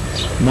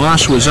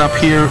Moss was up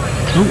here.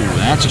 Ooh,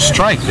 that's a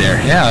strike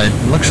there. Yeah,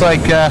 it looks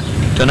like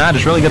Donat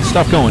has really got the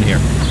stuff going here.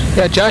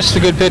 Yeah, Josh is a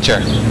good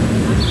pitcher.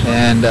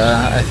 And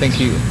I think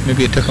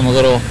maybe it took him a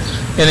little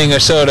inning or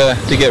so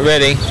to get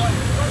ready,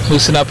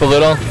 loosen up a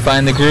little,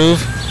 find the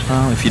groove.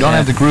 Well, if you don't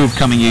have the groove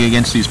coming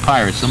against these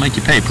Pirates, they'll make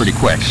you pay pretty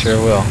quick. Sure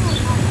will.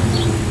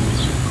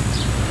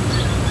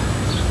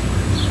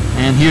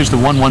 And here's the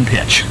 1-1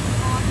 pitch.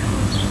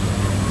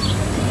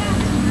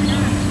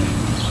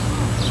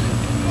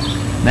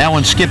 That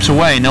one skips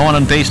away. No one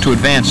on base to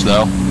advance,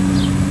 though.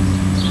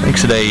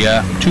 Makes it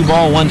a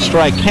 2-ball,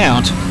 1-strike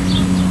count.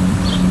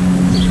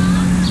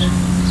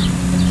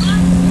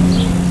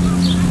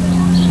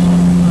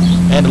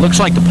 And it looks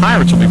like the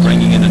Pirates will be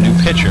bringing in a new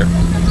pitcher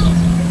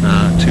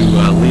to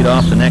lead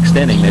off the next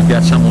inning. They've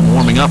got someone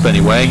warming up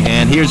anyway.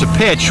 And here's a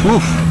pitch.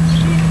 Woof.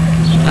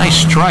 Nice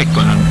strike,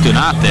 but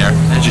Donat there.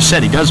 As you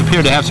said, he does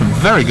appear to have some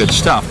very good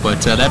stuff, but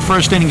that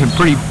first inning was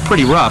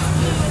pretty rough.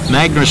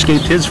 Magner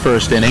escaped his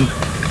first inning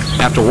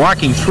after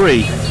walking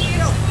 3.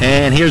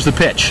 And here's the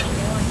pitch.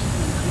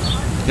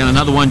 Got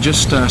another one,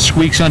 just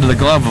squeaks under the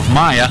glove of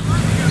Maya.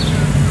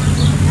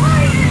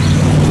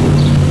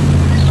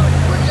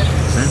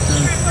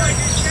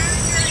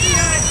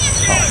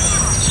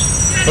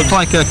 Looked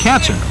like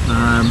Katzen.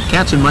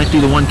 Katzen might be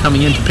the one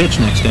coming in to pitch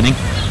next inning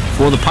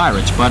for the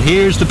Pirates. But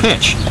here's the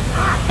pitch.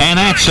 And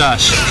that's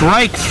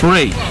strike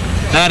 3.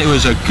 That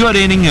was a good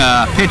inning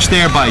pitch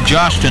there by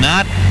Josh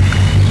Donat.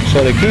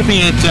 So they're keeping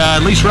it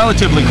at least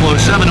relatively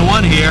close,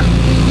 7-1 here.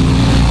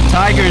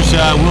 Tigers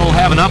will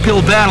have an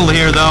uphill battle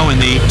here, though, in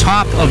the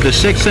top of the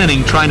 6th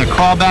inning, trying to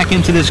crawl back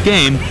into this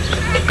game.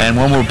 And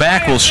when we're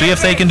back, we'll see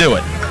if they can do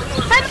it.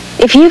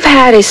 If you've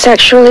had a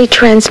sexually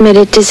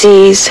transmitted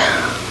disease,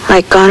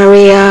 like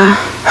gonorrhea,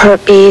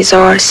 herpes,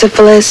 or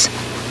syphilis,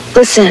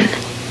 listen.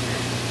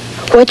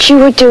 What you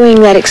were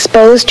doing that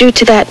exposed you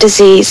to that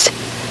disease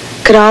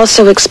could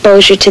also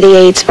expose you to the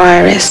AIDS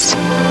virus.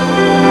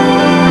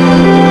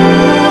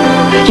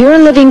 You're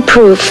living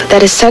proof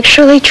that a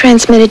sexually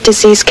transmitted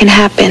disease can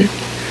happen.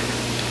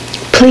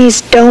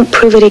 Please don't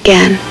prove it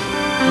again.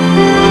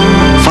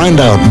 Find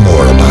out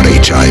more about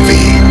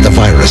HIV, the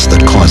virus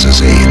that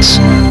causes AIDS.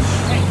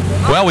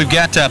 Well, we've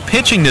got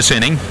pitching this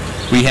inning.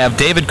 We have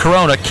David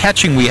Corona.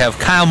 Catching, we have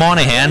Kyle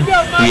Monahan.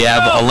 We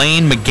have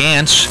Elaine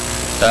McCants,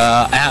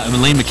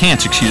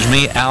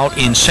 out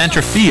in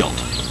center field.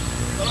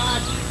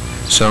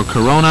 So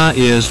Corona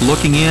is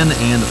looking in,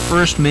 and the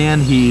first man,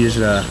 he's...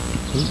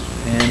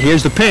 and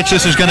here's the pitch.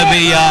 This is going to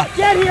be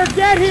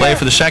play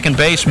for the second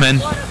baseman.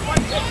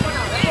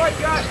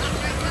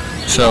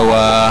 So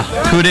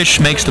Kudish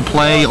makes the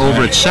play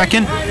over at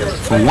second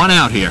for 1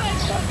 out here.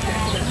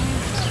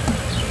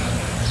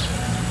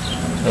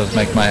 That was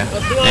Mike Maya.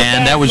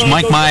 And that was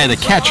Mike Maya, the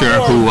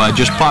catcher, who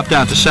just popped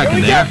out to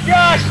second there.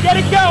 Get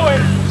it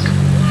going.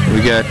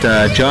 We got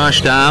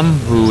Josh Dahm,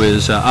 who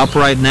is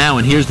upright now,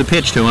 and here's the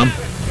pitch to him.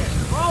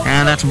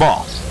 And that's a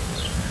ball.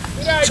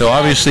 So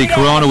obviously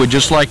Corona would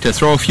just like to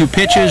throw a few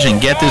pitches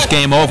and get this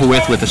game over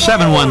with a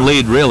 7-1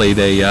 lead, really.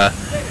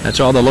 That's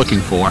all they're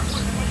looking for.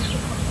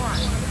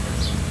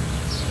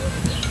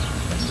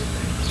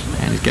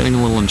 And he's getting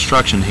a little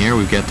instruction here.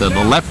 We've got the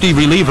lefty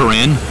reliever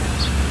in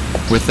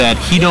with that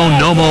Hito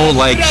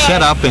Nomo-like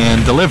setup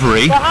and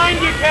delivery. Behind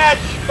you, catch.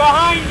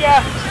 Behind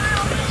you.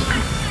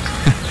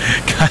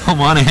 Kyle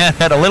Monahan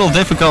had a little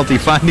difficulty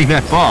finding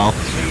that ball,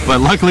 but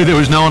luckily there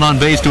was no one on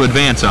base to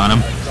advance on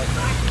him.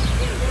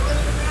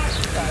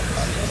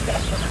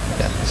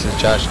 This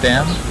is Josh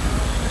Dahm.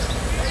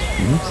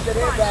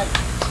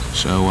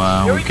 So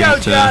here we've we go,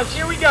 got Josh.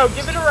 Here we go.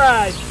 Give it a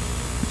ride.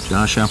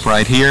 Josh up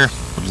right here.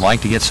 Would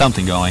like to get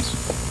something going.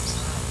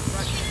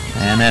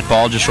 And that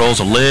ball just rolls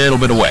a little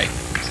bit away.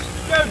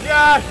 Go,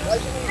 Josh.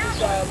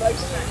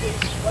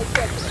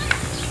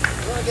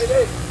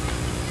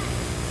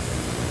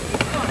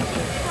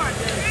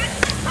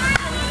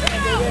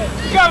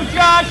 Go,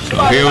 Josh.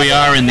 So here we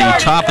are in the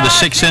top of the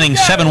 6th inning,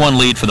 7-1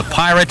 lead for the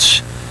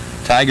Pirates.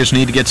 Tigers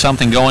need to get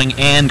something going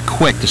and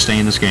quick to stay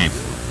in this game.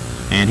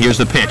 And here's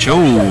the pitch.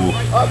 Oh,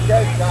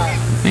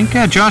 think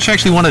Josh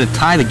actually wanted to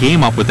tie the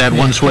game up with that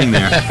one swing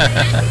there.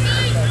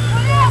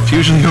 It's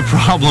usually a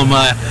problem,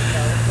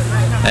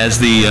 as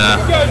the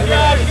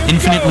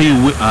infinitely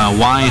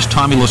wise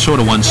Tommy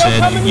Lasorda once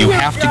said, you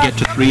have to get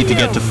to 3 to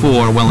get to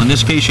 4. Well, in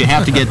this case, you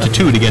have to get to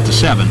 2 to get to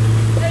 7.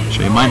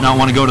 So you might not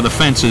want to go to the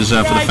fences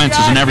for the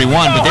fences in every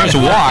one, but there's a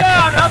walk.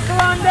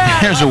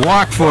 There's a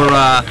walk for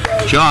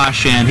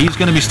Josh, and he's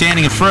going to be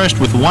standing at first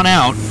with 1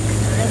 out.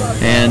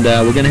 And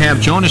we're going to have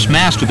Jonas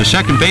Master, the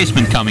second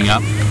baseman, coming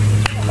up.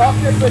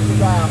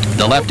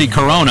 The lefty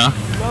Corona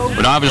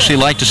would obviously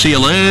like to see a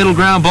little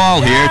ground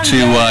ball here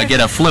to get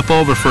a flip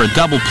over for a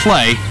double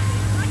play.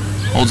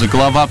 Holds the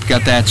glove up,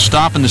 got that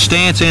stop in the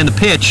stance and the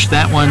pitch.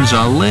 That one's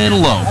a little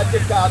low.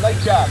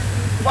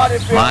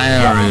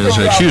 Meyer is,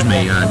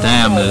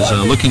 Dam is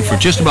looking for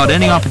just about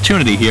any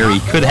opportunity here he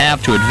could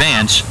have to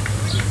advance.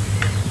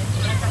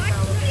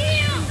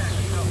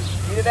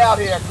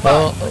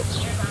 Well,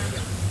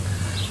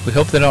 we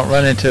hope they don't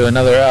run into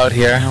another out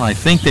here. Well, I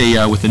think they,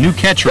 with the new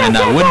catcher in,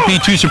 wouldn't be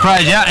too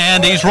surprised. Yeah,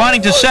 and he's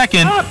running to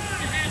second.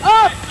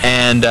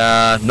 And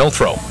no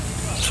throw.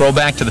 Throw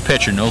back to the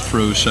pitcher, no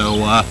through.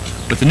 So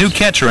with the new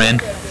catcher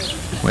in,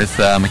 with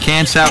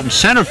McCants out in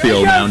center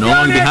field now, no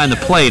longer behind the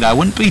plate, I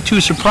wouldn't be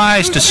too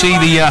surprised to see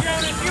the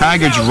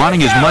Tigers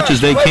running as much as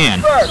they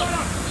can.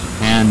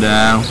 And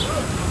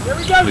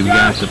we've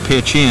got the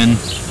pitch in.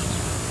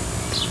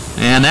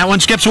 And that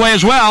one skips away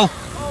as well.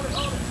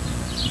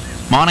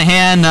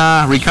 Monahan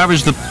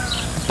recovers the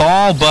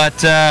ball,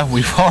 but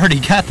we've already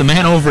got the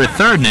man over at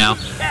third now.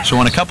 So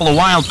on a couple of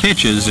wild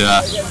pitches,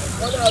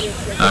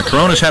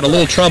 Corona's had a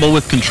little trouble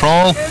with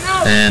control,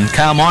 and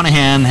Kyle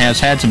Monahan has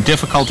had some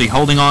difficulty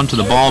holding on to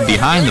the ball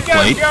behind the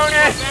plate.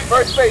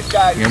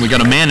 And we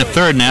got a man at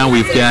third now.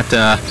 We've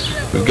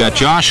got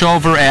Josh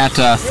over at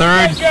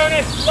third,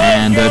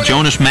 and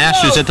Jonas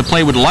Masters at the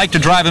plate would like to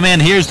drive him in.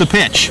 Here's the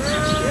pitch,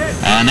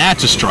 and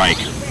that's a strike.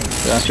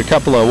 After a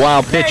couple of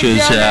wild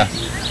pitches,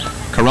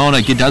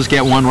 Corona does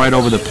get one right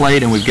over the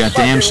plate, and we've got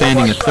Dam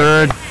standing at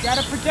third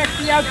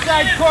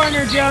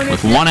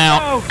with 1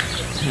 out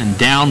and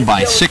down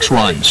by 6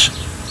 runs.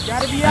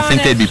 I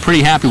think they'd be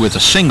pretty happy with a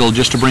single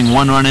just to bring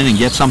 1 run in and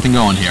get something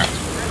going here.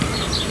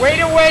 Way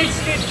to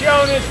waste it,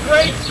 Jonas.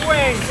 Great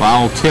swing.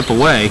 Foul tip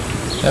away.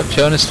 Yep,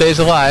 Jonas stays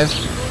alive.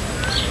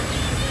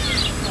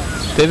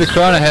 David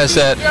Corona has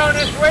that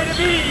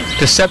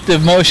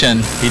deceptive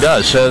motion. He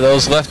does. So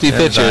those lefty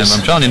pitchers.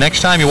 I'm telling you,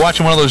 next time you're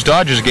watching one of those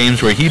Dodgers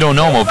games where Hito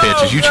Nomo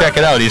pitches, you check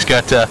it out. He's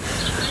got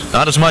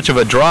not as much of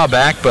a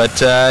drawback, but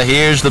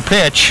here's the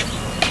pitch.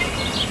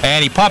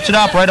 And he pops it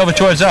up right over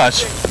towards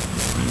us. I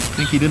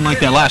think he didn't like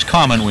that last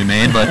comment we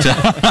made, but... Come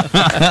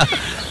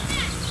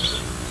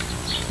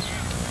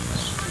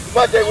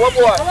on, Dave, one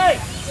more. Come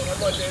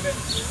on, David.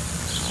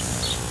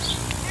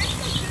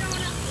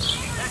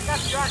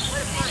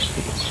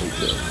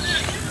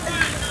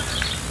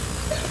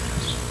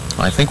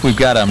 I think we've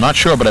got, I'm not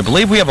sure, but I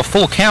believe we have a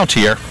full count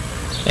here.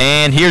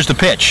 And here's the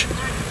pitch.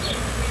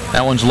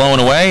 That one's low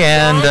and away,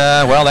 and,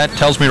 well, that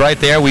tells me right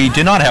there we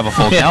did not have a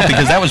full count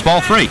because that was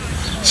ball 3.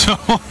 So,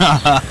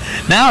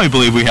 now I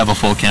believe we have a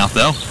full count,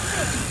 though.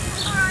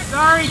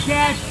 Sorry,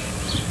 Cash.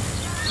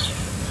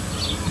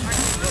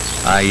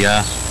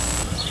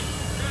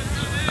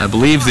 I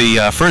believe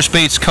the first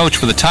base coach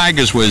for the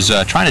Tigers was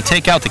trying to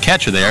take out the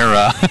catcher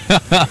there.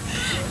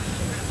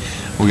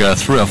 We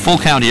got a full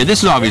count here.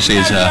 This is obviously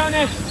his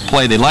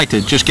play. They'd like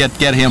to just get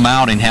him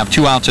out and have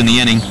 2 outs in the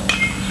inning.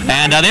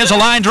 And there's a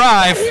line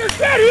drive.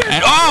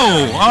 And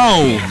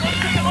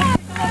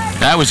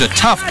that was a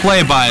tough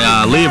play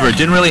by Lever.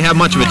 Didn't really have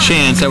much of a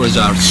chance. That was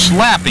a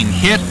slapping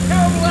hit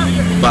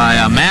by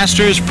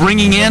Masters,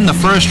 bringing in the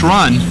first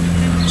run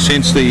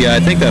since the,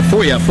 I think the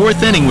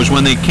 4th inning was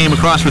when they came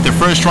across with their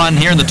first run.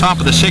 Here in the top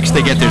of the 6th,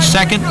 they get their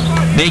second,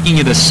 making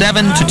it a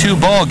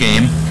 7-2 ball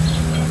game.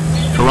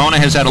 Corona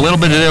has had a little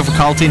bit of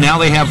difficulty. Now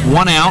they have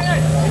 1 out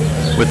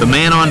with the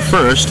man on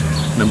first.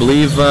 And I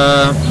believe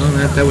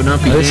that would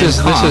not be this is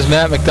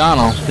Matt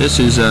McDonald. This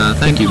is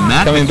thank you,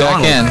 Matt coming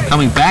McDonald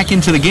coming back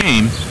into the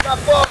game.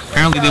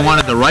 Apparently they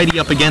wanted the righty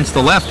up against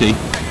the lefty.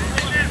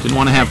 Didn't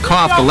want to have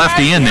Koff, the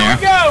lefty, in there.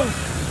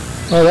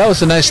 Well, that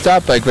was a nice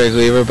stop by Greg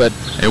Lever, but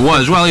it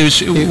was. Well, he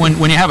was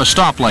when you have a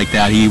stop like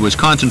that, he was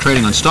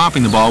concentrating on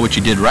stopping the ball, which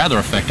he did rather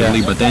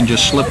effectively, but then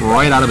just slipped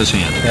right out of his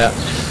hand. Yeah,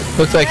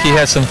 looked like he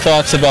had some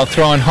thoughts about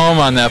throwing home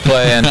on that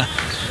play and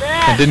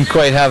didn't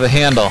quite have a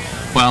handle.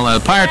 Well,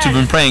 the Pirates have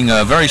been playing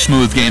a very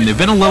smooth game. They've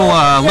been a little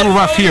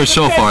rough here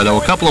so far, though.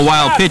 A couple of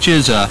wild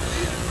pitches,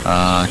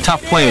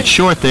 tough play at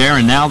short there,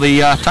 and now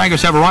the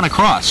Tigers have a run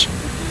across.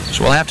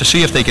 So we'll have to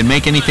see if they can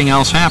make anything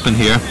else happen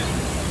here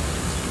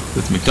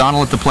with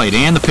McDonald at the plate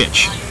and the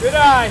pitch. Good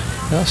eye.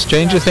 Well,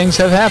 stranger things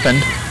have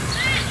happened.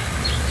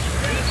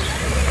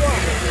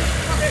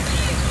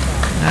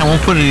 I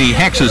won't put any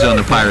hexes on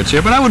the Pirates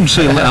here, but I wouldn't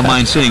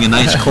mind seeing a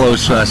nice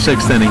close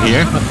 6th inning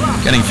here.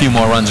 Getting a few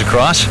more runs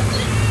across.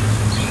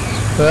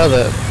 Well,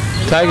 the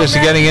Tigers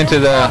are getting into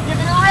the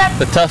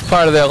tough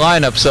part of their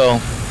lineup, so...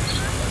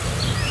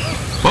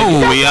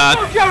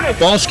 Whoa,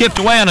 ball skipped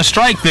away on a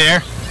strike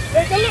there.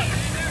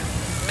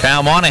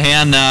 Kyle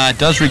Monahan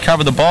does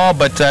recover the ball,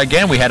 but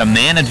again, we had a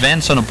man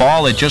advance on a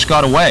ball that just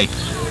got away.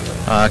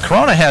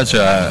 Corona has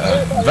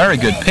a very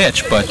good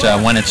pitch, but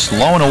when it's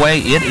low and away,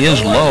 it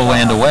is low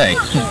and away.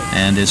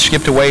 And it's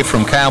skipped away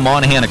from Kyle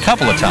Monahan a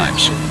couple of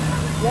times.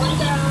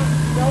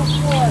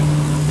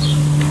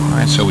 All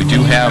right, so we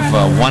do have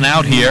one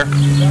out here.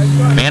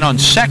 Man on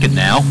second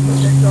now.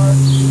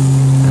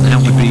 And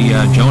that would be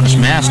Jonas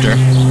Master.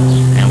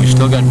 And we've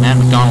still got Matt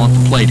McDonald at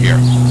the plate here.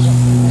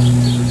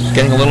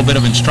 Getting a little bit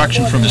of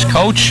instruction from his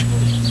coach.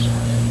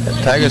 The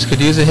Tigers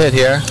could use a hit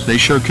here. They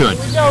sure could.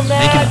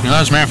 They could,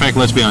 as a matter of fact,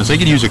 let's be honest, they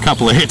could use a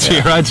couple of hits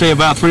here. I'd say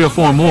about 3 or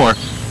 4 more.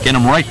 Get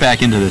them right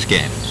back into this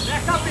game.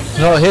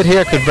 No, a hit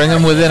here could bring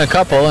them within a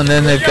couple, and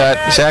then they've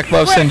got Zach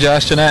Buffson,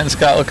 Josh Jeanette, and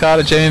Scott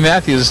Licata, Jamie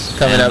Matthews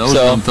coming up.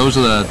 Those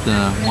are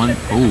the one.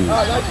 Ooh.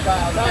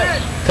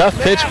 Tough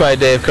pitch by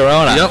Dave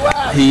Corona. Yep.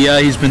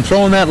 He's been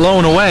throwing that low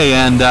and away,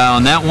 and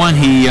on that one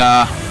he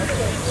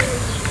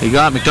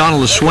got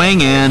McDonald a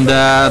swing, and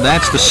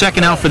that's the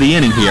second out for the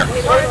inning here.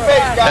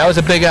 That was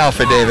a big out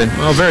for David.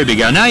 Well, very big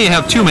out. Now you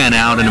have 2 men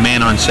out and a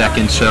man on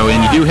second, so,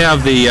 and you do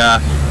have the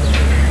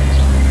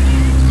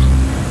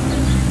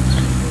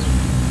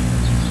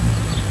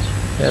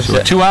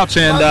so 2 outs,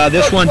 and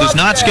this one does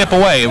not skip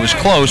away. It was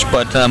close,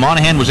 but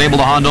Monahan was able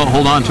to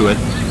hold on to it.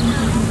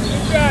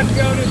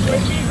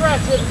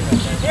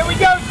 Here we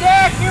go,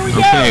 Zach. Here we go.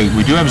 Okay,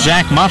 we do have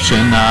Zach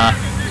Muffson. I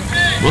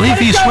believe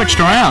he's switched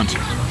around.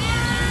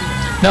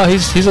 No,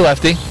 he's a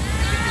lefty.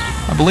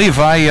 I believe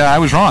I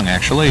was wrong,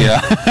 actually.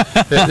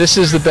 This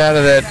is the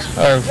batter that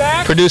our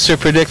producer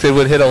predicted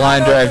would hit a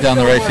line drive down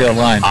the right field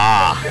line.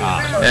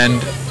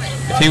 And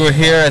if he were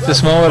here at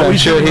this moment, I'm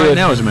sure he would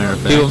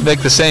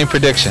make the same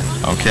prediction.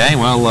 Okay,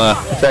 well,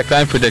 in fact,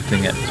 I'm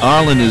predicting it.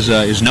 Arlen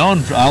is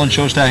known. Arlen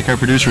Shostak, our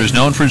producer, is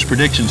known for his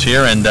predictions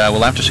here, and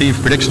we'll have to see if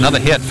he predicts another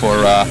hit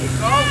for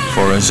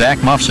Zach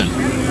Muffson.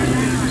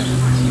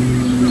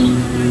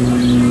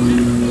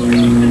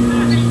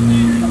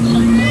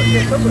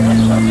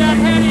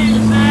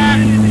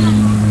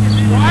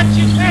 Watch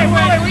it. Hey,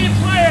 where you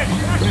play it?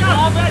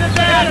 All to the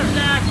batter,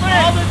 Zach.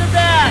 All to the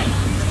bat.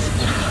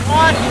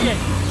 Watch it.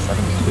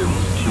 7-2,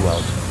 2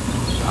 outs.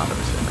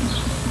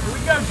 Here we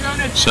go,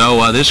 Jonas.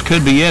 So this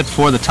could be it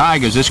for the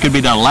Tigers. This could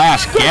be the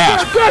last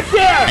gasp. Get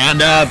there.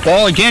 And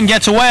ball again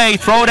gets away.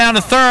 Throw down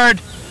to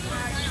third.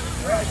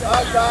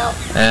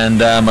 And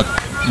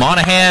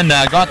Monahan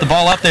got the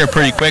ball up there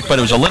pretty quick, but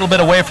it was a little bit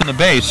away from the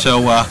base. So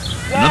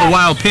another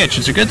wild pitch.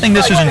 It's a good thing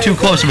this isn't too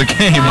close of a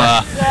game.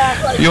 A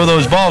few of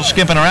those balls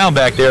skipping around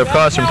back there have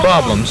caused some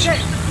problems.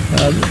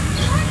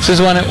 This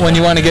is when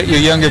you want to get your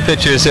younger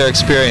pitchers their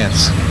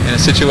experience in a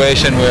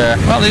situation where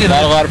not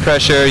a lot of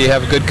pressure, you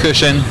have a good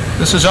cushion.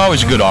 This is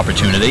always a good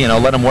opportunity, you know,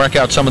 let them work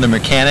out some of the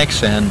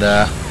mechanics. And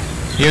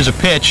here's a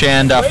pitch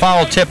and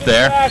foul tip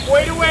there.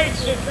 Way to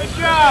waste it. Good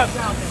job.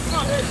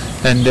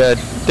 And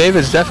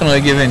David's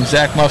definitely giving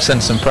Zach Muffson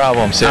some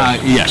problems here.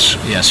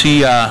 Yes.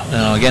 He,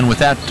 again, with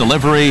that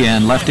delivery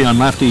and lefty on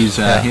lefties,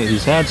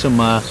 he's had some.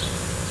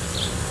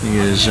 He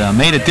has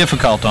made it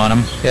difficult on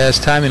him. Yeah, his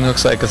timing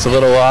looks like it's a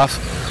little off,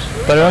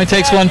 but it only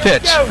takes one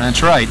pitch.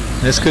 That's right.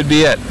 This could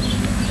be it.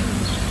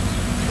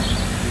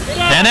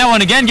 And that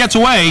one again gets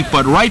away,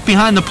 but right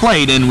behind the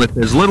plate, and with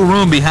as little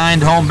room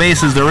behind home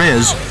base as there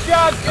is,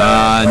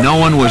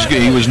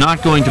 he was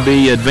not going to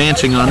be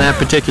advancing on that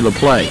particular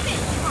play.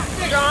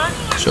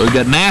 So we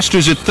got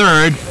Masters at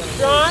third.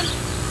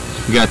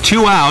 We got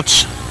 2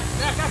 outs.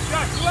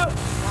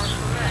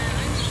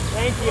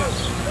 Thank you.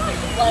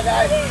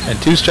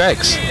 And 2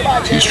 strikes.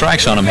 2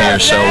 strikes on him here.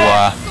 So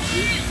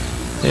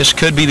this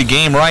could be the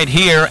game right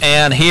here.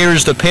 And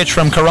here's the pitch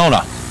from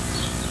Corona.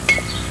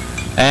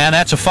 And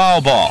that's a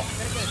foul ball.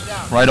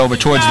 Right over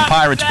towards the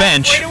Pirates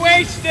bench. Way to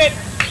waste it.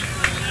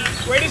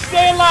 Way to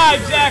stay alive,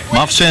 Zach.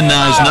 Muffson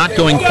is not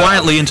going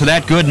quietly into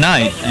that good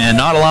night and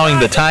not allowing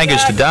the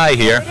Tigers to die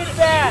here.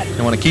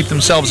 They want to keep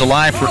themselves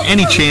alive for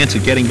any chance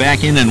of getting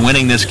back in and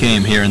winning this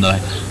game here in the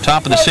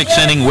top of the 6th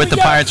inning with the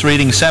Pirates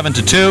leading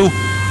 7-2.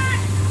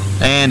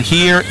 And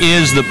here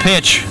is the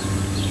pitch.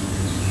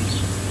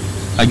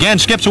 Again,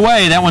 skips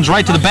away. That one's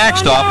right to the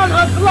backstop.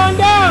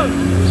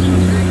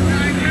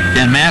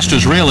 And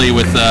Masters really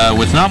with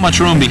not much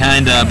room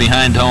behind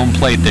home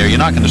plate there. You're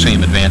not going to see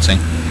him advancing.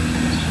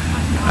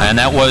 And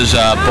that was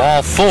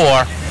ball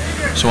 4.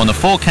 So on the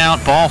full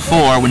count, ball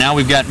 4. Now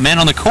we've got men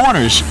on the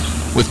corners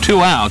with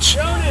 2 outs.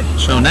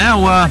 So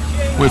now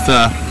with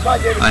a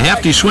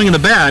hefty swing of the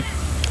bat,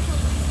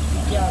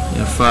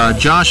 if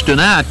Josh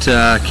Donat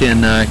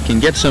can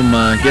get some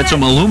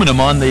aluminum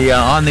on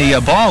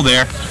the ball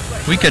there,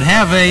 we could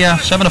have a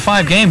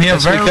 7-5 game here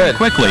very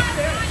quickly.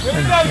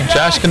 And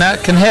Josh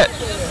Donat can hit.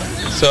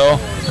 So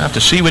we'll have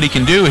to see what he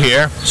can do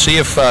here. See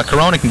if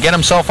Corona can get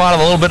himself out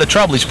of a little bit of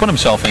trouble he's put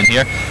himself in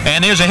here.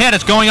 And there's a hit.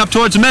 It's going up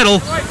towards the middle.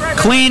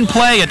 Clean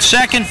play at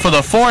second for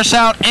the force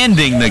out,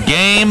 ending the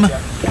game.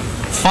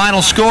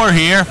 Final score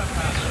here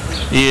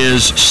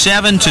is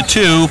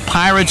 7-2.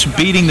 Pirates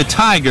beating the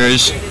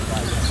Tigers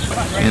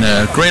in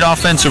a great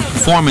offensive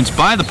performance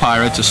by the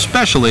Pirates,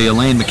 especially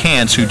Elaine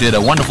McCants, who did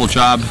a wonderful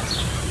job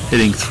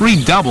hitting 3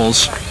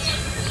 doubles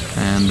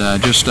and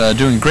just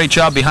doing a great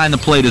job behind the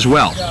plate as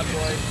well.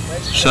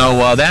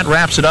 So that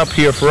wraps it up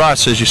here for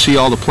us. As you see,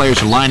 all the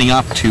players are lining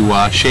up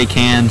to shake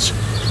hands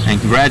and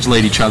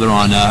congratulate each other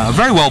on a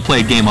very well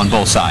played game on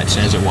both sides,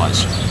 as it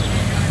was.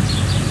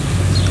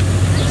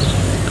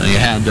 You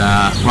had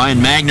Ryan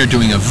Magner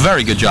doing a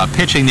very good job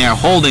pitching there,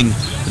 holding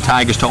the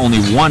Tigers to only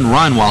 1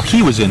 run while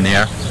he was in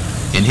there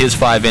in his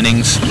 5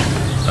 innings.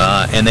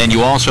 And then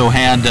you also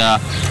had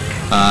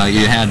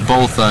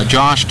both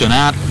Josh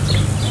Donat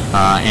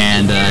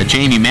and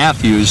Jamie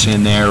Matthews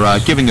in there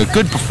giving a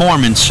good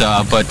performance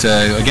but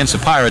against the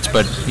Pirates,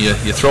 but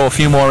you throw a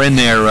few more in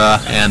there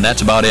and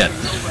that's about it.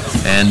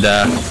 And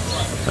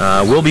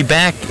we'll be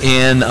back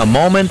in a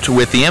moment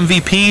with the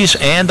MVPs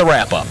and the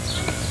wrap-up.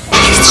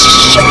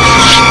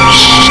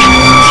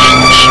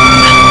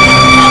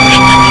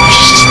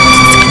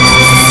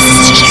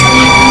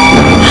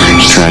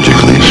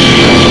 Tragically,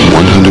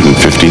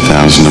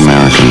 150,000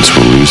 Americans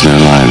will lose their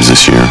lives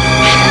this year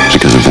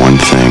because of one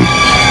thing.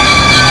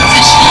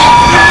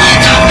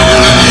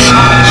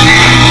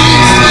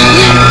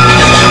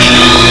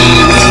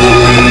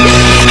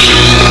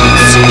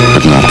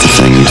 But not the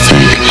thing you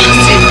think.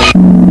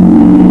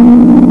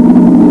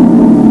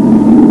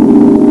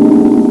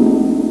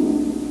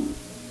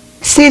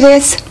 See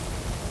this?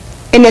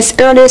 In its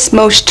earliest,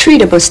 most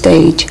treatable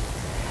stage,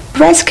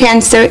 breast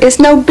cancer is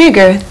no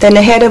bigger than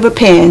the head of a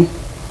pin.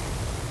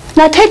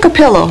 Now take a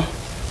pillow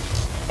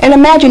and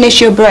imagine it's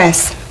your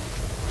breast.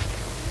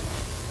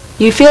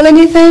 You feel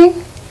anything?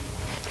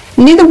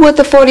 Neither would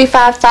the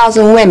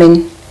 45,000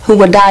 women who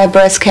will die of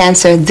breast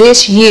cancer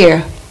this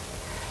year.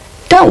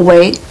 Don't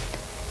wait.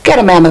 Get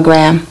a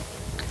mammogram.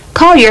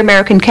 Call your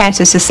American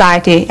Cancer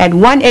Society at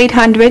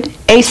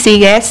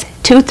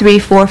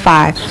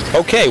 1-800-ACS-2345.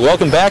 Okay,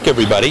 welcome back,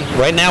 everybody.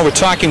 Right now we're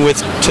talking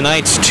with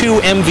tonight's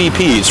 2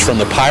 MVPs from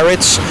the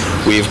Pirates.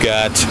 We've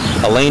got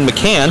Elaine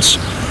McCants,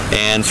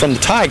 and from the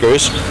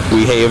Tigers,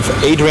 we have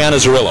Adriana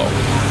Zerillo.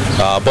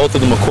 Both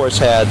of them, of course,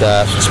 had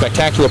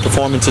spectacular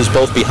performances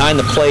both behind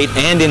the plate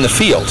and in the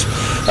field.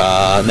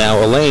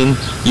 Now, Elaine,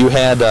 you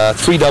had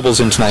 3 doubles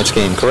in tonight's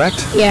game,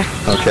 correct? Yeah.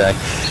 Okay.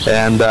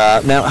 And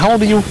now, how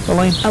old are you,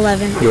 Elaine?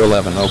 11. You're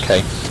 11,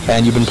 okay.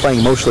 And you've been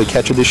playing mostly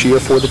catcher this year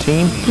for the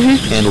team,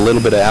 and a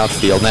little bit of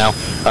outfield. Now,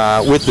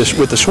 with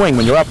the swing,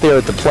 when you're up there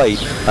at the plate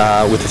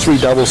with the 3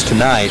 doubles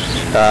tonight,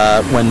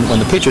 when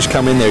the pitchers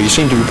come in there, you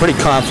seem to be pretty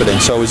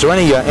confident. So, is there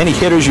any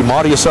hitters you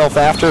model yourself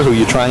after who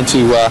you're trying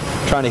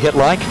to hit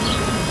like?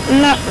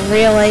 Not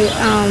really.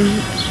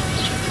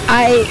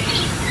 I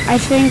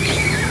think,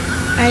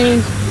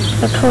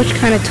 the coach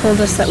kind of told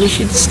us that we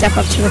should step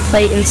up to the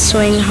plate and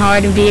swing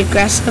hard and be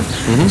aggressive.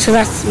 So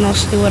that's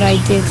mostly what I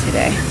did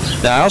today.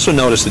 Now, I also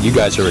noticed that you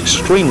guys are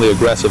extremely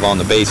aggressive on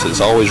the bases,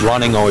 always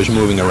running, always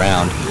moving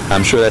around.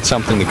 I'm sure that's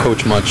something the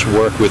coach must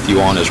work with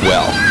you on as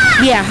well.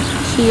 Yeah,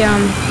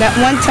 that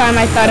one time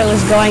I thought it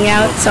was going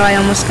out, so I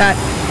almost got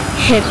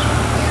hit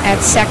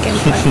at second.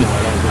 But,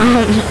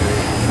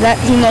 that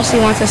he mostly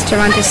wants us to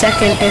run to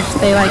second if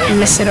they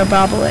miss it or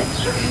bobble it.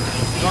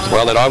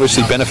 Well, it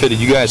obviously benefited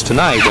you guys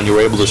tonight when you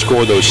were able to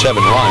score those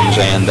 7 runs,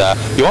 and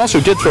you also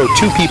did throw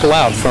 2 people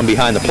out from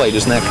behind the plate.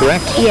 Isn't that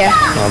correct? Yeah.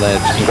 Well,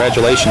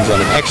 congratulations on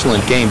an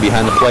excellent game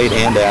behind the plate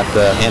and at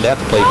the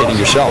plate, hitting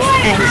yourself.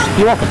 Thanks.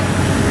 You're welcome.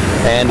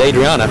 And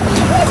Adriana,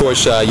 of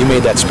course, you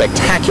made that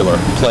spectacular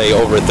play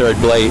over at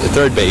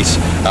third base,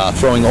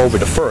 throwing over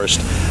to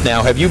first.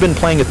 Now, have you been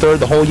playing at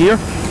third the whole year?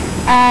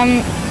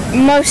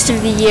 Most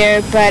of the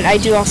year, but I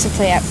do also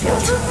play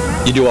outfield.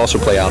 You do also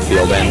play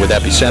outfield, and would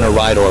that be center,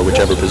 right, or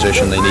whichever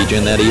position they need you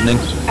in that evening?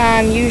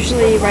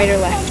 Usually right or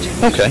left.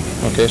 Okay,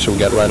 so we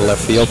got right or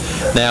left field.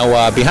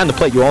 Now, behind the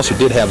plate, you also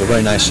did have a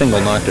very nice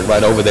single, knocked it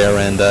right over there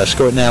and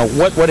scored. Now,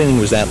 what inning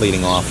was that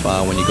leading off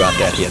when you got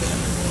that hit?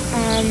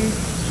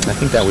 I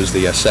think that was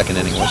the 2nd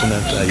inning, wasn't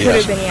it? Could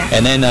yes. have been, yeah.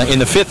 And then in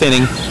the 5th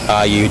inning,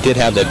 you did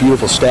have that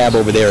beautiful stab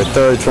over there at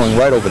third, throwing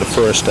right over to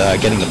first,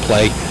 getting the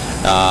play.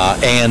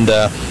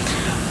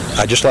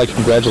 I'd just like to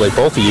congratulate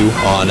both of you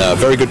on a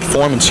very good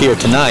performance here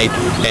tonight,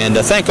 and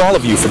thank all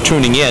of you for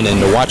tuning in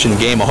and watching the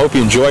game. I hope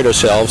you enjoyed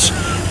yourselves,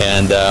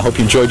 and hope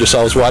you enjoyed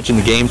yourselves watching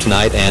the game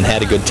tonight and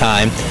had a good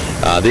time.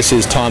 This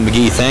is Tom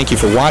McGee. Thank you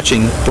for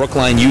watching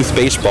Brookline Youth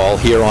Baseball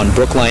here on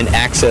Brookline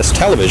Access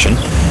Television,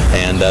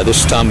 and this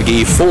is Tom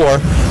McGee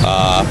for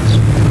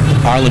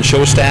Arlen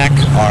Shostak,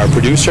 our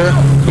producer.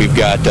 We've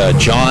got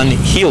John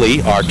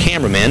Healy, our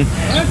cameraman,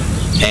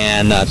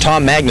 and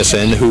Tom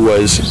Magnuson, who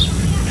was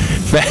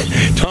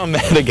Tom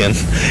Madigan,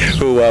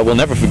 who will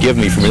never forgive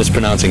me for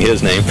mispronouncing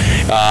his name,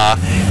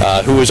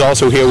 who is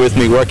also here with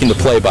me working the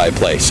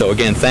play-by-play. So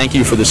again, thank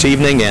you for this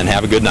evening and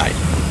have a good night.